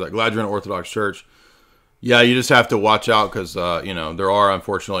 Praise God for that. Glad you're in an Orthodox church. Yeah, you just have to watch out because you know, there are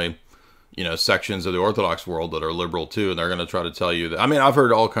unfortunately, you know, sections of the Orthodox world that are liberal too, and they're going to try to tell you that. I mean, I've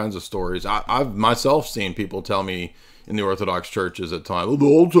heard all kinds of stories. I've myself seen people tell me in the Orthodox churches at times, "Oh, the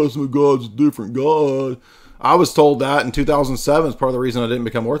Old Testament God's a different God." I was told that in 2007 is part of the reason I didn't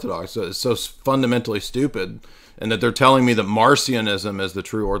become Orthodox. So it's so fundamentally stupid. And that they're telling me that Marcionism is the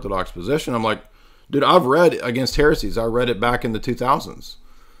true Orthodox position. I'm like, dude, I've read Against Heresies. I read it back in the 2000s.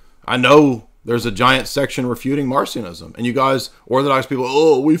 I know there's a giant section refuting Marcionism. And you guys, Orthodox people,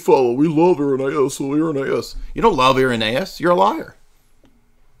 oh, we love Irenaeus, so Irenaeus. You don't love Irenaeus. You're a liar.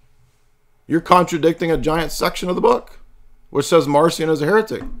 You're contradicting a giant section of the book, which says Marcion is a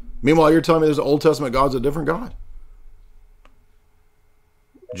heretic. Meanwhile, you're telling me there's an Old Testament God's a different God.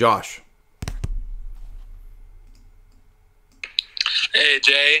 Josh. Hey,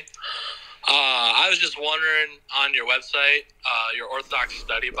 Jay. I was just wondering on your website, your Orthodox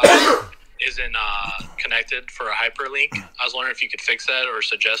study Bible, isn't connected for a hyperlink. I was wondering if you could fix that or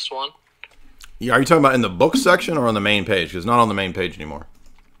suggest one. Yeah, are you talking about in the book section or on the main page? Because it's not on the main page anymore.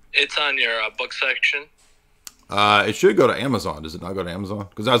 It's on your book section. It should go to Amazon. Does it not go to Amazon?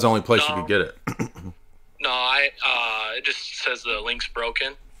 Because that's the only place you could get it. No, it just says the link's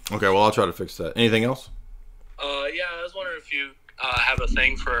broken. Okay, well, I'll try to fix that. Anything else? Yeah, I was wondering if you have a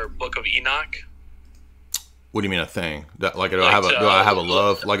thing for Book of Enoch. What do you mean a thing? Like, do I have a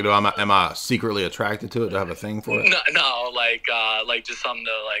love? Like, am I secretly attracted to it? Do I have a thing for it? No, like just something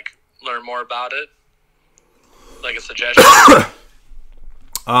to like learn more about it. Like a suggestion.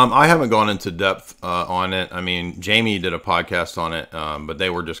 I haven't gone into depth on it. I mean, Jamie did a podcast on it, but they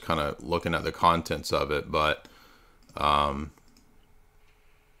were just kind of looking at the contents of it. But I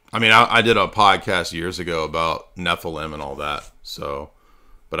mean, I did a podcast years ago about Nephilim and all that. So,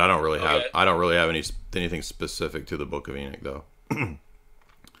 but I don't really have anything specific to the Book of Enoch, though.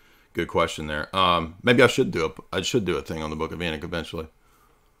 Good question there. Maybe I should do a thing on the Book of Enoch eventually.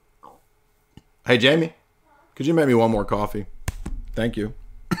 Hey, Jamie, could you make me one more coffee? Thank you.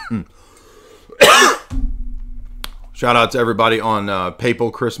 Shout out to everybody on Papal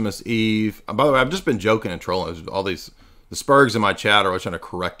Christmas Eve. By the way, I've just been joking and trolling. There's all the Spurgs in my chat are always trying to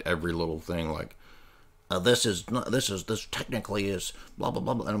correct every little thing. Like, this technically is blah blah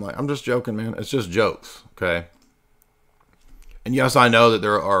blah. And I'm like, I'm just joking, man. It's just jokes, okay? And yes, I know that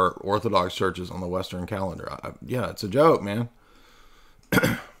there are Orthodox churches on the Western calendar. Yeah, it's a joke, man.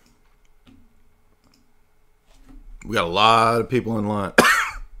 We got a lot of people in line.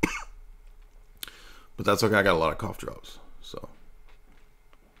 But that's okay. I got a lot of cough drops. So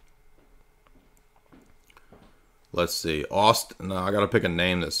let's see. Austin. No, I got to pick a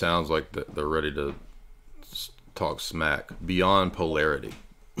name that sounds like they're ready to talk smack. Beyond Polarity.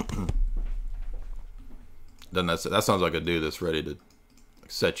 Then that sounds like a dude that's ready to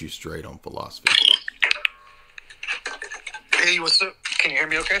set you straight on philosophy. Hey, what's up? Can you hear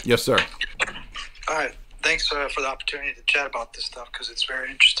me okay? Yes, sir. All right. Thanks for the opportunity to chat about this stuff because it's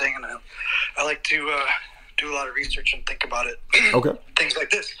very interesting, and I like to do a lot of research and think about it. Okay. Things like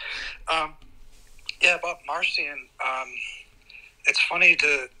this. Yeah, about Marcion. It's funny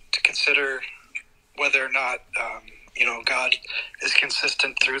to consider whether or not God is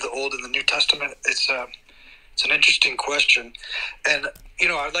consistent through the Old and the New Testament. It's an interesting question, and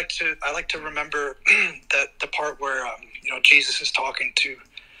I like to remember that the part where Jesus is talking to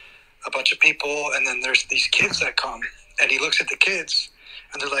a bunch of people, and then there's these kids that come, and he looks at the kids,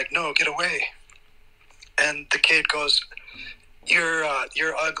 and they're like, "No, get away!" And the kid goes, "You're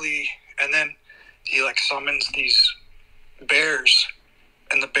ugly," and then he like summons these bears,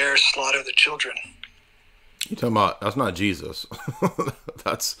 and the bears slaughter the children. You talking about that's not Jesus? You're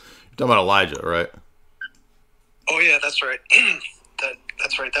talking about Elijah, right? Oh yeah, that's right.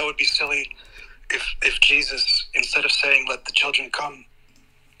 That's right. That would be silly if Jesus, instead of saying "Let the children come,"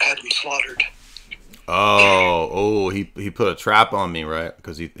 had them slaughtered. He put a trap on me, right?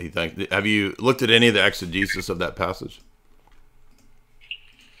 Because he thinks. Have you looked at any of the exegesis of that passage?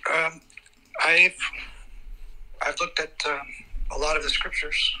 I've looked at a lot of the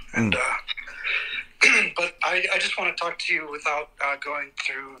scriptures, and but I just want to talk to you without going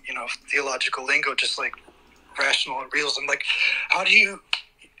through theological lingo, just like rational realism. Like, how do you're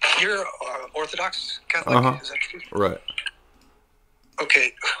Orthodox Catholic? Is that true? Right.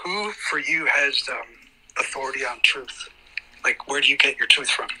 Okay, who for you has authority on truth? Like, where do you get your truth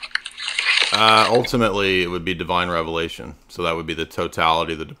from? Ultimately, it would be divine revelation. So that would be the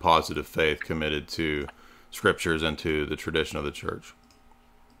totality, the deposit of faith committed to scriptures and to the tradition of the church.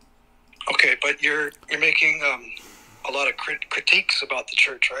 Okay, but you're making a lot of critiques about the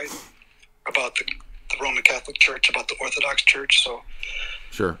church, right? About the Roman Catholic Church, about the Orthodox Church. So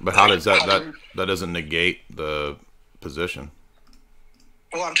sure, but how does that doesn't negate the position?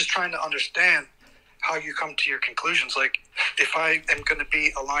 Well, I'm just trying to understand how you come to your conclusions. Like, if I am going to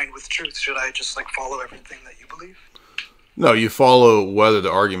be aligned with truth, should I just like follow everything that you believe? No, you follow whether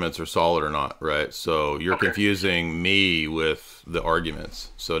the arguments are solid or not, right? So you're confusing me with the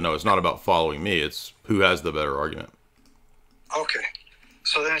arguments. So no, it's not about following me. It's who has the better argument. Okay.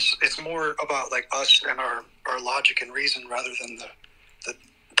 So then it's more about like us and our logic and reason rather than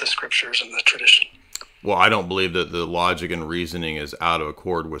the scriptures and the tradition. Well, I don't believe that the logic and reasoning is out of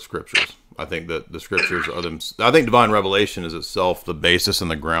accord with scriptures. I think that the scriptures are them. I think divine revelation is itself the basis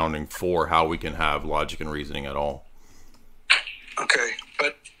and the grounding for how we can have logic and reasoning at all. Okay,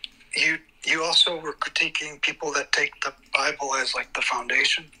 but you also were critiquing people that take the Bible as like the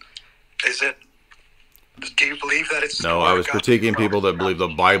foundation. Do you believe that it's... No, I was critiquing people that believe the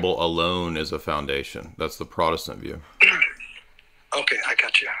Bible alone is a foundation. That's the Protestant view. Okay, I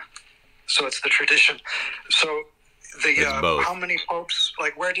got you. So it's the tradition. So It's both. how many popes,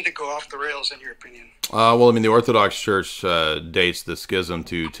 like, where did it go off the rails in your opinion? Well, I mean, the Orthodox Church dates the schism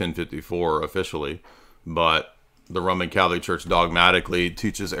to 1054 officially, but the Roman Catholic Church dogmatically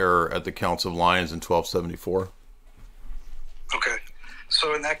teaches error at the Counts of Lyons in 1274. Okay.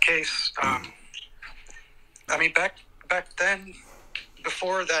 So in that case, I mean, back then,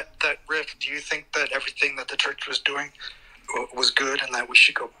 before that rift, do you think that everything that the church was doing was good and that we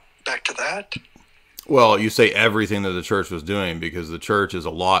should go back to that? Well, you say everything that the church was doing because the church is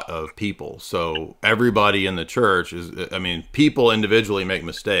a lot of people. So everybody in the church is, I mean, people individually make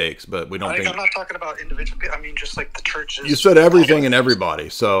mistakes, but we don't think... I'm not talking about individual people. I mean, just like the churches. You said everything and everybody,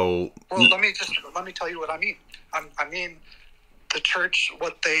 so... Well, let me tell you what I mean. I mean, the church,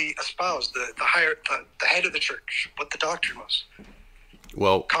 what they espoused, the head of the church, what the doctrine was.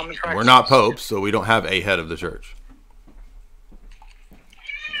 Well, we're not popes, so we don't have a head of the church.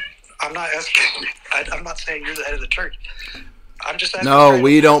 I'm not asking. I'm not saying you're the head of the church. I'm just asking. No,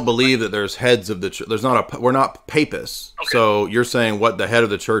 we don't believe that there's heads of the church. There's not we're not papists. Okay. So you're saying what the head of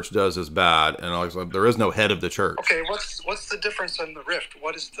the church does is bad, and I was like, there is no head of the church. Okay, what's the difference in the rift?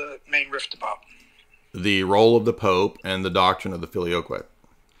 What is the main rift about? The role of the Pope and the doctrine of the Filioque.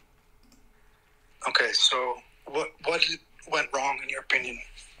 Okay, so what went wrong in your opinion?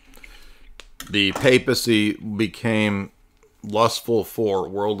 The papacy became lustful for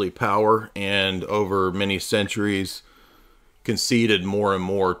worldly power, and over many centuries conceded more and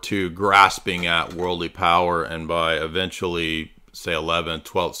more to grasping at worldly power, and by eventually, say, 11th,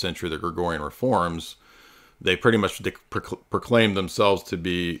 12th century, the Gregorian reforms, they pretty much proclaimed themselves to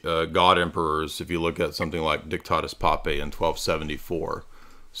be god emperors, if you look at something like Dictatus Papae in 1274.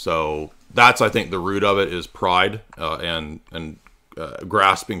 So that's, I think, the root of it is pride and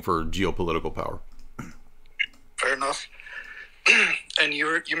grasping for geopolitical power. Fair enough. And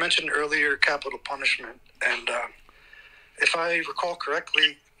you mentioned earlier capital punishment, and if I recall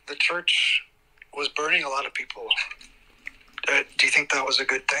correctly, the church was burning a lot of people. Do you think that was a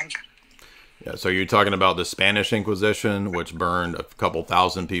good thing? Yeah. So you're talking about the Spanish Inquisition, which burned a couple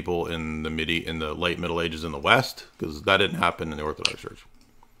thousand people in the late Middle Ages in the West, because that didn't happen in the Orthodox Church.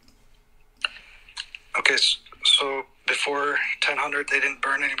 Okay, so before 1000, they didn't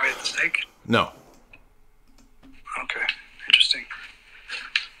burn anybody at the stake? No. Okay. Interesting.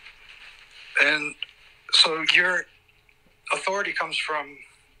 And so your authority comes from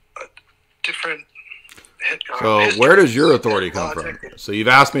a different... So where does your authority come from? So you've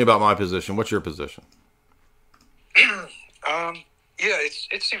asked me about my position. What's your position? Yeah,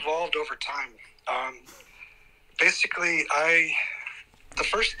 it's evolved over time. Basically, the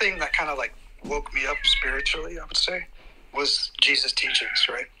first thing that kind of like woke me up spiritually, I would say, was Jesus' teachings,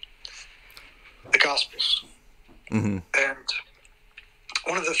 right? The Gospels. Mm-hmm. And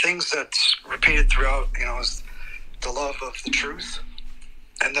one of the things that's repeated throughout, is the love of the truth,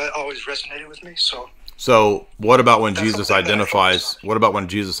 and that always resonated with me. So what about when Jesus identifies? What about when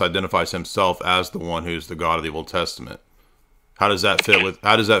Jesus identifies himself as the one who's the God of the Old Testament? How does that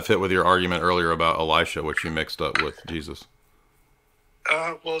fit with your argument earlier about Elisha, which you mixed up with Jesus?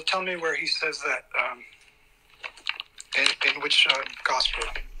 Well, tell me where he says that. In which gospel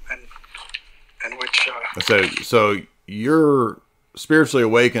and which? So you're spiritually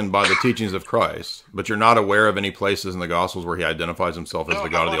awakened by the teachings of Christ, but you're not aware of any places in the Gospels where he identifies himself as the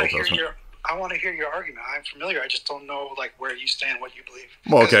God of the Old Testament. I want to hear your argument. I'm familiar. I just don't know where you stand, what you believe.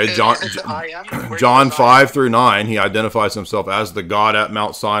 Well, okay, John 5 through 9, he identifies himself as the God at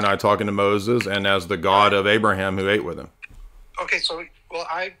Mount Sinai talking to Moses, and as the God of Abraham who ate with him. Okay, so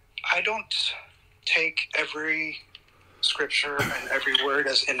I don't take every scripture and every word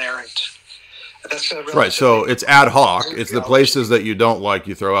as inerrant. That's right. So it's ad hoc. It's the places that you don't like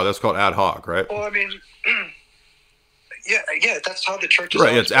you throw out. That's called ad hoc, right? Well, I mean, yeah, that's how the church is.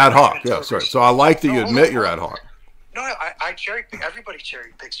 Right. It's ad hoc. Yeah, sorry. So I like that you admit you're ad hoc. No, I cherry pick. Everybody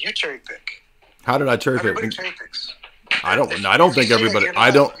cherry picks. You cherry pick. How did I cherry pick? Everybody cherry picks. I don't think everybody.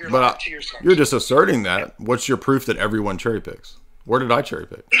 You're just asserting that. What's your proof that everyone cherry picks? Where did I cherry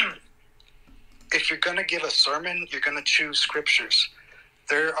pick? If you're going to give a sermon, you're going to choose scriptures.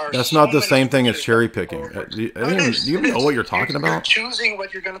 That's not the same thing as cherry picking. Do you know what you're talking about? You're choosing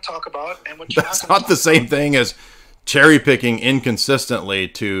what you're going to talk about and what you're That's not the same thing as cherry picking inconsistently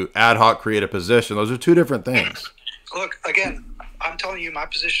to ad hoc create a position. Those are two different things. Look, again, I'm telling you my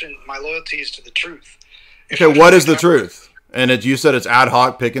position, my loyalty is to the truth. Okay, what is the truth? And you said it's ad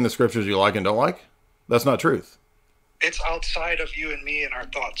hoc picking the scriptures you like and don't like? That's not truth. It's outside of you and me and our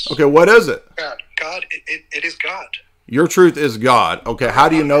thoughts. Okay, what is it? God, it is God. Your truth is God. Okay, how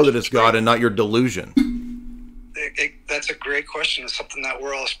do you know that it's God and not your delusion? That's a great question. It's something that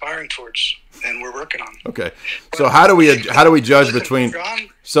we're all aspiring towards, and we're working on. Okay. So how do we judge between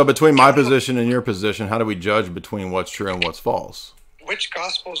John, between my position and your position? How do we judge between what's true and what's false? Which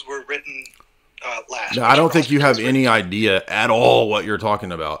Gospels were written last? No, I don't think you have any idea at all what you're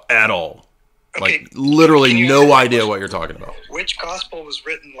talking about at all. Okay, Like literally can you no answer idea that what you're talking about. Which Gospel was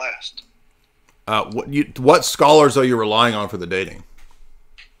written last? What scholars are you relying on for the dating?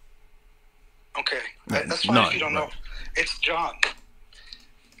 Okay, that's fine None, if you don't right. know. It's John.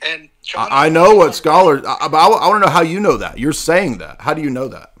 And John. I know what scholars. I want to know how you know that. You're saying that. How do you know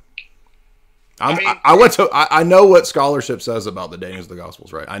that? I know what scholarship says about the dating of the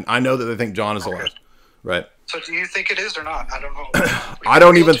Gospels, right? I know that they think John is the last, right? So do you think it is or not? I don't know. I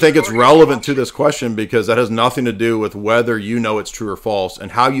don't even think it's relevant to this question because that has nothing to do with whether you know it's true or false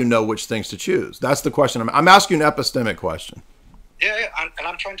and how you know which things to choose. That's the question. I'm asking you an epistemic question. Yeah, and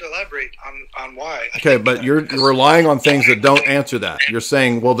I'm trying to elaborate on why. Okay, but you're relying on things that don't answer that. You're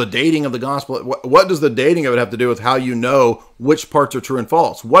saying, well, the dating of the gospel, what does the dating of it have to do with how you know which parts are true and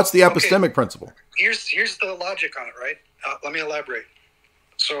false? What's the epistemic principle? Here's the logic on it, right? Let me elaborate.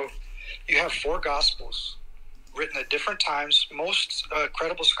 So you have 4 Gospels written at different times. Most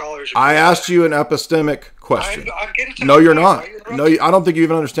credible scholars. I asked you an epistemic question. I'm getting to No, you're point. not. No, I don't think you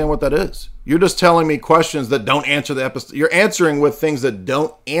even understand what that is. You're just telling me questions that don't answer the You're answering with things that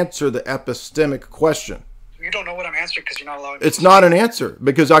don't answer the epistemic question. You don't know what I'm answering because you're not allowing me. It's not an answer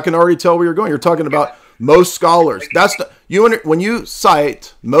because I can already tell where you're going. You're talking about most scholars. That's not, when you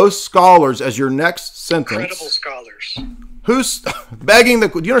cite most scholars as your next sentence. Credible scholars. Who's begging the?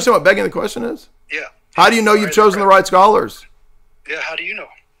 Do you understand what begging the question is? Yeah. How do you know you've chosen the right scholars? Yeah. How do you know?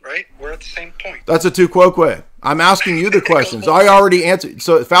 Right. We're at the same point. That's a tu quoque. I'm asking you the questions. I already answered.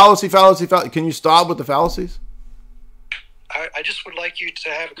 So fallacy. Can you stop with the fallacies? I just would like you to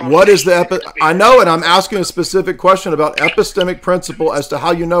have a conversation. What is the I know it. I'm asking a specific question about epistemic principle as to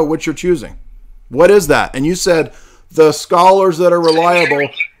how you know which you're choosing. What is that? And you said the scholars that are reliable.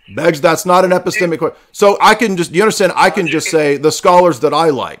 Begs, that's not an epistemic question. So I can just, do you understand? I can just say the scholars that I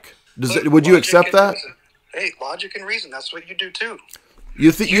like. Would you accept that? Hey, logic and reason. That's what you do too.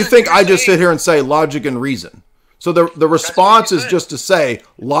 You think I just sit here and say logic and reason? So the response is just to say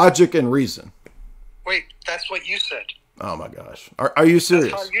logic and reason. Wait, that's what you said. Oh my gosh. Are you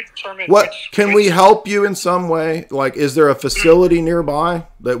serious? That's how you determine What can we help you in some way? Like, is there a facility nearby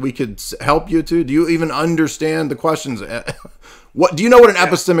that we could help you to? Do you even understand the questions? What do you know what an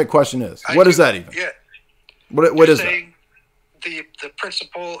epistemic question is? What is that even? Yeah. What is that? The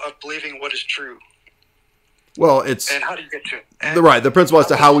principle of believing what is true. Well, it's and how do you get to it? The principle as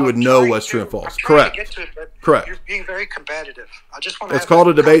to how we would know what's true and false. Correct. To get to it, but Correct. You're being very combative. I just want to. It's called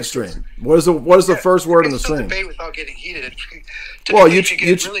a debate stream. What is the first word in the stream? Debate without getting heated. Well, you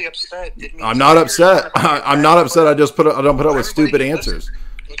get really upset. I'm not upset. I'm not upset. I don't put up with stupid answers.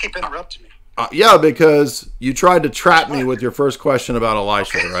 You keep interrupting me. Yeah, because you tried to trap me with your first question about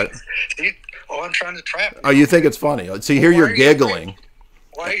Elisha, right? I'm trying to trap you. Oh, you think it's funny? See, here you're giggling.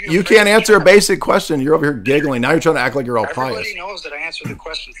 You can't answer a basic question. You're over here giggling. Now you're trying to act like you're all pious. Everybody knows that I answer the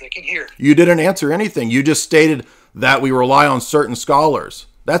questions. They can hear. You didn't answer anything. You just stated that we rely on certain scholars.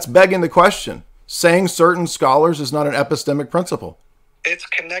 That's begging the question. Saying certain scholars is not an epistemic principle. It's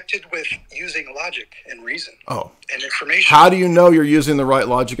connected with using logic and reason. Oh. And information. How do you know you're using the right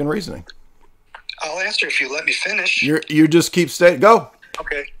logic and reasoning? I'll answer if you let me finish. You just keep saying, go.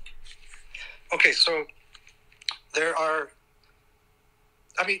 Okay. Okay, so there are,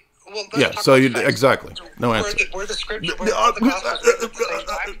 yeah, so you exactly. No answer. Where the scripture, where the Gospels written at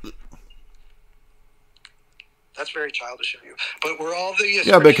the same time? That's very childish of you. But we're all the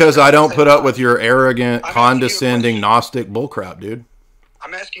yeah, because I don't put up with your arrogant, condescending, Gnostic bullcrap, dude.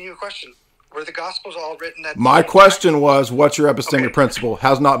 I'm asking you a question. Were the Gospels all written at the My same question time? was, what's your epistemic principle?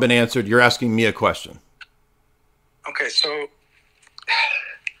 Has not been answered. You're asking me a question. Okay, so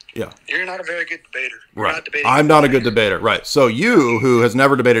yeah, you're not a very good debater. Right. I'm not a good debater. Right. So you, who has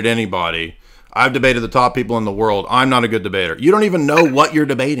never debated anybody, I've debated the top people in the world. I'm not a good debater. You don't even know what you're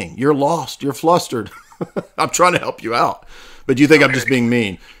debating. You're lost. You're flustered. I'm trying to help you out. But you think I'm just being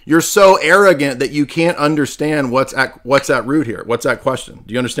mean. You're so arrogant that you can't understand what's at root here. What's that question?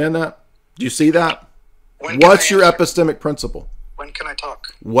 Do you understand that? Do you see that? What's your epistemic principle? When can I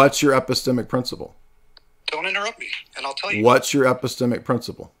talk? What's your epistemic principle? Don't interrupt me, and I'll tell you. What's your epistemic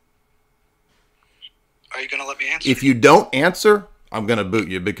principle? Are you going to let me answer? If you don't answer, I'm going to boot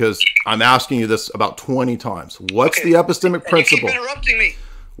you because I'm asking you this about 20 times. What's the epistemic principle? You keep interrupting me.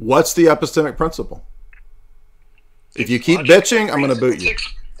 What's the epistemic principle? If you keep bitching, I'm going to boot you.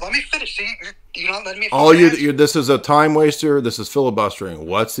 Let me finish. See, you're not letting me finish. This is a time waster. This is filibustering.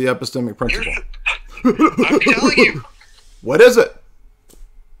 What's the epistemic principle? I'm telling you. What is it?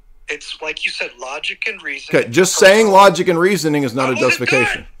 It's like you said, logic and reason. Okay, just saying logic and reasoning is not a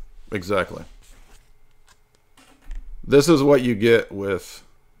justification. Exactly. This is what you get with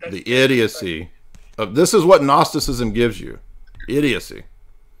the idiocy of. This is what Gnosticism gives you. Idiocy.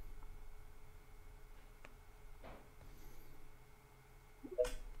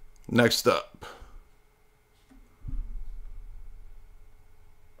 Next up.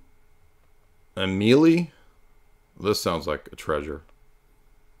 Amelie? This sounds like a treasure.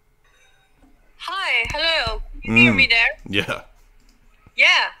 Hi, hello. You hear me there? Yeah.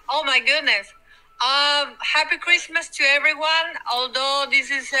 Yeah. Oh my goodness. Happy Christmas to everyone. Although this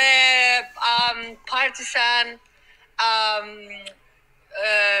is a partisan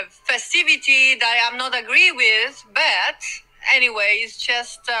festivity that I'm not agree with, but anyway, it's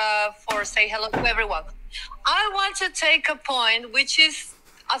just for say hello to everyone. I want to take a point, which is,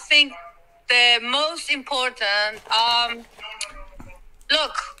 I think, the most important.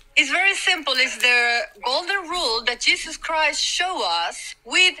 Look, it's very simple. It's the golden rule that Jesus Christ showed us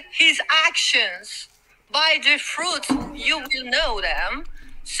with his actions. By the fruits, you will know them.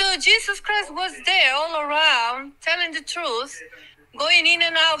 So Jesus Christ was there all around, telling the truth, going in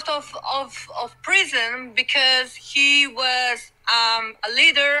and out of prison because he was a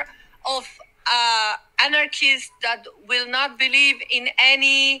leader of anarchists that will not believe in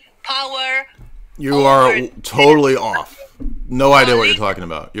any power. You are totally off. No idea what you're talking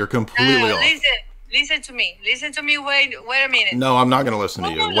about. You're completely off. Listen to me. Listen to me. Wait a minute. No, I'm not going to listen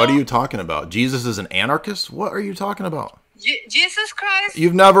to you. What are you talking about? Jesus is an anarchist? What are you talking about? Jesus Christ.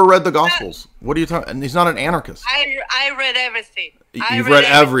 You've never read the Gospels. What are you talking? And he's not an anarchist. I read everything. You've read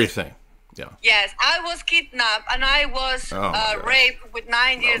everything. Yeah. Yes, I was kidnapped and I was raped with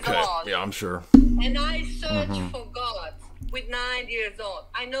 9 years old. Yeah, I'm sure. And I searched for God with 9 years old.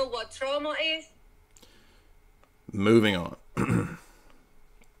 I know what trauma is. Moving on.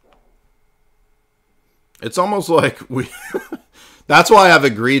 It's almost like we... That's why I've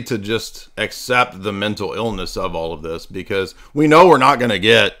agreed to just accept the mental illness of all of this, because we know we're not going to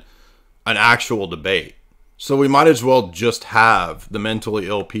get an actual debate. So we might as well just have the mentally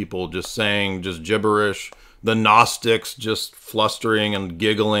ill people just saying just gibberish, the Gnostics just flustering and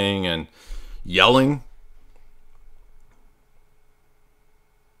giggling and yelling.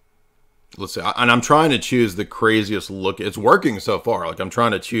 Let's see, and I'm trying to choose the craziest look. It's working so far. Like, I'm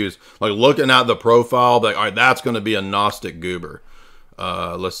trying to choose, like, looking at the profile, like, all right, that's going to be a Gnostic goober.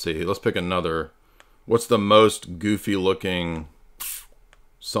 Let's see. Let's pick another. What's the most goofy looking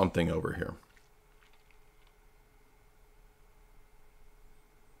something over here?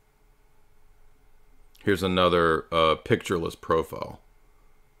 Here's another pictureless profile.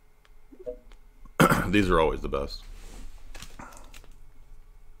 These are always the best.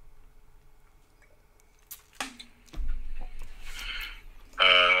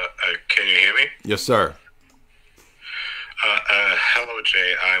 Can you hear me? Yes, sir. Hello,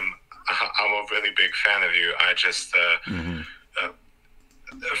 Jay. I'm a really big fan of you. I just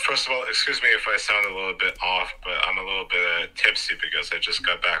first of all, excuse me if I sound a little bit off, but I'm a little bit tipsy because I just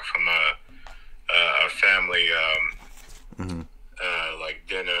got back from a family like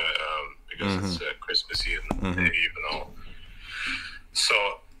dinner because it's Christmas Eve and all. So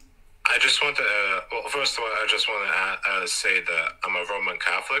I just want to well, first of all, I just want to say that I'm a Roman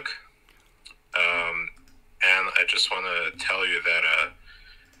Catholic, and I just want to tell you that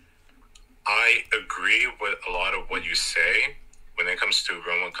I agree with a lot of what you say when it comes to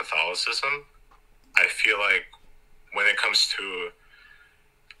Roman Catholicism. I feel like when it comes to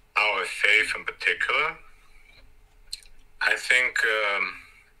our faith in particular, I think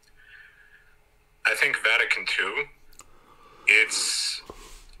Vatican II, it's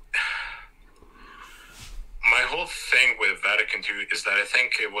my whole thing with Vatican II is that I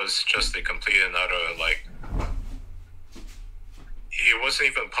think it was just a complete and utter, like, it wasn't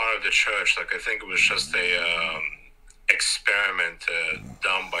even part of the church. Like, I think it was just a experiment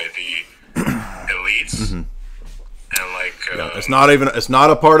done by the elites. And like, yeah, it's not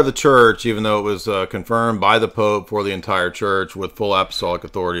a part of the church, even though it was confirmed by the Pope for the entire church with full apostolic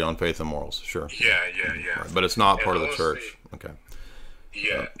authority on faith and morals. Sure. Yeah. Right. But it's not part of the church. Okay.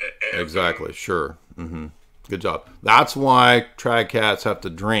 Yeah. Exactly. Sure. Good job. That's why trad cats have to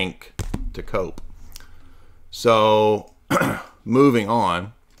drink to cope. So, moving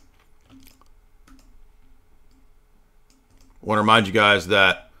on. I want to remind you guys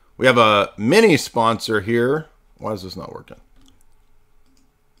that we have a mini sponsor here. Why is this not working?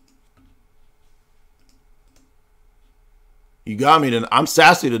 You got me to. I'm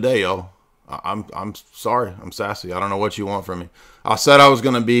sassy today, yo. I'm sorry. I'm sassy. I don't know what you want from me. I said I was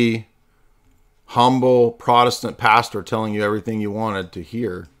going to be humble Protestant pastor telling you everything you wanted to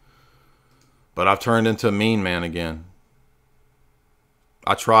hear. But I've turned into a mean man again.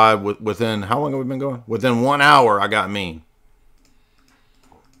 I tried within, how long have we been going? Within 1 hour, I got mean.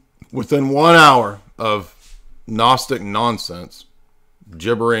 Within 1 hour of Gnostic nonsense,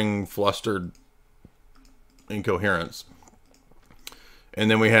 gibbering, flustered incoherence. And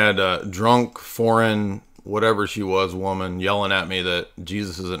then we had a drunk, foreign, whatever she was, woman yelling at me that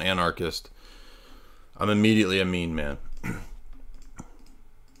Jesus is an anarchist. I'm immediately a mean man.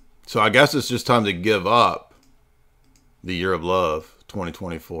 So I guess it's just time to give up the year of love,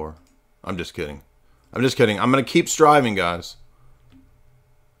 2024. I'm just kidding. I'm just kidding. I'm going to keep striving, guys,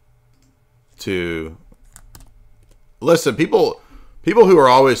 to listen. People who are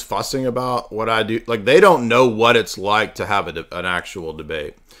always fussing about what I do, like, they don't know what it's like to have an actual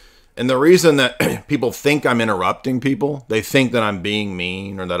debate. And the reason that people think I'm interrupting people, they think that I'm being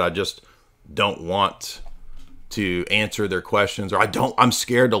mean or that I just don't want to answer their questions, or I'm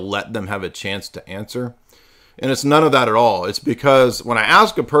scared to let them have a chance to answer. And it's none of that at all. It's because when I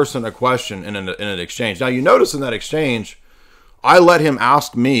ask a person a question in an exchange, now you notice in that exchange, I let him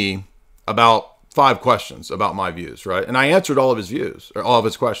ask me about 5 questions about my views, right? And I answered all of his views, or all of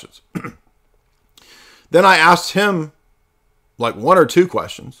his questions. Then I asked him like 1 or 2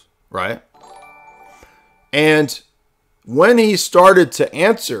 questions, right? And when he started to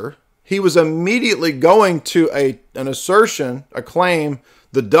answer, he was immediately going to an assertion, a claim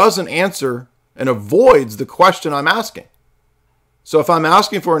that doesn't answer and avoids the question I'm asking. So if I'm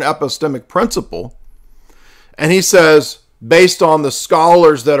asking for an epistemic principle, and he says, based on the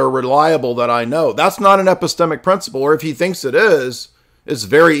scholars that are reliable that I know, that's not an epistemic principle. Or if he thinks it is, it's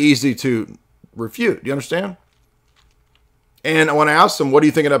very easy to refute. Do you understand? And when I asked him, what do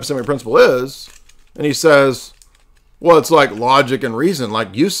you think an epistemic principle is? And he says, well, it's like logic and reason,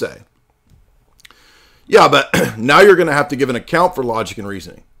 like you say. Yeah, but now you're going to have to give an account for logic and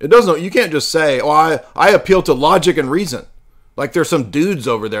reasoning. You can't just say, oh, I appeal to logic and reason. Like there's some dudes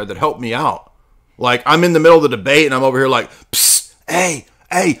over there that help me out. Like I'm in the middle of the debate and I'm over here like, psst,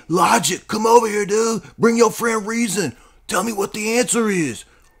 hey, logic, come over here, dude. Bring your friend reason. Tell me what the answer is.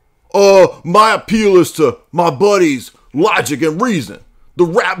 My appeal is to my buddies, logic and reason. The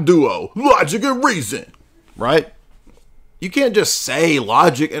rap duo, logic and reason. Right? You can't just say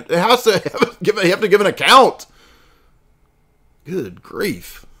logic. It has to you have to give an account. Good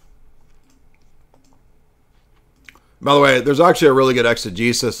grief. By the way, there's actually a really good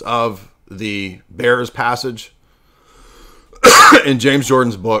exegesis of the Bears passage in James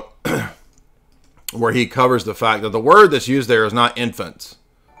Jordan's book where he covers the fact that the word that's used there is not infants.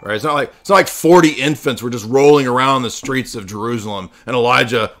 Right? It's not like 40 infants were just rolling around the streets of Jerusalem and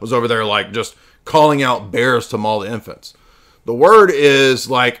Elijah was over there like just calling out bears to maul the infants. The word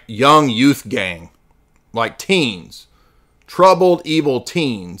is like young youth gang, like teens, troubled, evil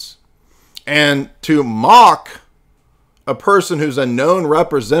teens. And to mock a person who's a known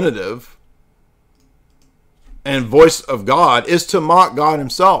representative and voice of God is to mock God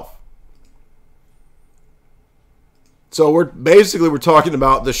himself. So we're talking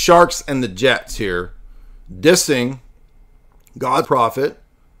about the Sharks and the Jets here, dissing God's prophet,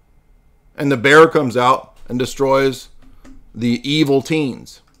 and the bear comes out and destroys the evil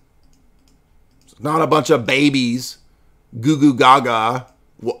teens. It's not a bunch of babies, goo goo gaga,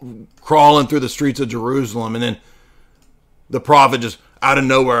 crawling through the streets of Jerusalem, and then the prophet just out of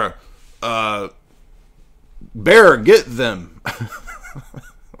nowhere, bear, get them.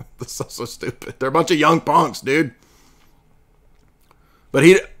 This is so stupid. They're a bunch of young punks, dude. But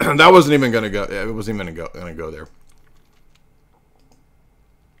that wasn't even going to go. It wasn't even going to go there.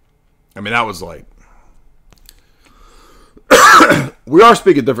 I mean, that was like. We are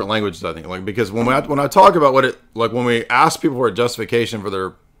speaking different languages, I think, like because when I talk about what it like when we ask people for a justification for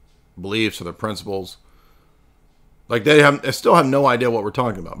their beliefs or their principles, like they still have no idea what we're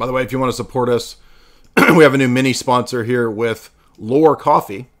talking about. By the way, if you want to support us, we have a new mini sponsor here with Lore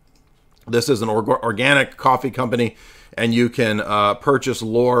Coffee. This is an organic coffee company, and you can purchase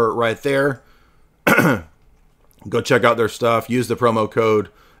Lore right there. Go check out their stuff. Use the promo code.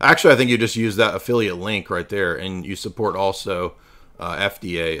 Actually, I think you just use that affiliate link right there, and you support also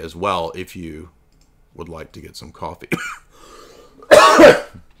FDA as well if you would like to get some coffee.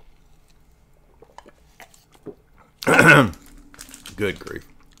 Good grief.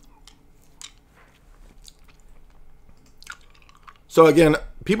 So again,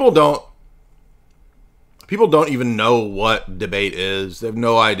 people don't even know what debate is. They have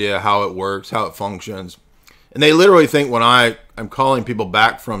no idea how it works, how it functions. And they literally think when I'm calling people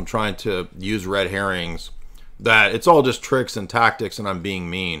back from trying to use red herrings that it's all just tricks and tactics and I'm being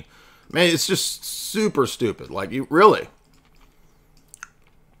mean. Man, it's just super stupid. Like, you really.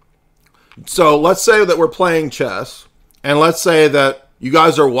 So let's say that we're playing chess, and let's say that you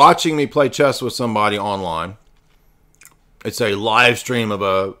guys are watching me play chess with somebody online. It's a live stream of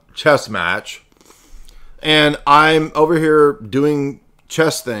a chess match, and I'm over here doing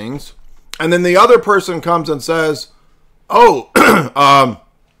chess things, and then the other person comes and says, oh,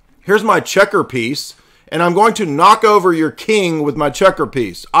 here's my checker piece, and I'm going to knock over your king with my checker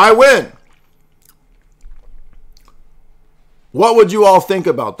piece. I win. What would you all think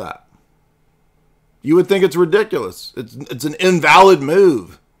about that? You would think it's ridiculous. It's an invalid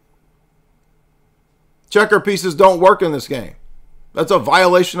move. Checker pieces don't work in this game. That's a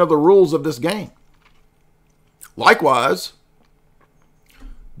violation of the rules of this game. Likewise,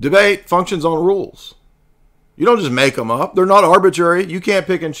 debate functions on rules. You don't just make them up. They're not arbitrary. You can't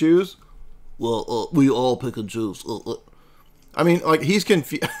pick and choose. Well, we all pick and choose. I mean, like, he's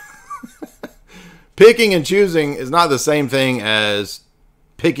confused. Picking and choosing is not the same thing as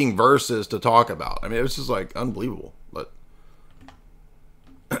picking verses to talk about. I mean, it was just like unbelievable. But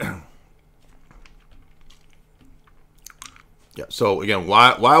yeah. So again,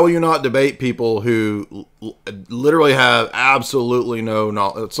 why will you not debate people who literally have absolutely no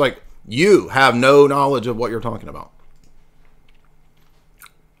knowledge? It's like you have no knowledge of what you're talking about.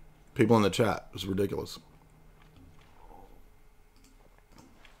 People in the chat, it's ridiculous.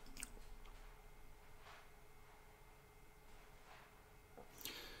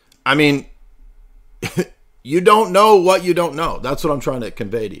 I mean, you don't know what you don't know. That's what I'm trying to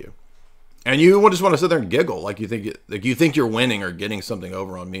convey to you. And you just want to sit there and giggle like you think you're winning or getting something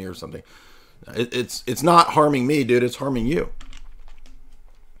over on me or something. It's not harming me, dude. It's harming you.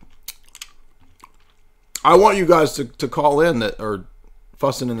 I want you guys to call in that are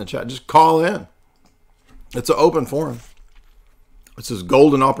fussing in the chat. Just call in. It's an open forum. It's just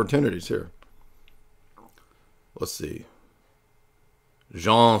golden opportunities here. Let's see.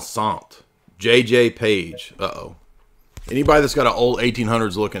 Jean Sant. JJ Page. Uh-oh. Anybody that's got an old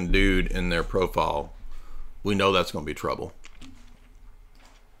 1800s looking dude in their profile, we know that's going to be trouble.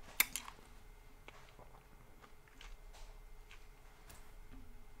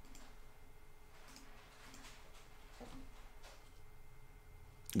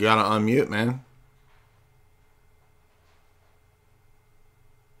 You gotta unmute, man.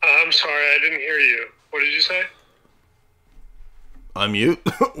 I'm sorry, I didn't hear you. What did you say? Unmute?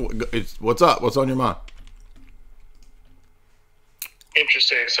 What's up? What's on your mind?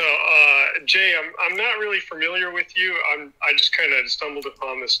 Interesting. So, Jay, I'm not really familiar with you. I just kind of stumbled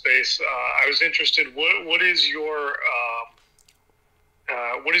upon this space. I was interested. What is your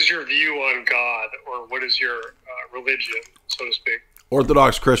view on God, or what is your religion, so to speak?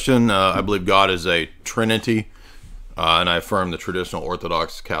 Orthodox Christian. I believe God is a Trinity, and I affirm the traditional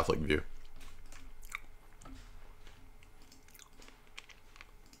Orthodox Catholic view.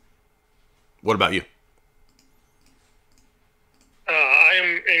 What about you? I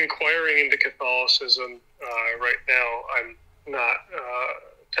am inquiring into Catholicism right now. I'm not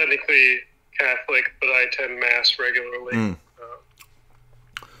technically Catholic, but I attend Mass regularly.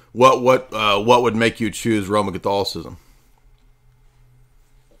 What would make you choose Roman Catholicism?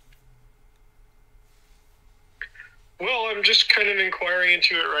 Well, I'm just kind of inquiring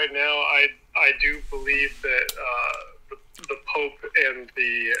into it right now. I do believe that the Pope and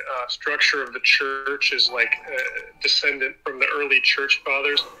the structure of the church is like descendant from the early church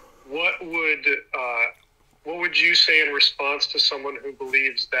fathers. What would you say in response to someone who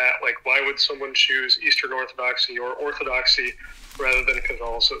believes that? Like, why would someone choose Eastern Orthodoxy or Orthodoxy rather than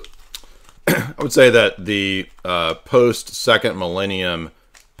Catholicism? I would say that the post-second millennium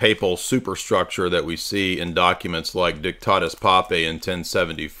papal superstructure that we see in documents like Dictatus Papae in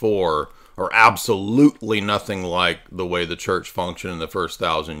 1074 are absolutely nothing like the way the church functioned in the first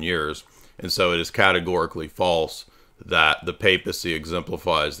 1,000 years. And so it is categorically false that the papacy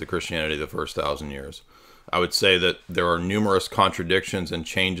exemplifies the Christianity of the first 1,000 years. I would say that there are numerous contradictions and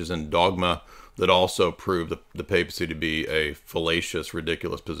changes in dogma that also prove the papacy to be a fallacious,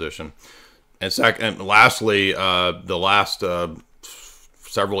 ridiculous position. And lastly, the last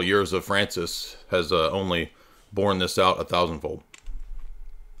several years of Francis has only borne this out 1,000-fold.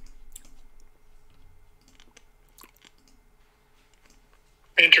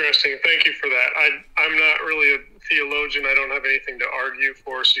 Interesting. Thank you for that. I'm not really a theologian. I don't have anything to argue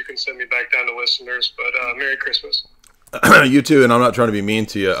for, so you can send me back down to listeners. But Merry Christmas. You too, and I'm not trying to be mean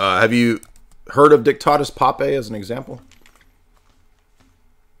to you. Have you heard of Dictatus Papae as an example?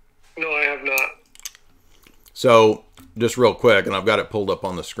 No, I have not. So, just real quick, and I've got it pulled up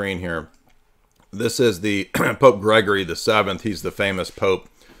on the screen here. This is the Pope Gregory VII. He's the famous pope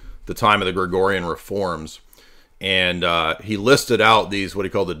the time of the Gregorian reforms. And he listed out these, what he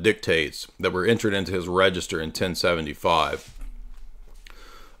called the dictates, that were entered into his register in 1075.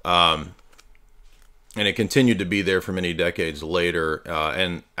 And it continued to be there for many decades later.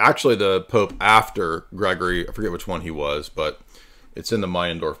 And actually the Pope after Gregory, I forget which one he was, but it's in the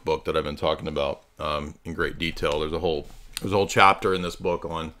Meyendorff book that I've been talking about in great detail. There's a whole chapter in this book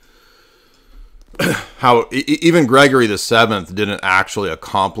on how even Gregory the Seventh didn't actually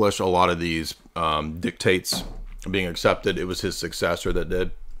accomplish a lot of these dictates being accepted. It was his successor that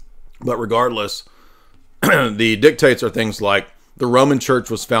did. But regardless, the dictates are things like the Roman Church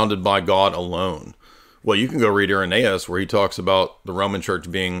was founded by God alone. Well, you can go read Irenaeus, where he talks about the Roman Church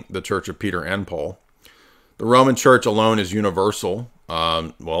being the church of Peter and Paul. The Roman Church alone is universal.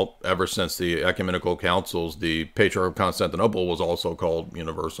 Well, ever since the ecumenical councils, the Patriarch of Constantinople was also called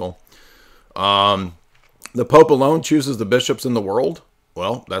universal. The Pope alone chooses the bishops in the world.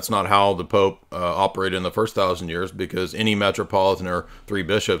 Well, that's not how the Pope operated in the first 1,000 years, because any metropolitan or 3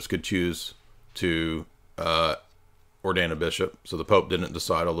 bishops could choose to ordain a bishop. So the Pope didn't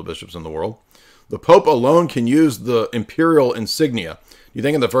decide all the bishops in the world. The Pope alone can use the imperial insignia. Do you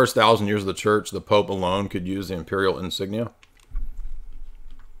think in the first 1,000 years of the church, the Pope alone could use the imperial insignia?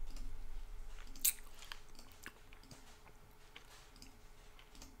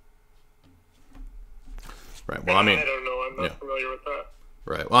 Right. Well, I mean, I don't know. I'm not familiar with that.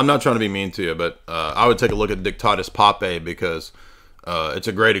 Right. Well, I'm not trying to be mean to you, but I would take a look at Dictatus Papae, because it's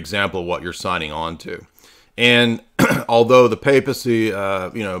a great example of what you're signing on to. And although the papacy,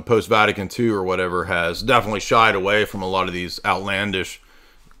 post-Vatican II or whatever, has definitely shied away from a lot of these outlandish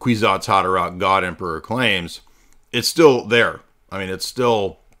Quisatz Haderach God Emperor claims, it's still there. I mean, it's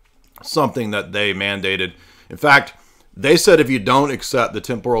still something that they mandated. In fact, they said if you don't accept the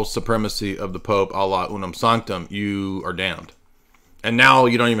temporal supremacy of the Pope a la unum sanctum, you are damned. And now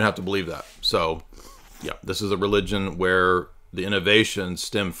you don't even have to believe that. So, yeah, this is a religion where the innovations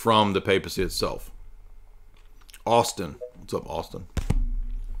stem from the papacy itself. Austin. What's up, Austin?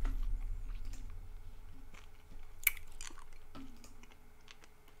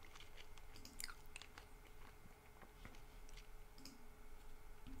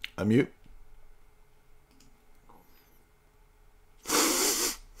 Unmute.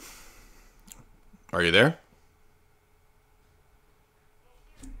 Are you there?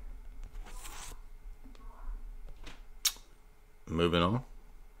 Moving on.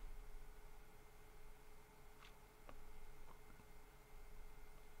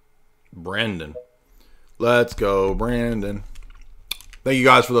 Brandon. Let's go, Brandon. Thank you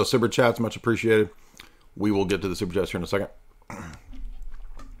guys for those super chats. Much appreciated. We will get to the super chats here in a second.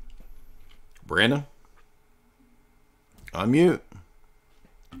 Brandon? Unmute.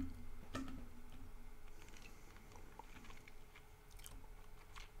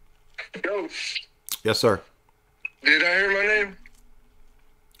 Yo. Yes, sir. Did I hear my name?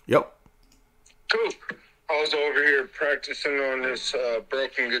 Yep. Cool. I was over here practicing on this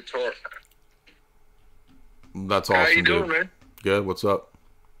broken guitar. That's awesome, How you doing, dude. man? Good. What's up?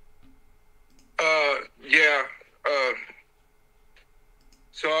 Yeah.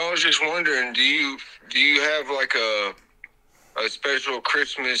 So I was just wondering, do you have like a special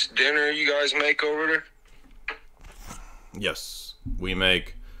Christmas dinner you guys make over there? Yes. We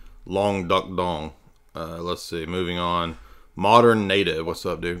make long duck dong. Let's see. Moving on. Modern native. What's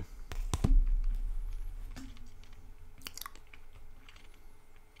up, dude?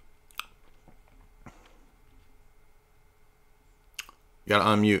 You gotta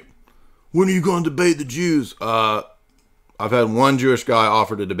unmute. When are you going to debate the Jews? I've had one Jewish guy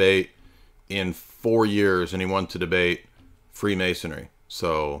offer to debate in 4 years, and he wanted to debate Freemasonry.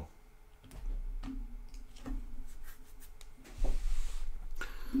 So,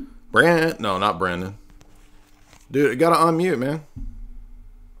 no, not Brandon. Dude, you gotta unmute, man.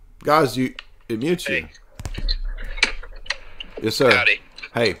 Guys, it mutes you. Yes, sir. Howdy.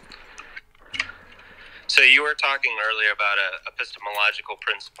 Hey. So you were talking earlier about a epistemological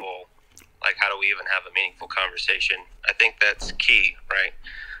principle, like how do we even have a meaningful conversation? I think that's key, right?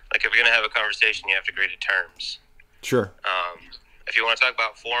 Like if you're going to have a conversation, you have to agree to terms. Sure. If you want to talk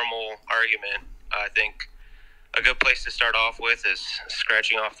about formal argument, I think a good place to start off with is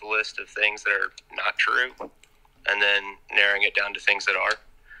scratching off the list of things that are not true and then narrowing it down to things that are.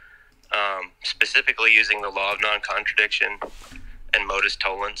 Specifically using the law of non-contradiction and modus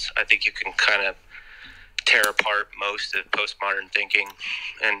tollens, I think you can kind of tear apart most of postmodern thinking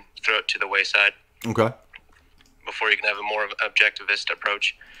and throw it to the wayside. Okay. Before you can have a more objectivist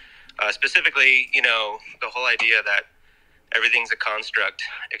approach. Specifically, the whole idea that everything's a construct,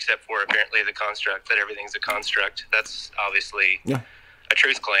 except for apparently the construct that everything's a construct. That's obviously a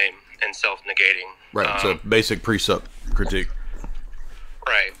truth claim and self-negating. Right. It's a basic precept critique.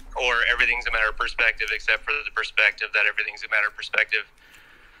 Right. Or everything's a matter of perspective, except for the perspective that everything's a matter of perspective.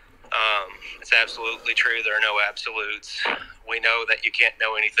 It's absolutely true. There are no absolutes. We know that you can't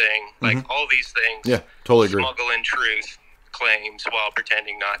know anything. Like all these things. Yeah, totally agree. Smuggle in truth claims while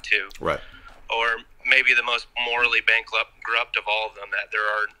pretending not to. Right. Or maybe the most morally bankrupt of all of them, that there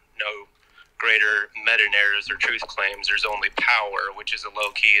are no greater meta-narratives or truth claims. There's only power, which is a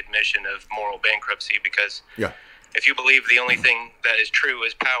low-key admission of moral bankruptcy, because if you believe the only thing that is true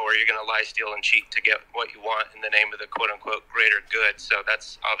is power, you're going to lie, steal, and cheat to get what you want in the name of the quote-unquote greater good. So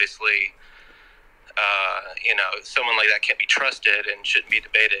that's obviously, someone like that can't be trusted and shouldn't be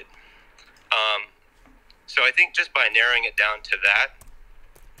debated. So I think just by narrowing it down to that,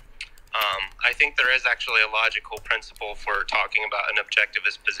 I think there is actually a logical principle for talking about an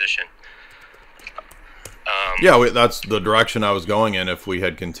objectivist position. That's the direction I was going in if we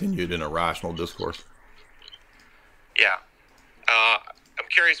had continued in a rational discourse. Yeah. I'm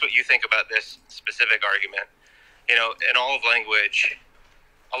curious what you think about this specific argument. In all of language,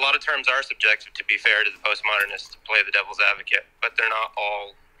 a lot of terms are subjective, to be fair to the postmodernists, to play the devil's advocate, but they're not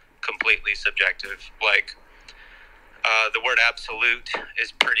all completely subjective. Like, the word absolute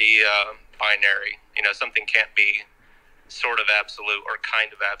is pretty binary. Something can't be sort of absolute or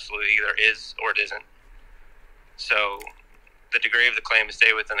kind of absolute. Either is or it isn't. So the degree of the claim is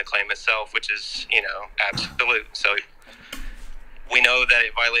stay within the claim itself, which is, absolute. So we know that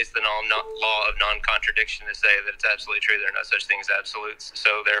it violates the law of non-contradiction to say that it's absolutely true. There are no such things as absolutes.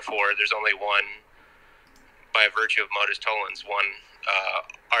 So therefore, there's only one, by virtue of modus tollens, one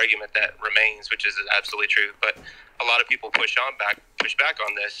argument that remains, which is absolutely true. But a lot of people push back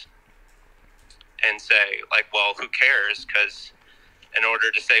on this and say, like, well, who cares? Because in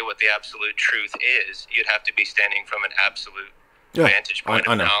order to say what the absolute truth is, you'd have to be standing from an absolute vantage point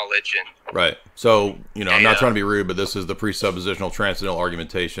of knowledge. Right. So, I'm not trying to be rude, but this is the presuppositional transcendental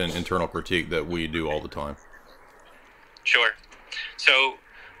argumentation, internal critique that we do all the time. Sure. So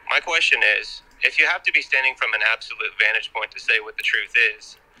my question is, if you have to be standing from an absolute vantage point to say what the truth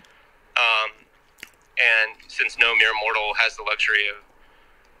is, and since no mere mortal has the luxury of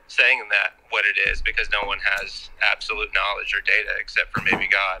saying that what it is, because no one has absolute knowledge or data except for maybe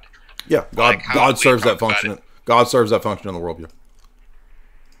God. Yeah, God serves that function. God serves that function in the worldview.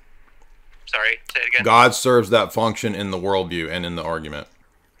 Sorry, say it again. God serves that function in the worldview and in the argument.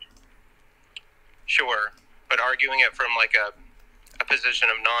 Sure, but arguing it from like a position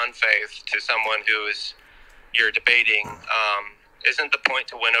of non-faith to someone who is you're debating, isn't the point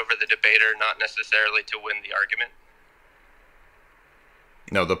to win over the debater, not necessarily to win the argument?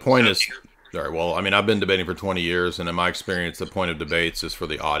 No, the point is, sorry, well, I've been debating for 20 years, and in my experience, the point of debates is for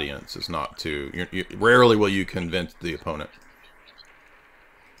the audience. It's not to, rarely will you convince the opponent.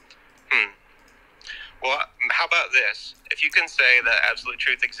 Well, how about this? If you can say that absolute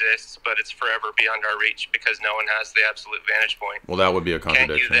truth exists, but it's forever beyond our reach because no one has the absolute vantage point. Well, that would be a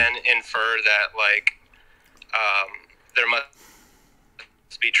contradiction. Can't you then infer that, like, there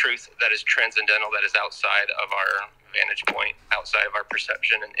must be truth that is transcendental, that is outside of our vantage point, outside of our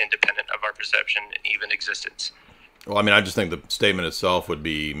perception, and independent of our perception and even existence? Well, I just think the statement itself would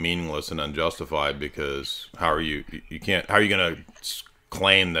be meaningless and unjustified, because how are you going to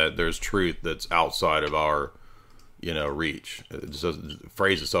claim that there's truth that's outside of our, reach? The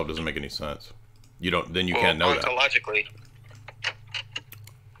phrase itself doesn't make any sense. Can't know that.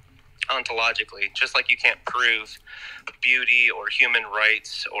 Ontologically, just like you can't prove beauty or human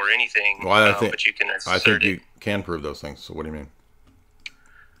rights or anything, but you can assert I think you can prove those things. So what do you mean?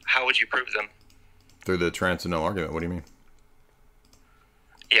 How would you prove them? Through the transcendental argument. What do you mean?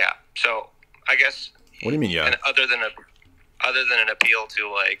 Yeah. So I guess. What do you mean? Yeah. And other than an appeal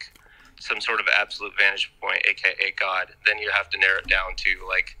to like some sort of absolute vantage point, aka God, then you have to narrow it down to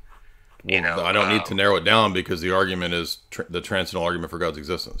like. I don't need to narrow it down, because the argument is the transcendental argument for God's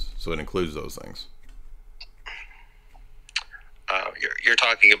existence, so it includes those things. You're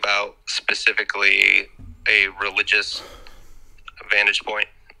talking about specifically a religious vantage point,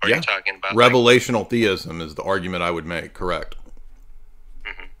 or you're talking about revelational theism is the argument I would make. Correct.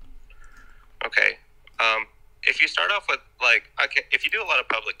 Mm-hmm. Okay. If you start off with if you do a lot of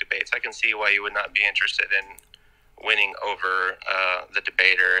public debates, I can see why you would not be interested in winning over the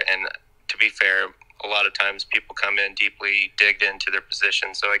debater. And to be fair, a lot of times people come in deeply digged into their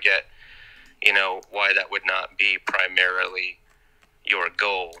position, so I get, why that would not be primarily your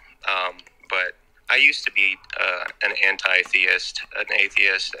goal. But I used to be an anti-theist, an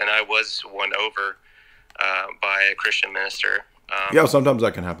atheist, and I was won over by a Christian minister. Sometimes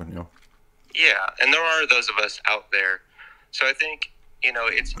that can happen, Yeah, and there are those of us out there. So I think you know,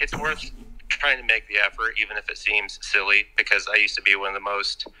 it's worth trying to make the effort, even if it seems silly, because I used to be one of the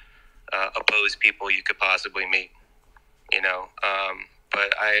most opposed people you could possibly meet, you know.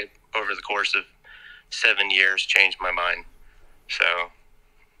 But I, over the course of 7 years, changed my mind. So.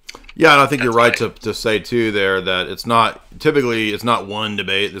 Yeah, and I think you're right to say too there that it's not one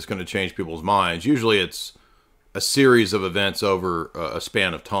debate that's going to change people's minds. Usually it's a series of events over a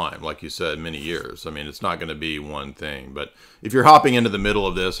span of time, like you said, many years. I mean, it's not going to be one thing. But if you're hopping into the middle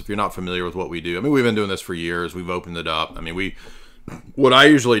of this, if you're not familiar with what we do, I mean, we've been doing this for years. We've opened it up. I mean, what I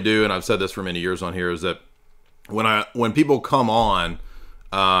usually do, and I've said this for many years on here, is that when people come on,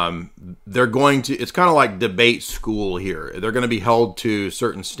 they're going to, it's kind of like debate school here. They're going to be held to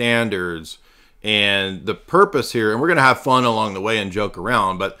certain standards, and the purpose here, and we're going to have fun along the way and joke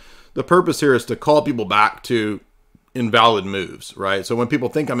around, but the purpose here is to call people back to invalid moves, right? So when people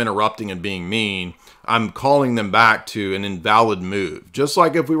think I'm interrupting and being mean, I'm calling them back to an invalid move. Just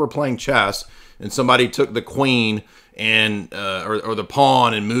like if we were playing chess and somebody took the queen and or the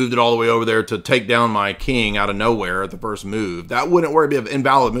pawn and moved it all the way over there to take down my king out of nowhere at the first move, that wouldn't be an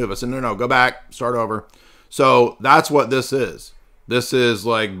invalid move. I said, no, go back, start over. So that's what this is. This is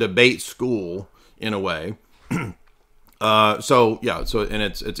like debate school in a way. So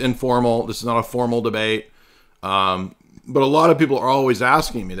it's informal. This is not a formal debate. But a lot of people are always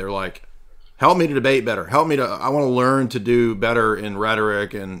asking me, they're like, help me to debate better. I want to learn to do better in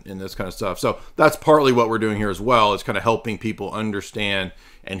rhetoric and this kind of stuff. So that's partly what we're doing here as well. It's kind of helping people understand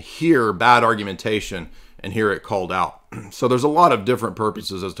and hear bad argumentation and hear it called out. So there's a lot of different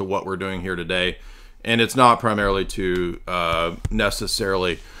purposes as to what we're doing here today. And it's not primarily to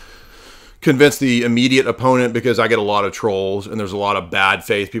necessarily convince the immediate opponent, because I get a lot of trolls and there's a lot of bad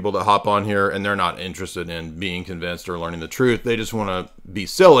faith people that hop on here and they're not interested in being convinced or learning the truth. They just want to be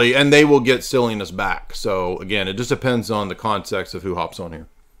silly, and they will get silliness back. So again, it just depends on the context of who hops on here.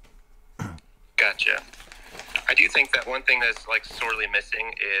 Gotcha. I do think that one thing that's like sorely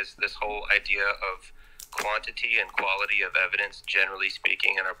missing is this whole idea of quantity and quality of evidence, generally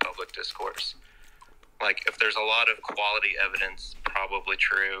speaking, in our public discourse. Like, if there's a lot of quality evidence, probably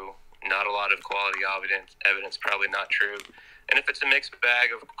true. Not a lot of quality evidence, probably not true. And if it's a mixed bag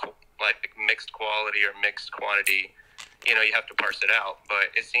of like mixed quality or mixed quantity, you know, you have to parse it out. But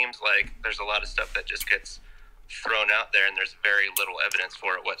it seems like there's a lot of stuff that just gets thrown out there, and there's very little evidence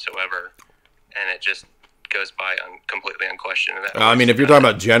for it whatsoever, and it just goes by completely unquestioned. I mean, if you're talking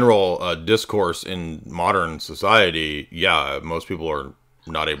about general discourse in modern society, yeah, most people are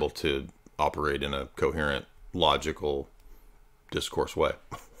not able to operate in a coherent, logical discourse way.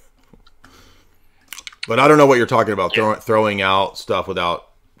 But I don't know what you're talking about, throwing out stuff without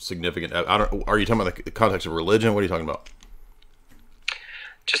significant... Are you talking about the context of religion? What are you talking about?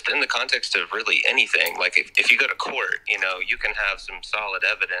 Just in the context of really anything. Like, if you go to court, you know, you can have some solid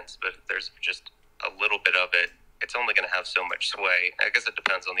evidence, but if there's just a little bit of it, it's only going to have so much sway. I guess it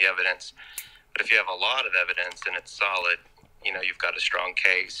depends on the evidence. But if you have a lot of evidence and it's solid, you know, you've got a strong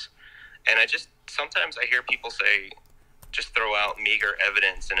case. And sometimes I hear people say, just throw out meager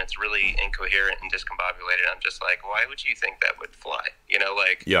evidence and it's really incoherent and discombobulated. I'm just like, why would you think that would fly? You know,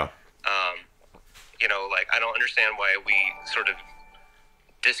 like, yeah. You know, like, I don't understand why we sort of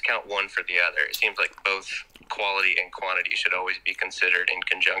discount one for the other. It seems like both quality and quantity should always be considered in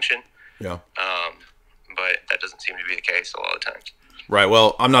conjunction. Yeah. But that doesn't seem to be the case a lot of times. Right.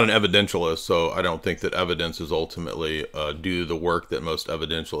 Well, I'm not an evidentialist, so I don't think that evidence is ultimately do the work that most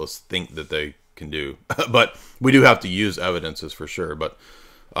evidentialists think that they can do. But we do have to use evidences for sure. But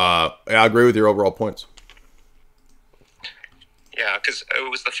I agree with your overall points. Yeah, because it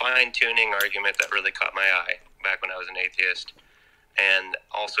was the fine-tuning argument that really caught my eye back when I was an atheist, and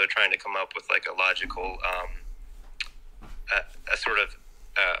also trying to come up with like a logical, a sort of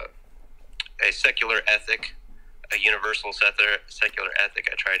a secular ethic, a universal secular ethic.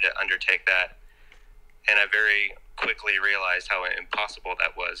 I tried to undertake that, and I very quickly realized how impossible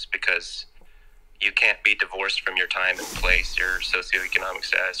that was, because you can't be divorced from your time and place, your socioeconomic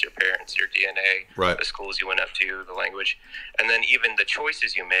status, your parents, your DNA, right, the schools you went up to, the language. And then even the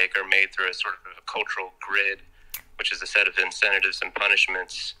choices you make are made through a sort of a cultural grid, which is a set of incentives and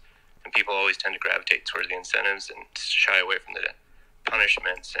punishments. And people always tend to gravitate towards the incentives and shy away from the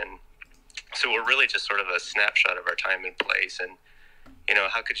punishments. And so we're really just sort of a snapshot of our time and place. And, you know,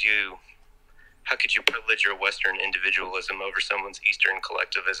 how could you privilege your Western individualism over someone's Eastern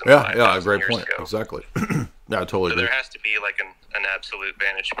collectivism? Yeah, a great point. Ago? Exactly. Yeah, I totally agree. There has to be like an absolute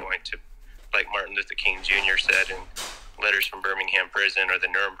vantage point to, like Martin Luther King Jr. said in Letters from Birmingham Prison, or the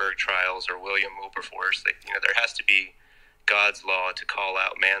Nuremberg trials, or William Wilberforce. That, you know, there has to be God's law to call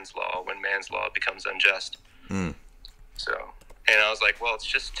out man's law when man's law becomes unjust. Mm. So, And I was like, well,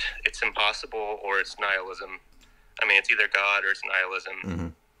 it's impossible or it's nihilism. I mean, it's either God or it's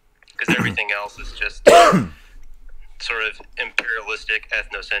nihilism, because everything else is just sort of imperialistic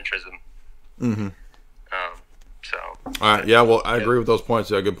ethnocentrism. So. All right. Yeah. Well, I agree with those points.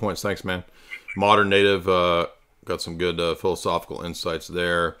 Yeah, good points. Thanks, man. Modern Native got some good philosophical insights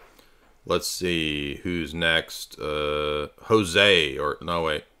there. Let's see who's next. Jose or no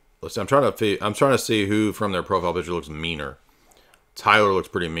wait. Let's see. I'm trying to see who from their profile picture looks meaner. Tyler looks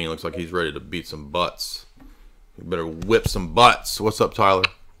pretty mean. Looks like he's ready to beat some butts. You better whip some butts. What's up, Tyler?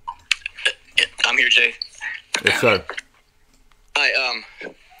 I'm here, Jay. Yes, sir. I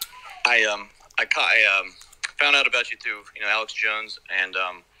found out about you through Alex Jones, and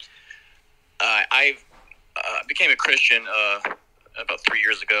I became a Christian about 3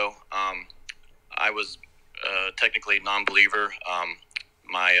 years ago. I was technically non-believer.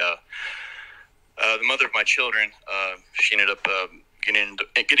 The mother of my children, she ended up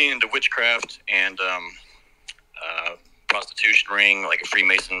getting into witchcraft and prostitution ring, like a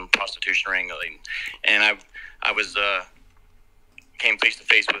Freemason prostitution ring, and I was came face to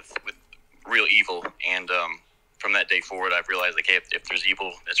face with real evil, and from that day forward, I've realized, like, hey, if there's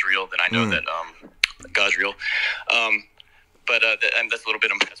evil that's real, then I know that God's real. But and that's a little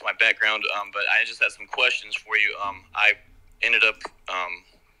bit of that's my background. But I just had some questions for you. I ended up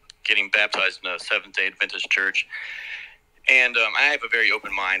getting baptized in a Seventh-day Adventist church, and I have a very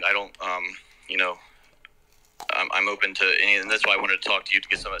open mind. I don't, I'm open to any, and that's why I wanted to talk to you to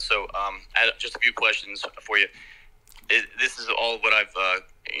get some of it. So, I had just a few questions for you. This is all what I've,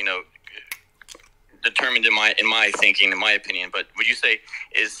 determined in my thinking, in my opinion. But would you say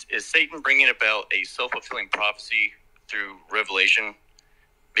is Satan bringing about a self-fulfilling prophecy through revelation?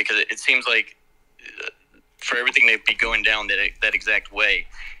 Because it seems like for everything to be going down that exact way,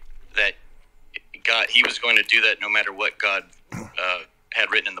 that God, he was going to do that no matter what God had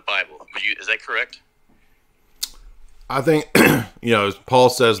written in the Bible. Is that correct? I think, Paul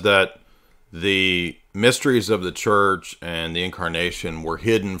says that the mysteries of the church and the incarnation were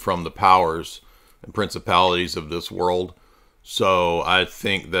hidden from the powers and principalities of this world. So I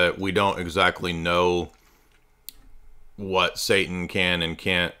think that we don't exactly know what Satan can and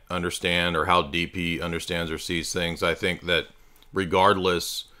can't understand, or how deep he understands or sees things. I think that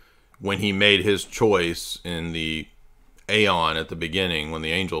regardless, when he made his choice in the aeon at the beginning, when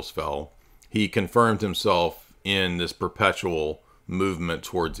the angels fell, he confirmed himself in this perpetual movement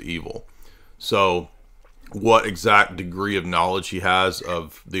towards evil. So what exact degree of knowledge he has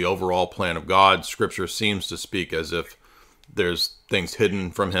of the overall plan of God, Scripture seems to speak as if there's things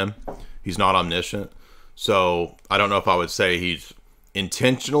hidden from him. He's not omniscient. So I don't know if I would say he's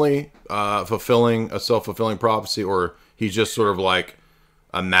intentionally fulfilling a self-fulfilling prophecy, or he's just sort of like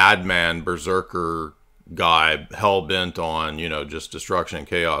a madman, berserker guy, hell-bent on, just destruction and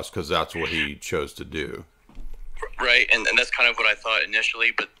chaos, because that's what he chose to do. Right, and that's kind of what I thought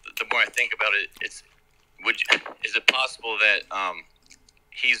initially, but the more I think about it, is it possible that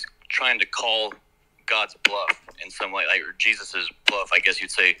he's trying to call God's bluff in some way, or Jesus's bluff, I guess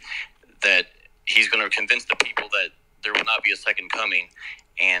you'd say, that he's going to convince the people that there will not be a second coming,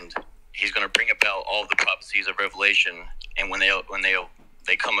 and he's going to bring about all the prophecies of Revelation, and when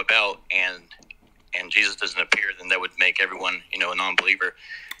they come about and Jesus doesn't appear, then that would make everyone, a non-believer,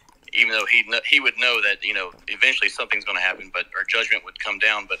 even though he would know that, eventually something's going to happen, but our judgment would come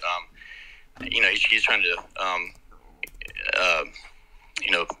down, but he's trying to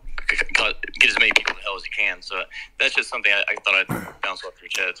get as many people to hell as he can. So that's just something I thought I'd bounce off your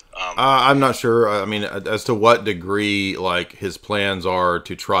chest. I'm not sure. I mean, as to what degree, like, his plans are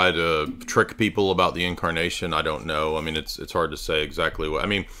to try to trick people about the incarnation, I don't know. I mean, it's hard to say exactly what. I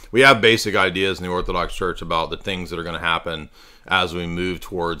mean, we have basic ideas in the Orthodox Church about the things that are going to happen as we move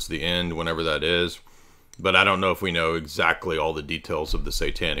towards the end, whenever that is. But I don't know if we know exactly all the details of the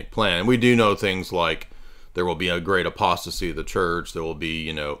satanic plan. We do know things like there will be a great apostasy of the church. There will be,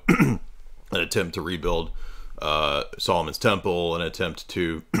 an attempt to rebuild Solomon's temple, an attempt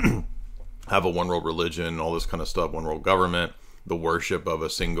to have a one world religion, all this kind of stuff, one world government, the worship of a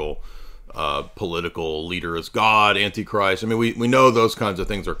single political leader as God, Antichrist. I mean, we know those kinds of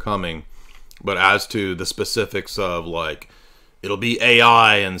things are coming. But as to the specifics of, like, it'll be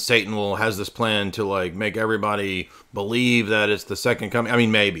AI and Satan has this plan to, like, make everybody believe that it's the second coming. I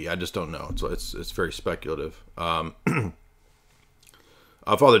mean, maybe. I just don't know. So it's very speculative. Father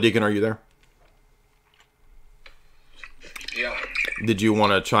Deacon, are you there? Yeah. Did you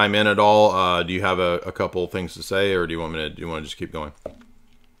want to chime in at all? Do you have a couple things to say, or do you want to just keep going?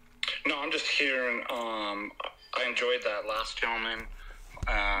 No, I'm just hearing. I enjoyed that last gentleman.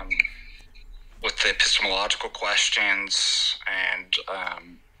 with the epistemological questions, and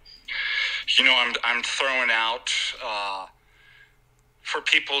you know, I'm throwing out for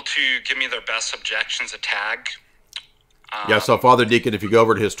people to give me their best objections a tag. Yeah, so Father Deacon, if you go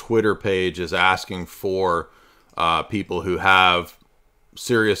over to his Twitter page, is asking for people who have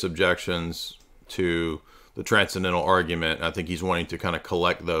serious objections to the transcendental argument. I think he's wanting to kind of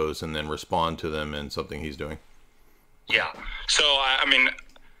collect those and then respond to them in something he's doing. Yeah. So, I mean,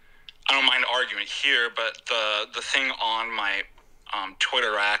 I don't mind arguing here, but the thing on my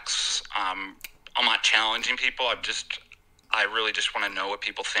Twitter X, I'm not challenging people. I really just want to know what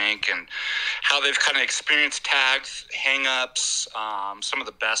people think and how they've kind of experienced tags, hang-ups, some of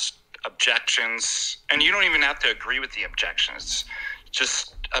the best objections. And you don't even have to agree with the objections.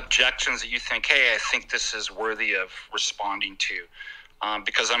 Just objections that you think, hey, I think this is worthy of responding to.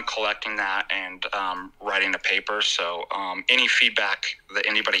 Because I'm collecting that and writing a paper. So any feedback that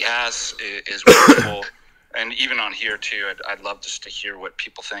anybody has is wonderful. And even on here, too, I'd love just to hear what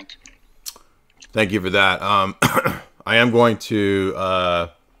people think. Thank you for that. I am going to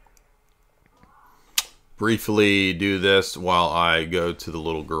briefly do this while I go to the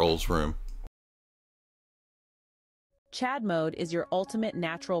little girl's room. Chad Mode is your ultimate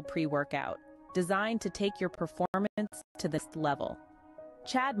natural pre-workout, designed to take your performance to the next level.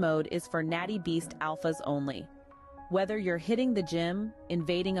 Chad Mode is for natty beast alphas only. Whether you're hitting the gym,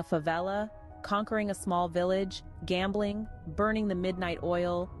 invading a favela, conquering a small village, gambling, burning the midnight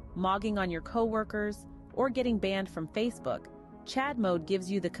oil, mogging on your coworkers, or getting banned from Facebook, Chad Mode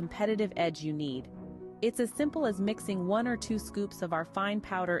gives you the competitive edge you need. It's as simple as mixing 1 or 2 scoops of our fine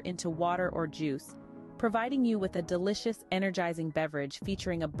powder into water or juice, providing you with a delicious, energizing beverage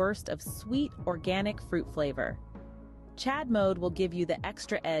featuring a burst of sweet, organic fruit flavor. Chad Mode will give you the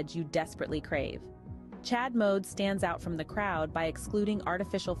extra edge you desperately crave. Chad Mode stands out from the crowd by excluding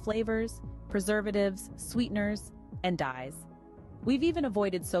artificial flavors, preservatives, sweeteners, and dyes. We've even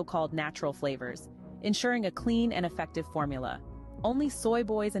avoided so-called natural flavors, ensuring a clean and effective formula. Only soy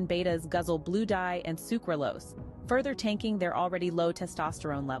boys and betas guzzle blue dye and sucralose, further tanking their already low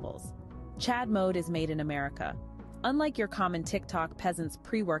testosterone levels. Chad Mode is made in America. Unlike your common TikTok peasant's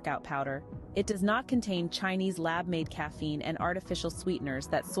pre-workout powder, it does not contain Chinese lab-made caffeine and artificial sweeteners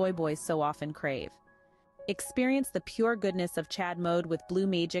that soy boys so often crave. Experience the pure goodness of Chad Mode with Blue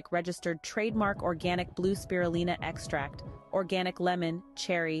Magic registered trademark organic blue spirulina extract, organic lemon,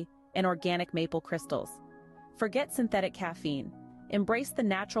 cherry, and organic maple crystals. Forget synthetic caffeine. Embrace the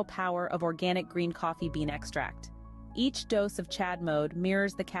natural power of organic green coffee bean extract. Each dose of Chad Mode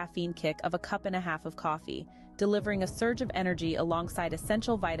mirrors the caffeine kick of a cup and a half of coffee, delivering a surge of energy alongside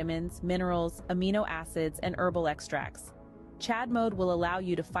essential vitamins, minerals, amino acids, and herbal extracts. Chad Mode will allow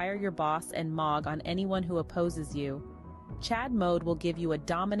you to fire your boss and mog on anyone who opposes you. Chad Mode will give you a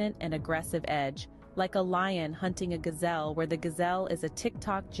dominant and aggressive edge, like a lion hunting a gazelle where the gazelle is a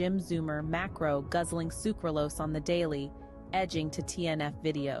TikTok gym zoomer macro guzzling sucralose on the daily, edging to TNF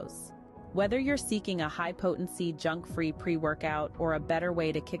videos. Whether you're seeking a high-potency, junk-free pre-workout or a better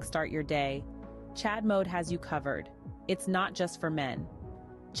way to kickstart your day, Chad Mode has you covered. It's not just for men.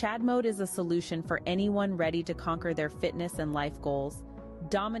 Chad Mode is a solution for anyone ready to conquer their fitness and life goals,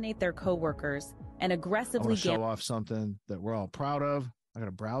 dominate their coworkers, and aggressively show off something that we're all proud of. I got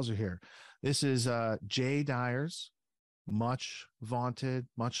a browser here. This is Jay Dyer's much vaunted,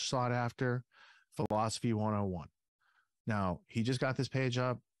 much sought after Philosophy 101. Now, he just got this page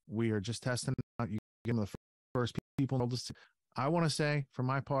up. We are just testing it out. You give him the first people in the world. I want to say, for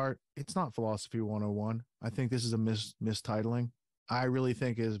my part, it's not Philosophy 101. I think this is a mistitling. I really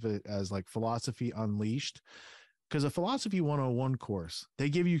think of it as like Philosophy Unleashed, because a Philosophy 101 course, they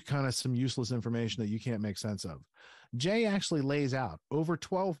give you kind of some useless information that you can't make sense of. Jay actually lays out over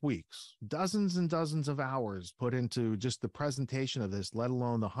 12 weeks, dozens and dozens of hours put into just the presentation of this, let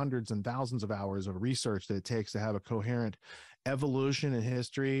alone the hundreds and thousands of hours of research that it takes to have a coherent evolution and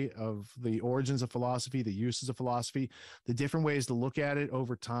history of the origins of philosophy, the uses of philosophy, the different ways to look at it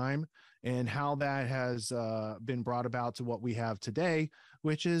over time, and how that has been brought about to what we have today,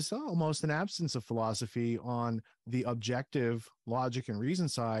 which is almost an absence of philosophy on the objective logic and reason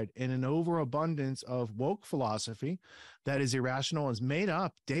side, and an overabundance of woke philosophy that is irrational and is made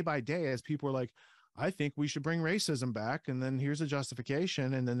up day by day as people are like, I think we should bring racism back, and then here's a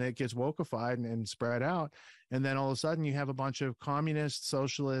justification, and then it gets wokeified and spread out, and then all of a sudden you have a bunch of communist,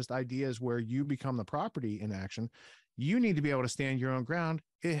 socialist ideas where you become the property in action. You need to be able to stand your own ground.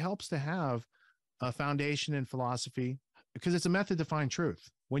 It helps to have a foundation in philosophy because it's a method to find truth.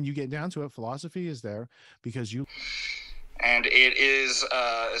 When you get down to it, philosophy is there because you... And it is,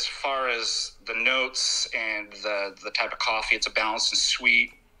 as far as the notes and the type of coffee, it's a balanced and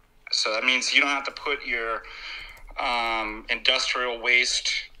sweet. So that means you don't have to put your industrial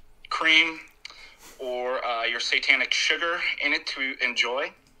waste cream or your satanic sugar in it to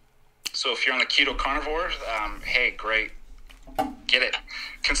enjoy. So if you're on the keto carnivore, hey, great. Get it.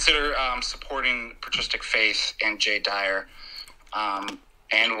 Consider supporting Patristic Faith and Jay Dyer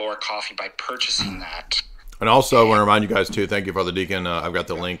and Laura Coffee by purchasing that. And also, I want to remind you guys, too, thank you, Father Deacon. I've got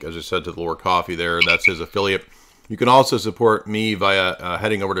the link, as I said, to the Laura Coffee there. That's his affiliate. You can also support me via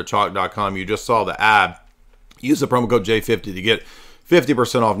heading over to chalk.com. You just saw the ad. Use the promo code J50 to get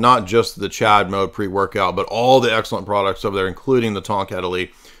 50% off, not just the Chad Mode pre-workout, but all the excellent products over there, including the Tomcat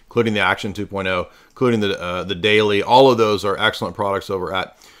Elite, including the Action 2.0, including the Daily. All of those are excellent products over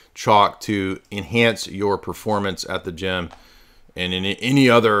at Chalk to enhance your performance at the gym and in any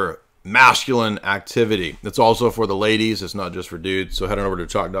other masculine activity. It's also for the ladies. It's not just for dudes. So head on over to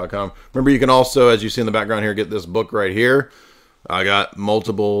chalk.com. Remember, you can also, as you see in the background here, get this book right here. I got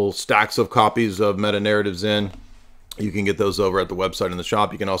multiple stacks of copies of meta-narratives in. You can get those over at the website in the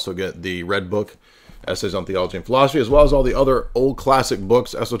shop. You can also get the Red Book, Essays on Theology and Philosophy, as well as all the other old classic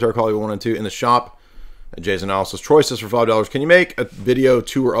books, Esoteric Hollywood 1 and 2, in the shop at Jay's Analysis. Troy says for $5, can you make a video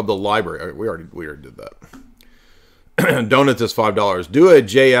tour of the library? We already did that. Donut is $5. Do a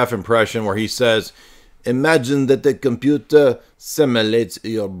JF impression where he says, imagine that the computer simulates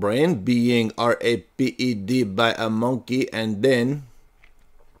your brain being RAPED by a monkey, and then...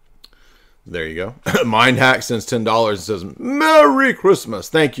 There you go. Mindhack sends $10 and says, Merry Christmas.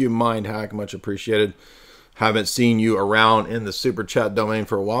 Thank you, Mindhack. Much appreciated. Haven't seen you around in the Super Chat domain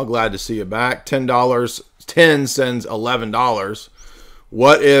for a while. Glad to see you back. $10. 10 sends $11.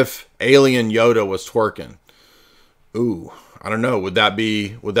 What if Alien Yoda was twerking? Ooh, I don't know. Would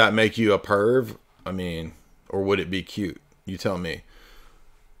that make you a perv? I mean, or would it be cute? You tell me.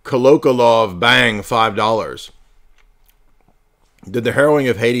 Kolokolov, bang, $5. Did the harrowing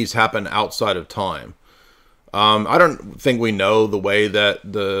of Hades happen outside of time? I don't think we know the way that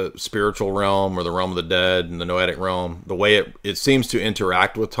the spiritual realm or the realm of the dead and the noetic realm, the way it seems to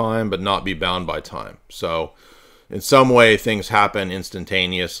interact with time but not be bound by time. So in some way things happen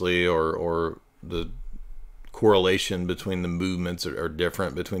instantaneously, or the correlation between the movements are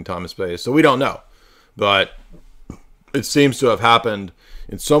different between time and space. So we don't know. But it seems to have happened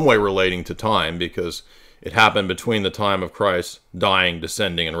in some way relating to time, because it happened between the time of Christ dying,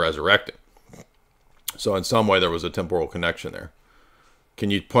 descending, and resurrecting. So in some way there was a temporal connection there. Can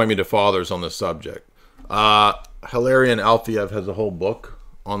you point me to fathers on this subject? Hilarion Alfiev has a whole book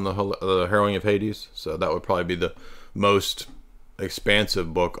on the harrowing of Hades, so that would probably be the most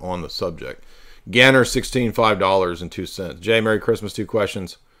expansive book on the subject. Ganner 16, $5.02. Jay, Merry Christmas. 2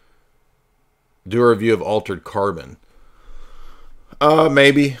 questions. Do a review of Altered Carbon.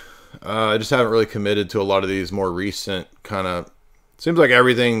 Maybe. I just haven't really committed to a lot of these more recent kind of... Seems like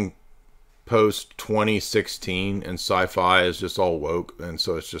everything post 2016 and sci-fi is just all woke, and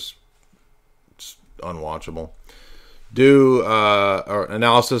so it's unwatchable. Do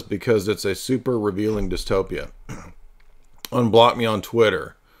analysis because it's a super revealing dystopia. Unblock me on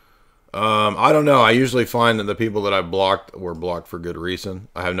Twitter. I don't know. I usually find that the people that I blocked were blocked for good reason.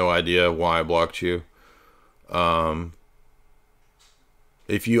 I have no idea why I blocked you.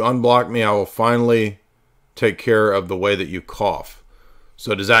 If you unblock me, I will finally take care of the way that you cough.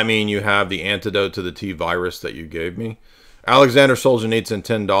 So does that mean you have the antidote to the T virus that you gave me? Alexander Solzhenitsyn,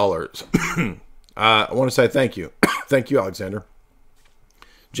 $10. I want to say thank you. Thank you, Alexander.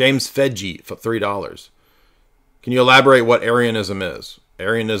 James Fedgy for $3. Can you elaborate what Arianism is?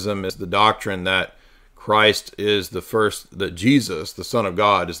 Arianism is the doctrine that Christ is the first, that Jesus, the Son of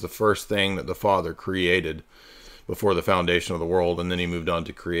God, is the first thing that the Father created before the foundation of the world, and then he moved on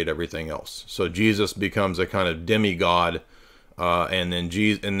to create everything else. So Jesus becomes a kind of demigod, and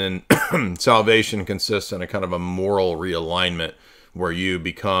then salvation consists in a kind of a moral realignment where you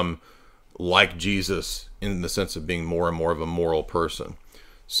become like Jesus in the sense of being more and more of a moral person.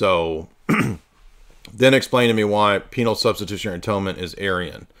 So then explain to me why penal substitutionary atonement is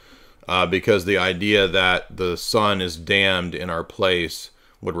Arian. Because the idea that the Son is damned in our place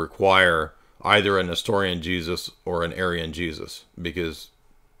would require either a Nestorian Jesus or an Arian Jesus, because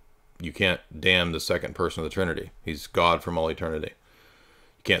you can't damn the second person of the Trinity. He's God from all eternity.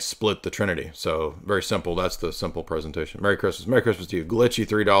 You can't split the Trinity. So very simple. That's the simple presentation. Merry Christmas. Merry Christmas to you. Glitchy,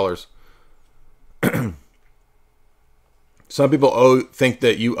 $3. Some people think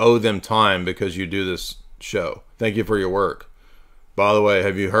that you owe them time because you do this show. Thank you for your work. By the way,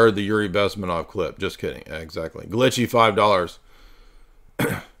 have you heard the Yuri Bezmenov clip? Just kidding. Exactly. Glitchy,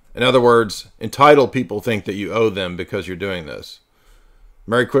 $5. In other words, entitled people think that you owe them because you're doing this.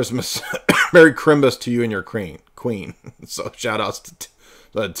 Merry Christmas. Merry Crimbus to you and your queen. So shout outs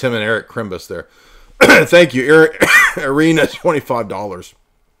Tim and Eric Crimbus there. Thank you, Arena, $25.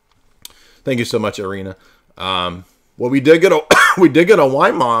 Thank you so much, Arena. Well, we did get a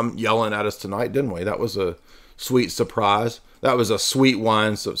wine mom yelling at us tonight, didn't we? That was a sweet surprise. That was a sweet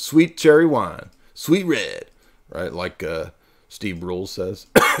wine, so sweet cherry wine, sweet red, right? Like Steve Brule says,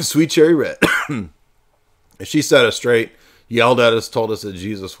 sweet cherry red. She set us straight, yelled at us, told us that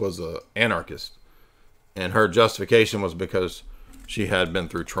Jesus was an anarchist, and her justification was because she had been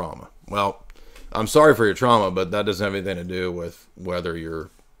through trauma. Well, I'm sorry for your trauma, but that doesn't have anything to do with whether your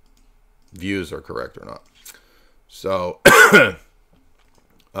views are correct or not. So,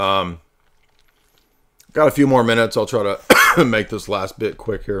 got a few more minutes. I'll try to make this last bit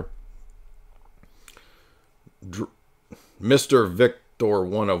quick here. Mr. Victor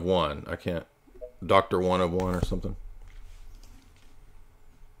 1 of 1. I can't. Dr. 1 of 1 or something.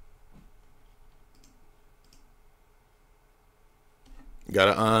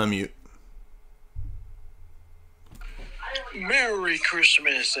 Gotta unmute. Merry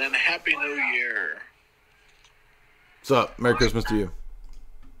Christmas and Happy New Year. What's up? Merry Christmas to you.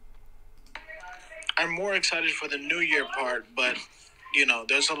 I'm more excited for the New Year part, but, you know,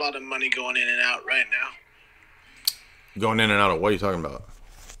 there's a lot of money going in and out right now. Going in and out of what are you talking about?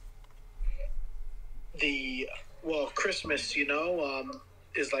 Christmas, you know,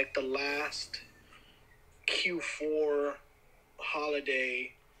 is like the last Q4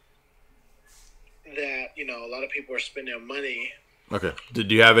 holiday that, you know, a lot of people are spending their money. Okay.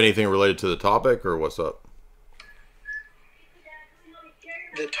 Did you have anything related to the topic, or what's up?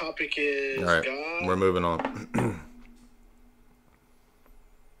 The topic is all right, God. We're moving on.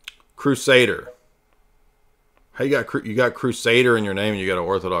 Crusader. How you got Crusader in your name, and you got an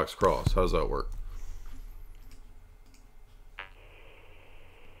Orthodox cross. How does that work?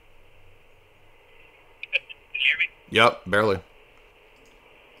 Can you hear me? Yep, barely.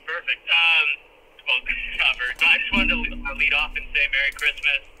 Perfect. Well, covered. So I just wanted to lead off and say Merry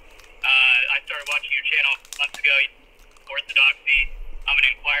Christmas. I started watching your channel months ago, Orthodoxy. I'm an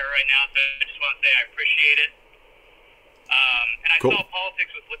inquirer right now, so I just want to say I appreciate it. And I saw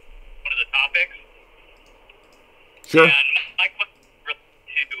politics was one of the topics. Sure. And my question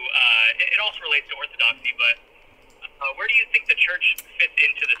to it also relates to Orthodoxy, but where do you think the church fits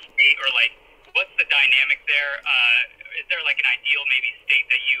into the state, or like what's the dynamic there? Is there like an ideal maybe state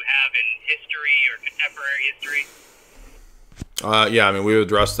that you have in history or contemporary history? Yeah, I mean, we've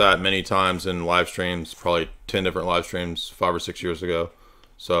addressed that many times in live streams, probably 10 different live streams 5 or 6 years ago.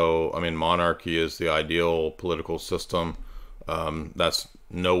 So, I mean, monarchy is the ideal political system. That's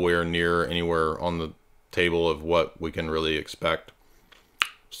nowhere near anywhere on the table of what we can really expect.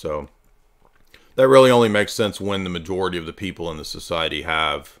 So, that really only makes sense when the majority of the people in the society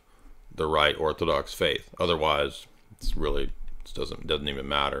have the right Orthodox faith. Otherwise, it doesn't even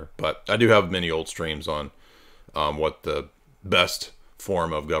matter. But I do have many old streams on what the best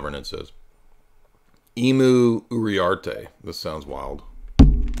form of governance is. Emu Uriarte. This sounds wild.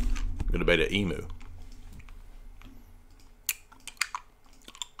 I'm gonna debate an emu.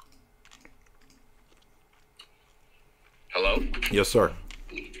 Hello? Yes, sir.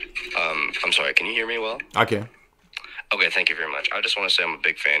 I'm sorry, can you hear me well? I can. Okay, thank you very much. I just want to say I'm a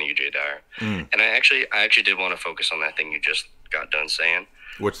big fan of you, Jay Dyer. And I actually did want to focus on that thing you just got done saying.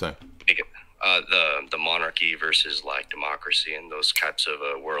 Which thing? The monarchy versus like democracy and those types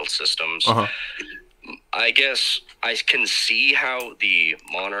of world systems. I guess I can see how the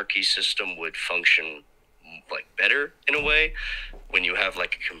monarchy system would function like better in a way when you have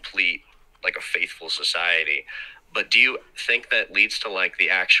like a complete, like a faithful society. But do you think that leads to like the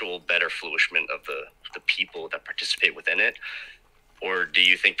actual better flourishment of the people that participate within it? Or do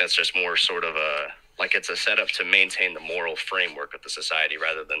you think that's just more sort of like it's a setup to maintain the moral framework of the society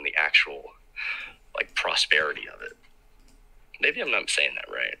rather than the actual like prosperity of it? Maybe I'm not saying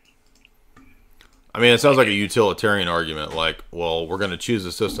that right. I mean, it sounds like a utilitarian argument. Like, well, we're going to choose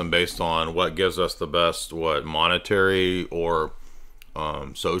a system based on what gives us the best, monetary or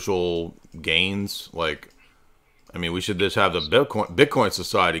social gains. Like, I mean, we should just have the Bitcoin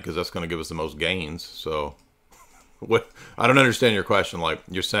society because that's going to give us the most gains. So, what? I don't understand your question. Like,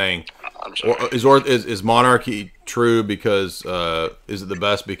 you're saying, is monarchy true because is it the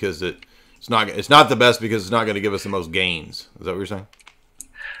best because it's not the best because it's not going to give us the most gains? Is that what you're saying?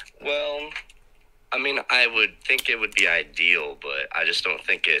 Well, I mean, I would think it would be ideal, but I just don't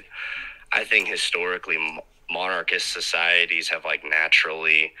think it. I think historically, monarchist societies have like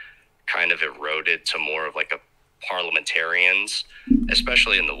naturally kind of eroded to more of like a parliamentarians,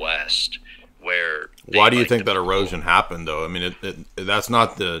 especially in the West, where. Why do you think that erosion happened, though? I mean, that's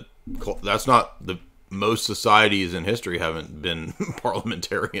not the most societies in history haven't been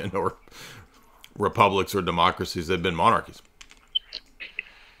parliamentarian or republics or democracies. They've been monarchies.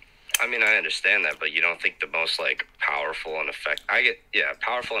 I mean, I understand that, but you don't think the most like powerful and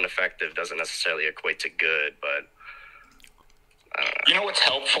powerful and effective doesn't necessarily equate to good, but I don't know. You know what's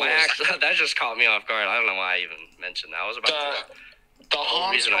helpful? That just caught me off guard. I don't know why I even mentioned that. I was about the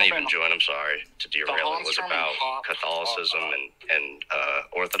whole reason I even joined, I'm sorry to derail it, was about Catholicism and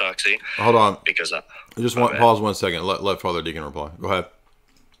Orthodoxy. Hold on. Because I just want pause 1 second. Let Father Deacon reply. Go ahead.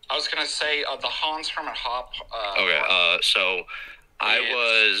 I was going to say the Hans Hermann Hoppe. So I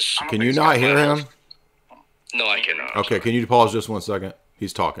was. Can you not hear him? No, I cannot. Okay, can you pause just 1 second?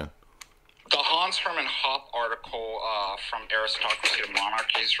 He's talking. The Hans Hermann Hoppe article from Aristocracy to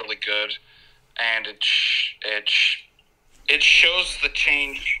Monarchy is really good, and it shows the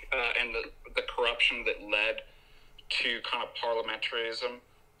change and the corruption that led to kind of parliamentarism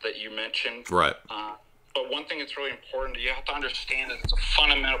that you mentioned. Right. But one thing that's really important, you have to understand that it's a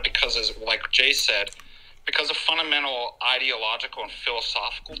fundamental, because as like Jay said, because of fundamental ideological and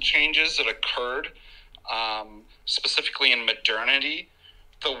philosophical changes that occurred, specifically in modernity,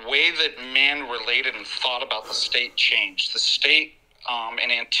 the way that man related and thought about the state changed. The state in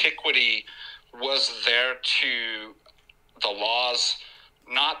antiquity was there to the laws,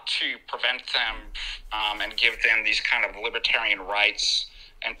 not to prevent them and give them these kind of libertarian rights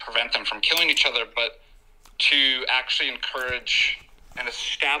and prevent them from killing each other, but to actually encourage and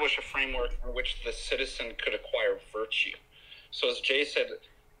establish a framework in which the citizen could acquire virtue. So as Jay said,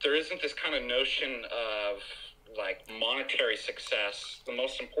 there isn't this kind of notion of like monetary success. The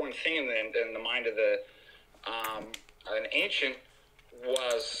most important thing in the mind of an ancient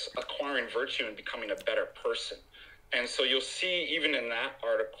was acquiring virtue and becoming a better person. And so you'll see even in that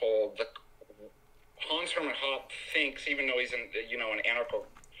article, Hans Hermann Hoppe thinks, even though he's an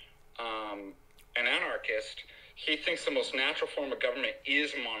anarchist, he thinks the most natural form of government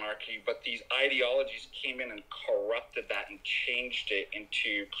is monarchy, but these ideologies came in and corrupted that and changed it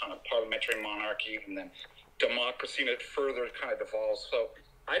into kind of parliamentary monarchy and then democracy, and it further kind of devolves. So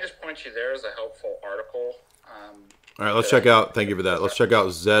I just point you there as a helpful article. All right, let's check out. Thank you for that. Let's check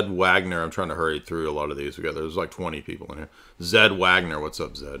out Zed Wagner. I'm trying to hurry through a lot of these. There's like 20 people in here. Zed Wagner, what's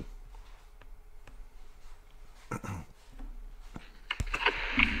up, Zed?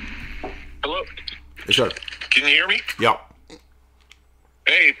 Hello. Hey, sir. Can you hear me? Yeah.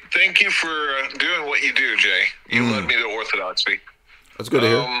 Hey, thank you for doing what you do, Jay. You led me to orthodoxy. That's good to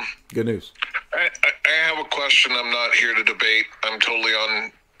hear. Good news. I have a question. I'm not here to debate. I'm totally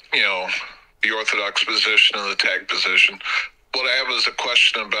on, the Orthodox position and the tag position. What I have is a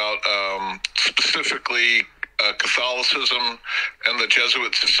question about specifically Catholicism and the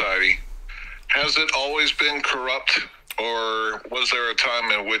Jesuit Society. Has it always been corrupt, or was there a time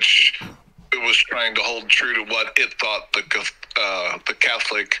in which it was trying to hold true to what it thought the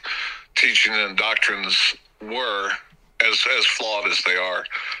Catholic teaching and doctrines were, as flawed as they are?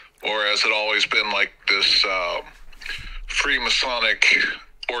 Or has it always been like this Freemasonic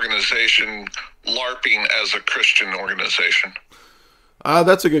organization LARPing as a Christian organization?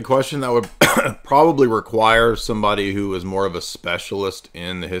 That's a good question. That would probably require somebody who is more of a specialist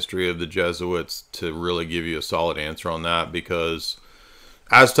in the history of the Jesuits to really give you a solid answer on that, because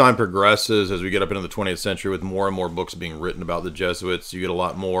as time progresses, as we get up into the 20th century with more and more books being written about the Jesuits, you get a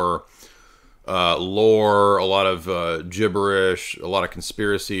lot more lore, a lot of gibberish, a lot of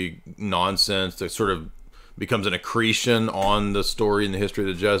conspiracy nonsense that sort of becomes an accretion on the story and the history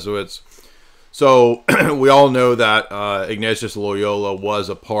of the Jesuits. So we all know that Ignatius Loyola was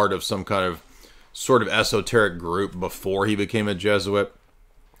a part of some kind of sort of esoteric group before he became a Jesuit.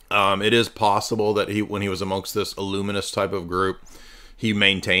 It is possible that when he was amongst this Illuminist type of group, he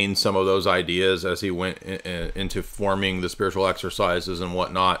maintained some of those ideas as he went into forming the spiritual exercises and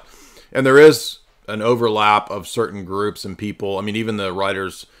whatnot. And there is an overlap of certain groups and people. I mean, even the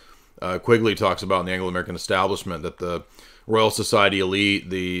writers, Quigley talks about in the Anglo-American Establishment that the Royal Society elite,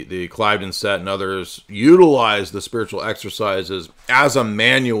 the Cliveden set, and others utilize the spiritual exercises as a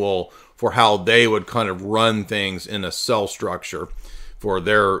manual for how they would kind of run things in a cell structure for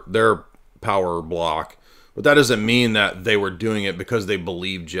their power block. But that doesn't mean that they were doing it because they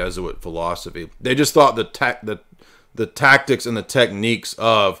believed Jesuit philosophy. They just thought the tactics and the techniques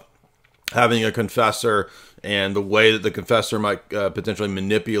of having a confessor and the way that the confessor might potentially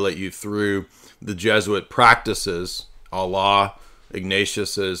manipulate you through the Jesuit practices, a la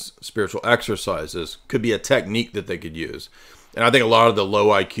Ignatius's spiritual exercises, could be a technique that they could use. And I think a lot of the low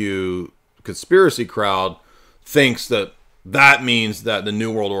IQ conspiracy crowd thinks that that means that the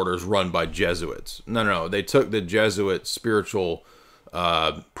New World Order is run by Jesuits. No. They took the Jesuit spiritual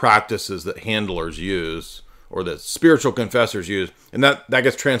practices that handlers use or that spiritual confessors use, and that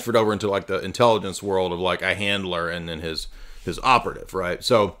gets transferred over into like the intelligence world of like a handler and then his operative, right?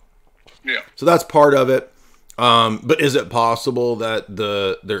 So that's part of it. But is it possible that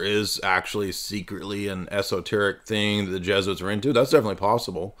there is actually secretly an esoteric thing that the Jesuits are into? That's definitely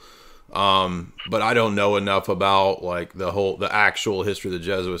possible. But I don't know enough about like the actual history of the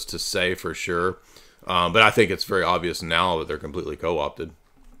Jesuits to say for sure. But I think it's very obvious now that they're completely co-opted.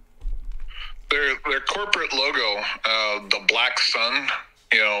 Their corporate logo, the black sun,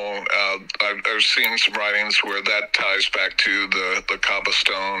 I've seen some writings where that ties back to the Kaaba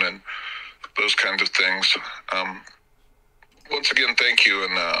stone and those kinds of things. Once again, thank you,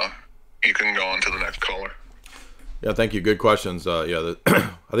 and you can go on to the next caller. Yeah, thank you. Good questions. I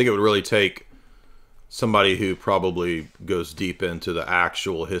think it would really take somebody who probably goes deep into the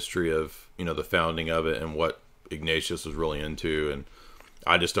actual history of, the founding of it and what Ignatius was really into, and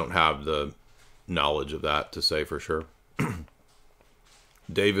I just don't have the knowledge of that to say for sure.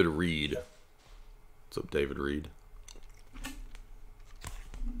 David Reed. What's up, David Reed?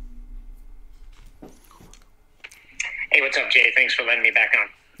 Hey, what's up, Jay? Thanks for letting me back on.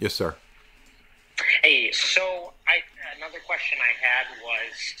 Yes, sir. Hey, so another question I had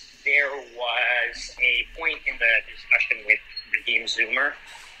was, there was a point in the discussion with Raheem Zoomer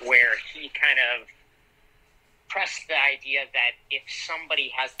where he kind of pressed the idea that if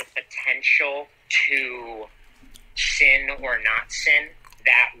somebody has the potential to sin or not sin,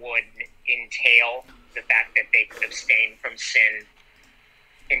 that would entail the fact that they could abstain from sin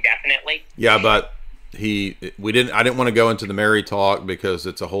indefinitely. Yeah, but I didn't want to go into the Mary talk because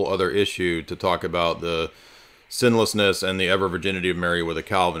it's a whole other issue to talk about the sinlessness and the ever virginity of Mary with a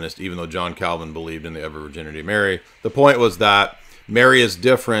Calvinist, even though John Calvin believed in the ever virginity of Mary. The point was that Mary is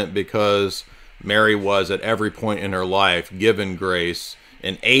different because Mary was at every point in her life given grace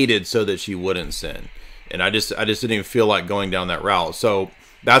and aided so that she wouldn't sin. And I just didn't even feel like going down that route. So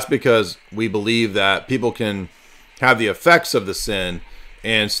that's because we believe that people can have the effects of the sin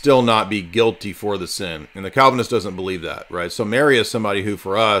and still not be guilty for the sin. And the Calvinist doesn't believe that, right? So Mary is somebody who,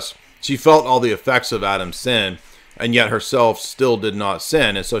 for us, she felt all the effects of Adam's sin, and yet herself still did not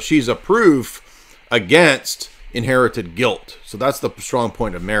sin. And so she's a proof against inherited guilt. So that's the strong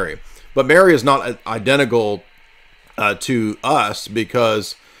point of Mary. But Mary is not identical to us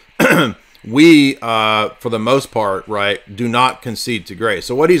because we, for the most part, right, do not concede to grace.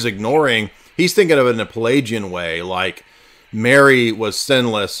 So what he's ignoring, he's thinking of it in a Pelagian way, like Mary was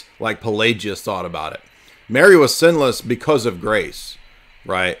sinless, like Pelagius thought about it. Mary was sinless because of grace,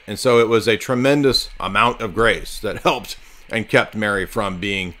 right? And so it was a tremendous amount of grace that helped and kept Mary from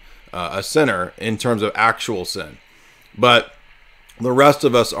being a sinner in terms of actual sin. But the rest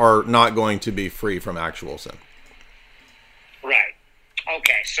of us are not going to be free from actual sin. Right.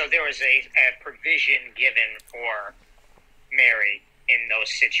 Okay, so there was a provision given for Mary in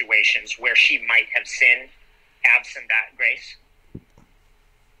those situations where she might have sinned absent that grace?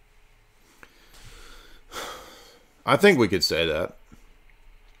 I think we could say that.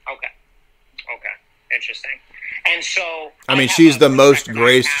 Okay. Interesting. And so I mean, she's the most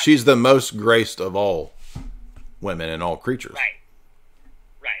graced. She's the most graced of all women and all creatures. Right.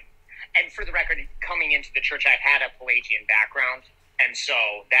 And for the record, coming into the church, I had a Pelagian background, and so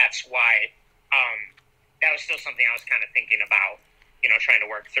that's why that was still something I was kind of thinking about, trying to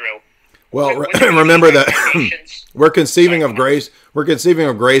work through. Well, remember that we're conceiving of grace. We're conceiving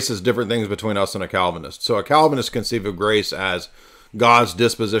of grace as different things between us and a Calvinist. So a Calvinist conceives of grace as God's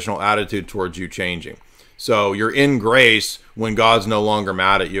dispositional attitude towards you changing. So you're in grace when God's no longer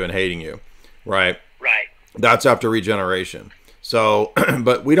mad at you and hating you, right? Right. That's after regeneration. So,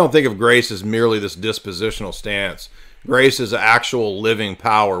 but we don't think of grace as merely this dispositional stance. Grace is an actual living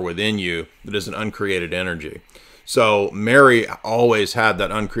power within you that is an uncreated energy. So Mary always had that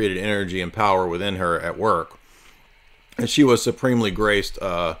uncreated energy and power within her at work. And she was supremely graced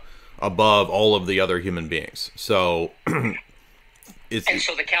above all of the other human beings. So and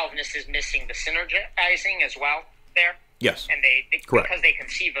so the Calvinist is missing the synergizing as well there? Yes. And they correct. Because they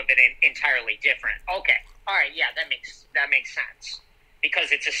conceive of it entirely different. Okay. All right, yeah, that makes sense.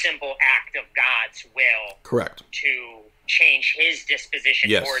 Because it's a simple act of God's will. Correct. To change his disposition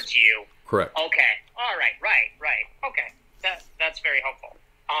yes. towards you. Correct. Okay. All right. Right. Okay. That's very helpful.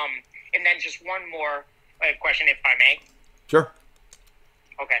 And then just one more question, if I may. Sure.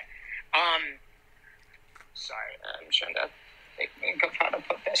 Okay. Sorry, I'm trying to think of how to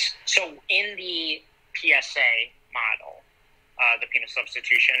put this. So in the PSA model, the penal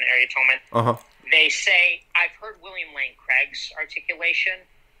substitutionary atonement, they say, I've heard William Lane Craig's articulation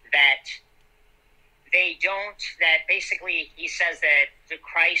that they don't, that basically he says that the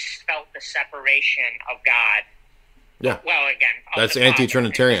Christ felt the separation of God. Yeah. Well, again, That's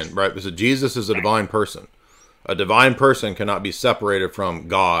anti-Trinitarian, right? Because Jesus is a divine person. A divine person cannot be separated from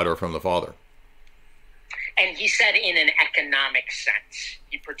God or from the Father. And he said in an economic sense.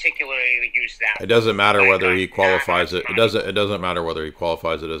 He particularly used that. It doesn't matter whether he qualifies it. It doesn't matter whether he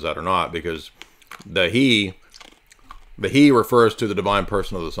qualifies it as that or not, because the he refers to the divine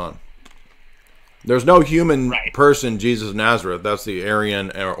person of the Son. There's no human person, Jesus of Nazareth, that's the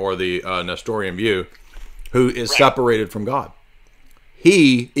Arian or the Nestorian view, who is separated from God.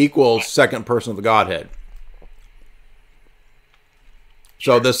 He equals second person of the Godhead.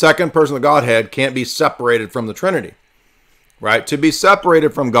 So the second person of the Godhead can't be separated from the Trinity, right? To be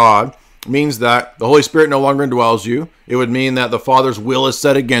separated from God means that the Holy Spirit no longer indwells you. It would mean that the Father's will is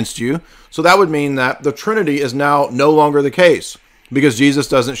set against you. So that would mean that the Trinity is now no longer the case, because Jesus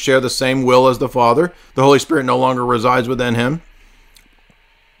doesn't share the same will as the Father. The Holy Spirit no longer resides within him.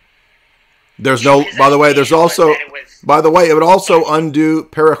 There's no, by the way, it would also undo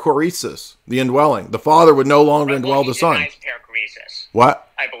perichoresis, the indwelling. The Father would no longer indwell the Son. What?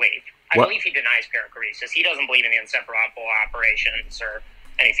 I believe he denies perichoresis. He doesn't believe in the inseparable operations or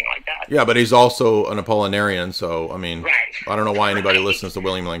anything like that. Yeah, but he's also an Apollinarian, so, I mean, I don't know why anybody listens to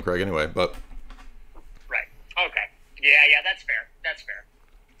William Lane Craig anyway, but... Right. Okay. Yeah, that's fair. That's fair.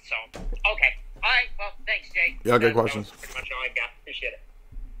 So, okay. All right, well, thanks, Jay. Yeah, good questions. That was pretty much all I got. Appreciate it.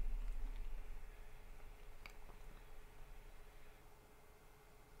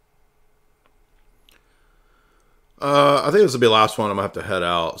 I think this will be the last one. I'm going to have to head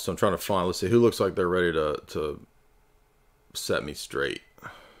out. So I'm trying to find, let's see, who looks like they're ready to set me straight.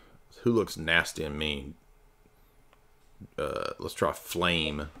 Who looks nasty and mean? Let's try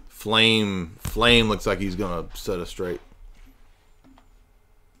Flame. Flame looks like he's going to set us straight.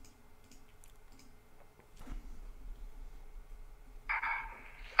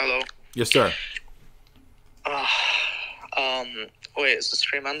 Hello. Yes, sir. Wait, is the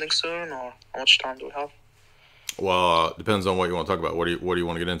stream ending soon, or how much time do we have? Well, depends on what you want to talk about. What do you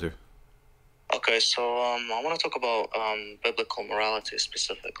want to get into? Okay, so I want to talk about biblical morality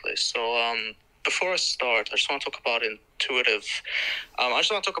specifically. So before I start, I just want to talk about intuitive. I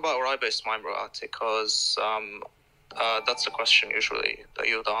just want to talk about where I base my morality, because that's a question usually that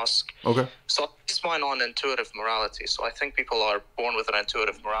you would ask. Okay. So I base mine on intuitive morality. So I think people are born with an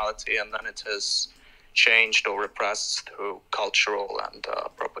intuitive morality, and then it is changed or repressed through cultural and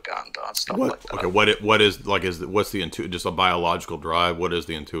propaganda and stuff like that. Okay, what's the just a biological drive? What is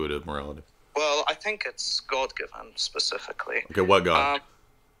the intuitive morality? Well, I think it's God-given specifically. Okay, what God?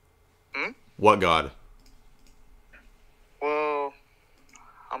 What God? Well,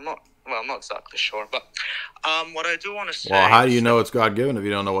 I'm not exactly sure, but what I do want to say. Well, how do you know it's God-given if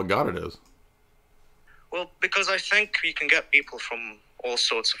you don't know what God it is? Well, because I think you can get people from all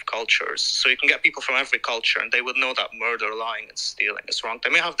sorts of cultures. So you can get people from every culture, and they would know that murder, lying, and stealing is wrong. They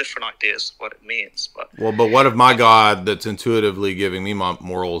may have different ideas of what it means, but... Well, but what if my God that's intuitively giving me my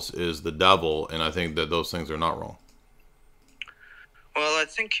morals is the devil, and I think that those things are not wrong? Well, I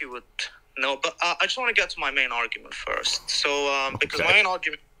think you would know, but I just want to get to my main argument first. So, because my main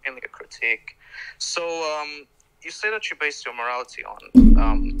argument is mainly a critique. So, you say that you base your morality on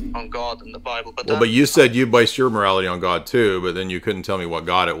God and the Bible, but but you said you based your morality on God too, but then you couldn't tell me what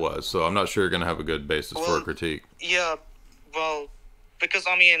God it was. So I'm not sure you're going to have a good basis for a critique. Yeah, well, because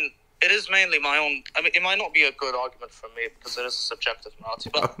I mean, it is mainly my own. I mean, it might not be a good argument for me because it is a subjective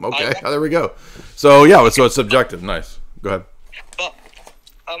morality. But okay, there we go. So yeah, so it's subjective. Nice. Go ahead. But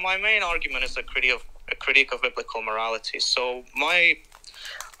my main argument is a critique of biblical morality. So I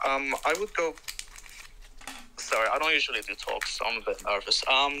would go. Sorry, I don't usually do talks, so I'm a bit nervous.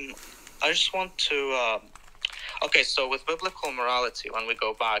 I just want to... okay, so with biblical morality, when we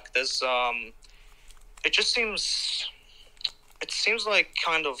go back, there's... it just seems... It seems like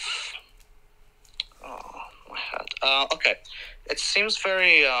kind of... Oh, my head. Okay, it seems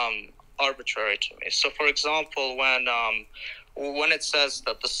very arbitrary to me. So, for example, when it says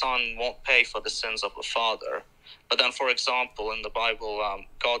that the Son won't pay for the sins of the Father... But then, for example, in the Bible,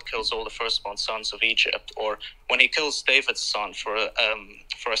 God kills all the firstborn sons of Egypt, or when he kills David's son for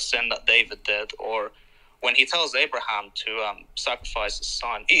a sin that David did, or when he tells Abraham to sacrifice his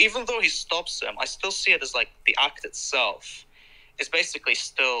son, even though he stops him, I still see it as like the act itself is basically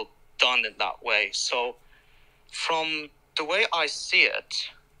still done in that way. So from the way I see it,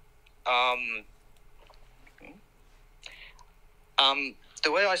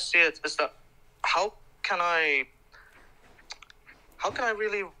 the way I see it is that how can I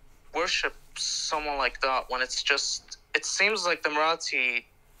really worship someone like that when it's just, it seems like the morality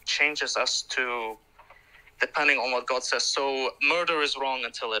changes as to depending on what God says. So murder is wrong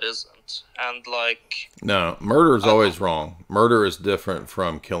until it isn't. And like... No, murder is always wrong. Murder is different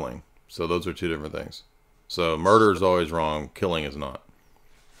from killing. So those are two different things. So murder is always wrong. Killing is not.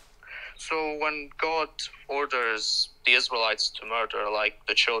 So when God orders the Israelites to murder, like,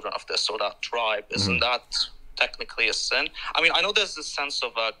 the children of this or that tribe, isn't that technically a sin? I mean, I know there's this sense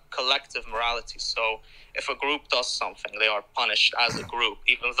of a collective morality. So if a group does something, they are punished as a group,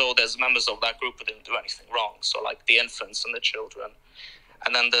 even though there's members of that group who didn't do anything wrong. So, like, the infants and the children.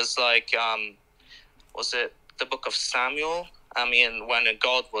 And then there's, like, was it the book of Samuel? I mean, when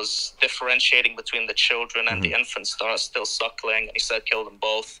God was differentiating between the children and the infants that are still suckling, and he said, kill them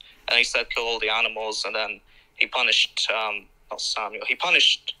both. And he said, kill all the animals. And then he punished, not Samuel, he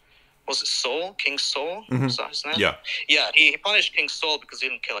punished, was it Saul? King Saul? Was that his name? Yeah. Yeah, he punished King Saul because he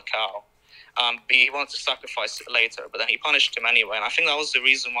didn't kill a cow. He wanted to sacrifice it later, but then he punished him anyway. And I think that was the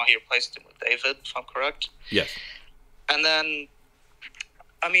reason why he replaced him with David, if I'm correct. Yes. And then,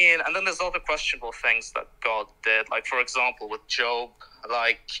 I mean, and then there's other questionable things that God did. Like, for example, with Job,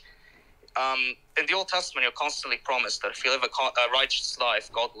 like, in the Old Testament, you're constantly promised that if you live a righteous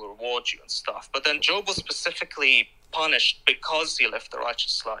life, God will reward you and stuff. But then Job was specifically punished because he lived a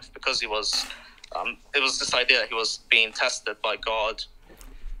righteous life, because he was, it was this idea that he was being tested by God.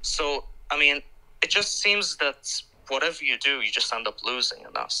 So, I mean, it just seems that whatever you do, you just end up losing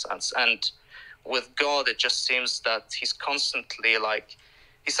in that sense. And with God, it just seems that he's constantly, like,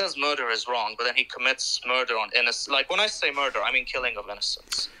 he says murder is wrong, but then he commits murder on innocent. Like, when I say murder, I mean killing of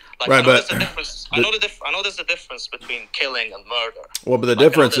innocents. Like, right, I know but there's a difference. I know there's a difference between killing and murder. Well, but the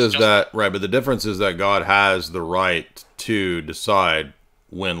difference is that But the difference is that God has the right to decide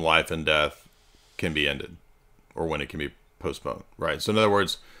when life and death can be ended, or when it can be postponed. Right. So, in other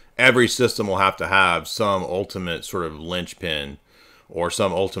words, every system will have to have some ultimate sort of linchpin or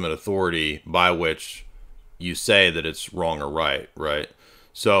some ultimate authority by which you say that it's wrong or right. Right.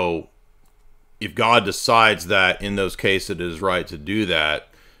 So, if God decides that in those cases it is right to do that,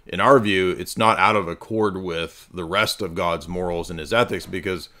 in our view, it's not out of accord with the rest of God's morals and his ethics,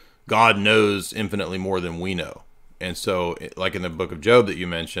 because God knows infinitely more than we know. And so, like in the book of Job that you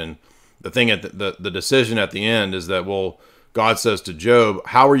mentioned, the thing at the decision at the end is that, well, God says to Job,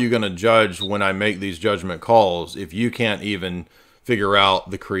 how are you going to judge when I make these judgment calls if you can't even figure out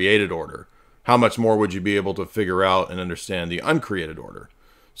the created order? How much more would you be able to figure out and understand the uncreated order?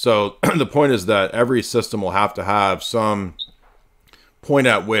 So the point is that every system will have to have some point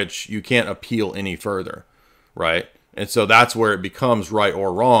at which you can't appeal any further, right? And so that's where it becomes right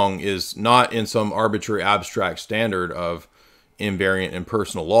or wrong, is not in some arbitrary abstract standard of invariant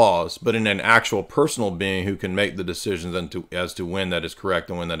impersonal laws, but in an actual personal being who can make the decisions as to when that is correct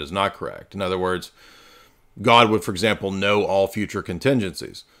and when that is not correct. In other words, God would, for example, know all future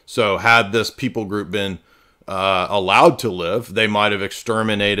contingencies. So had this people group been allowed to live, they might have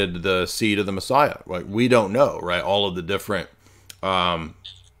exterminated the seed of the Messiah. Like, we don't know, right? All of the different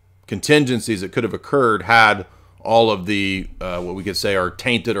contingencies that could have occurred had all of the what we could say are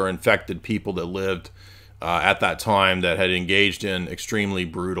tainted or infected people that lived at that time that had engaged in extremely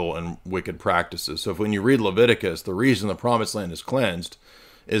brutal and wicked practices. So if when you read Leviticus, the reason the promised land is cleansed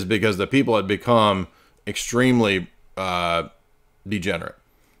is because the people had become extremely degenerate.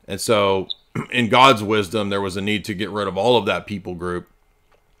 And so in God's wisdom, there was a need to get rid of all of that people group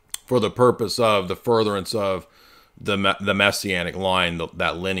for the purpose of the furtherance of the messianic line,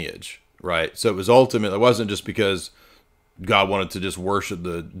 that lineage, right? So it was ultimately, it wasn't just because God wanted to just worship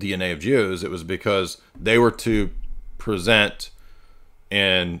the DNA of Jews. It was because they were to present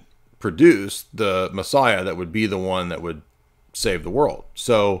and produce the Messiah that would be the one that would save the world.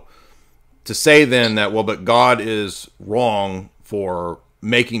 So to say then that, well, but God is wrong for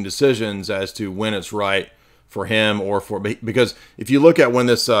making decisions as to when it's right for him or for, because if you look at when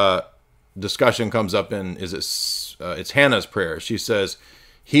this discussion comes up in, it's Hannah's prayer. She says,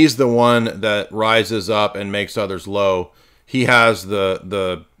 he's the one that rises up and makes others low. He has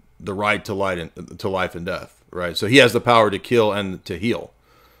the right to life and death, right? So he has the power to kill and to heal,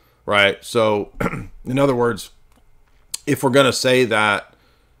 right? So in other words, if we're going to say that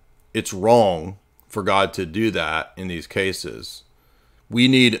it's wrong for God to do that in these cases, we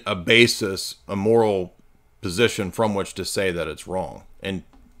need a basis, a moral position from which to say that it's wrong. And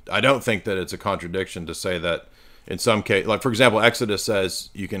I don't think that it's a contradiction to say that in some case, like for example, Exodus says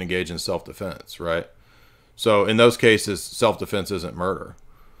you can engage in self-defense, right? So in those cases, self-defense isn't murder.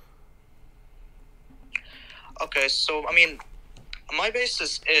 Okay, so I mean, my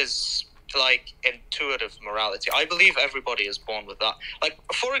basis is like intuitive morality. I believe everybody is born with that. Like,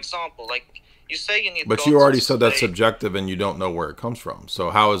 for example, like You say you need. But God you to already said that's display- subjective, and you don't know where it comes from. So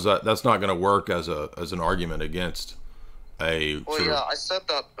how is that? That's not going to work as an argument against a. Well, sort yeah, of, I said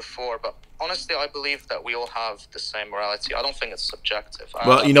that before, but honestly, I believe that we all have the same morality. I don't think it's subjective.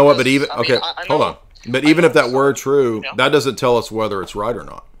 well, you know what? But because, even I mean, okay, I hold know- on. But even if that so- were true, Yeah. that doesn't tell us whether it's right or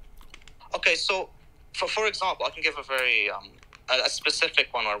not. Okay, so for example, I can give a very a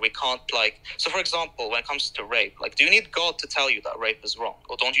specific one where we can't like. So for example, when it comes to rape, like, do you need God to tell you that rape is wrong,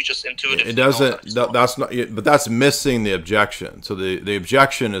 or don't you just intuitively? It know doesn't. that it's wrong? That's not. But that's missing the objection. So the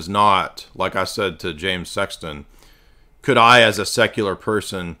objection is not, like I said to James Sexton, could I, as a secular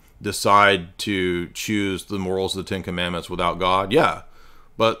person, decide to choose the morals of the Ten Commandments without God? Yeah,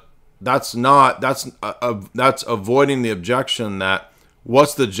 but that's not. That's avoiding the objection that.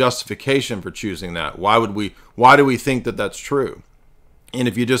 What's the justification for choosing that? Why do we think that that's true? And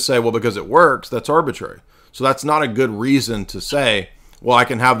if you just say, well, because it works, that's arbitrary. So that's not a good reason to say, well, I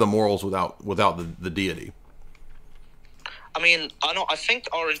can have the morals without the deity. I mean, I think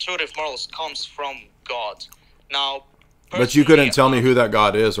our intuitive morals comes from God. Now, But you couldn't tell me who that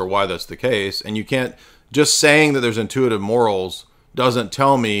God is or why that's the case. And you can't, just saying that there's intuitive morals doesn't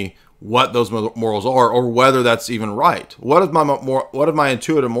tell me what those morals are or whether that's even right. What if my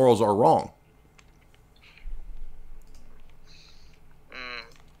intuitive morals are wrong?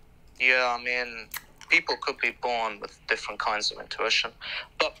 Yeah, I mean, people could be born with different kinds of intuition,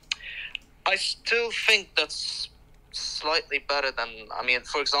 but I still think that's slightly better than, I mean,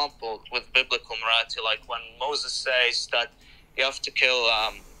 for example, with biblical morality, like when Moses says that you have to kill,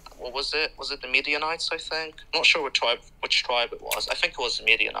 what was it? Was it the Midianites, I think? I'm not sure which tribe it was. I think it was the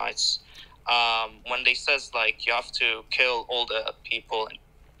Midianites. When they says, like, you have to kill all the people and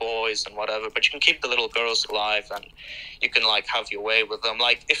boys and whatever, but you can keep the little girls alive and you can, like, have your way with them.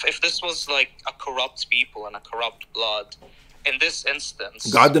 Like, if this was, like, a corrupt people and a corrupt blood, in this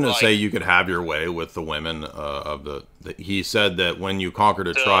instance... God didn't like, say you could have your way with the women of the... He said that when you conquered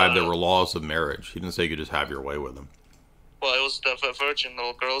a tribe, there were laws of marriage. He didn't say you could just have your way with them. Well, it was the virgin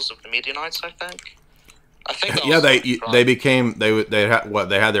little girls of the Midianites, I think. I think that Yeah, was they became... They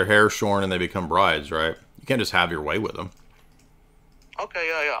had their hair shorn and they become brides, right? You can't just have your way with them. Okay,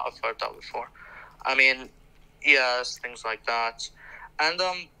 yeah, I've heard that before. I mean, yes, things like that. And,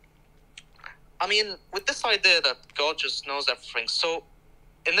 I mean, with this idea that God just knows everything, so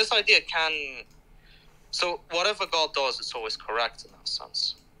in this idea so whatever God does, it's always correct in that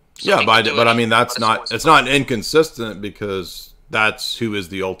sense. So Yeah, but I mean, it's not inconsistent because that's who is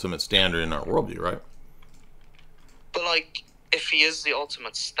the ultimate standard in our worldview, right? But, like, if he is the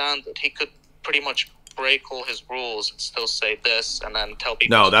ultimate standard, he could pretty much break all his rules and still say this and then tell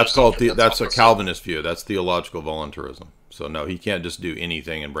people... No, to that's do called... something that's a opposite. Calvinist view. That's theological voluntarism. So, no, he can't just do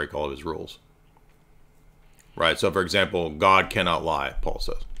anything and break all of his rules. Right, so, for example, God cannot lie, Paul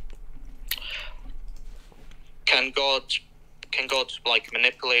says. Can God, like,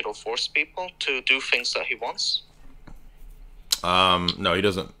 manipulate or force people to do things that he wants? No, he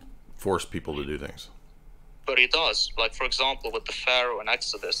doesn't force people to do things. But he does. Like, for example, with the Pharaoh in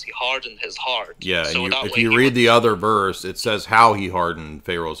Exodus, he hardened his heart. Yeah, so and that if way you he read would- the other verse, it says how he hardened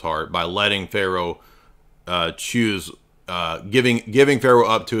Pharaoh's heart by letting Pharaoh choose, giving Pharaoh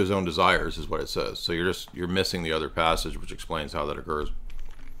up to his own desires is what it says. So you're missing the other passage which explains how that occurs.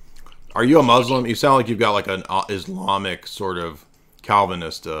 Are you a Muslim? You sound like you've got like an Islamic sort of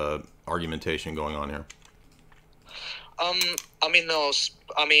Calvinist argumentation going on here. I mean, no.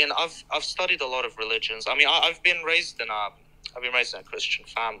 I mean, I've studied a lot of religions. I mean, I've been raised in a Christian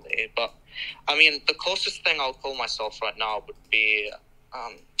family, but I mean, the closest thing I'll call myself right now would be,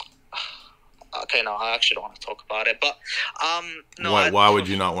 okay, no, I actually don't want to talk about it, but no. Why would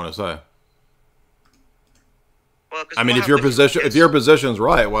you not want to say? Well, 'cause I mean, we if have your different position's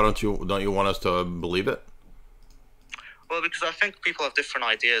right, why don't you want us to believe it? Well, because I think people have different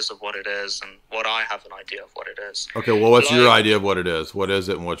ideas of what it is, and what I have an idea of what it is. Okay, well, what's your idea of what it is? What is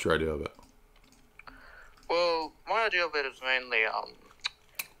it, and what's your idea of it? Well, my idea of it is mainly,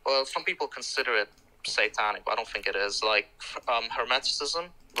 well, some people consider it satanic, but I don't think it is. Like, hermeticism.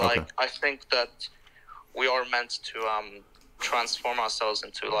 Like, Okay. I think that we are meant to transform ourselves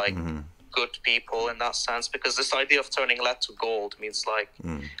into, like, good people in that sense, because this idea of turning lead to gold means, like,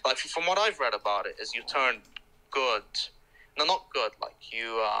 like from what I've read about it, is you turn good. No, not good. Like,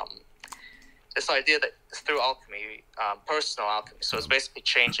 you, this idea that through alchemy, personal alchemy, so it's basically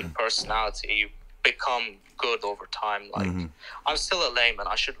changing personality. You become good over time. Like, I'm still a layman.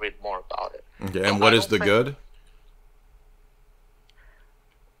 I should read more about it. Okay, and what is the good?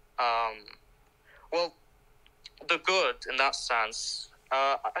 Well, the good in that sense,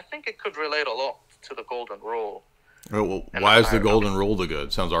 I think it could relate a lot to the golden rule. Well, why is the golden rule the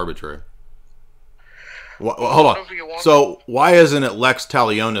good? Sounds arbitrary. Hold on. So why isn't it lex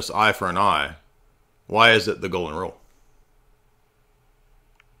talionis, eye for an eye? Why is it the golden rule?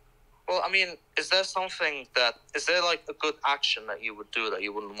 Well, I mean, is there like a good action that you would do that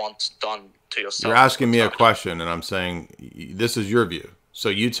you wouldn't want done to yourself? You're asking me a question, and I'm saying this is your view. So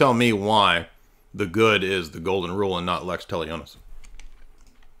you tell me why the good is the golden rule and not lex talionis.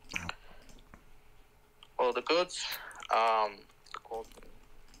 Well, the good,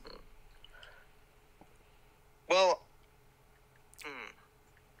 well,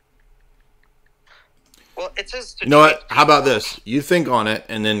 it is. You know what? How about this? You think on it,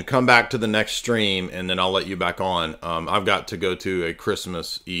 and then come back to the next stream, and then I'll let you back on. I've got to go to a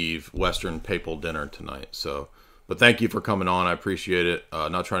Christmas Eve Western Papal dinner tonight. So, but thank you for coming on. I appreciate it.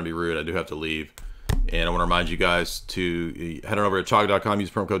 Not trying to be rude. I do have to leave. And I want to remind you guys to head on over to chalk.com, use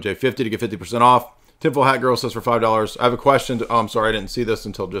promo code J50 to get 50% off. Tinfoil Hat Girl says for $5. I have a question. I'm sorry, I didn't see this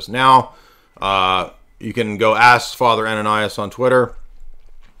until just now. You can go ask Father Ananias on Twitter.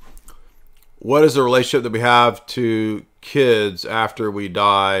 What is the relationship that we have to kids after we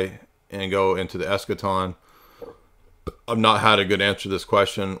die and go into the eschaton? I've not had a good answer to this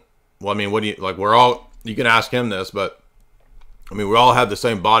question. Well, I mean, what do you, like, you can ask him this, but I mean, we all have the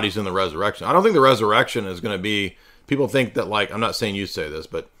same bodies in the resurrection. I don't think the resurrection is going to be, people think that, like, I'm not saying you say this,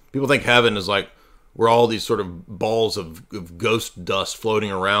 but people think heaven is like, we're all these sort of balls of ghost dust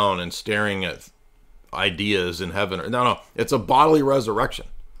floating around and staring at ideas in heaven. No, it's a bodily resurrection.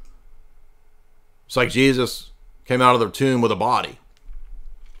 It's like Jesus came out of the tomb with a body.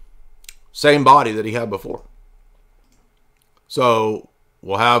 Same body that he had before. So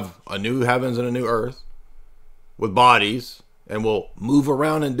we'll have a new heavens and a new earth with bodies, and we'll move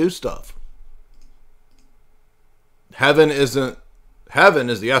around and do stuff. Heaven is the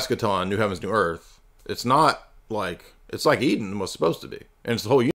eschaton, new heavens, new earth. It's not like, it's like Eden was supposed to be. And it's the whole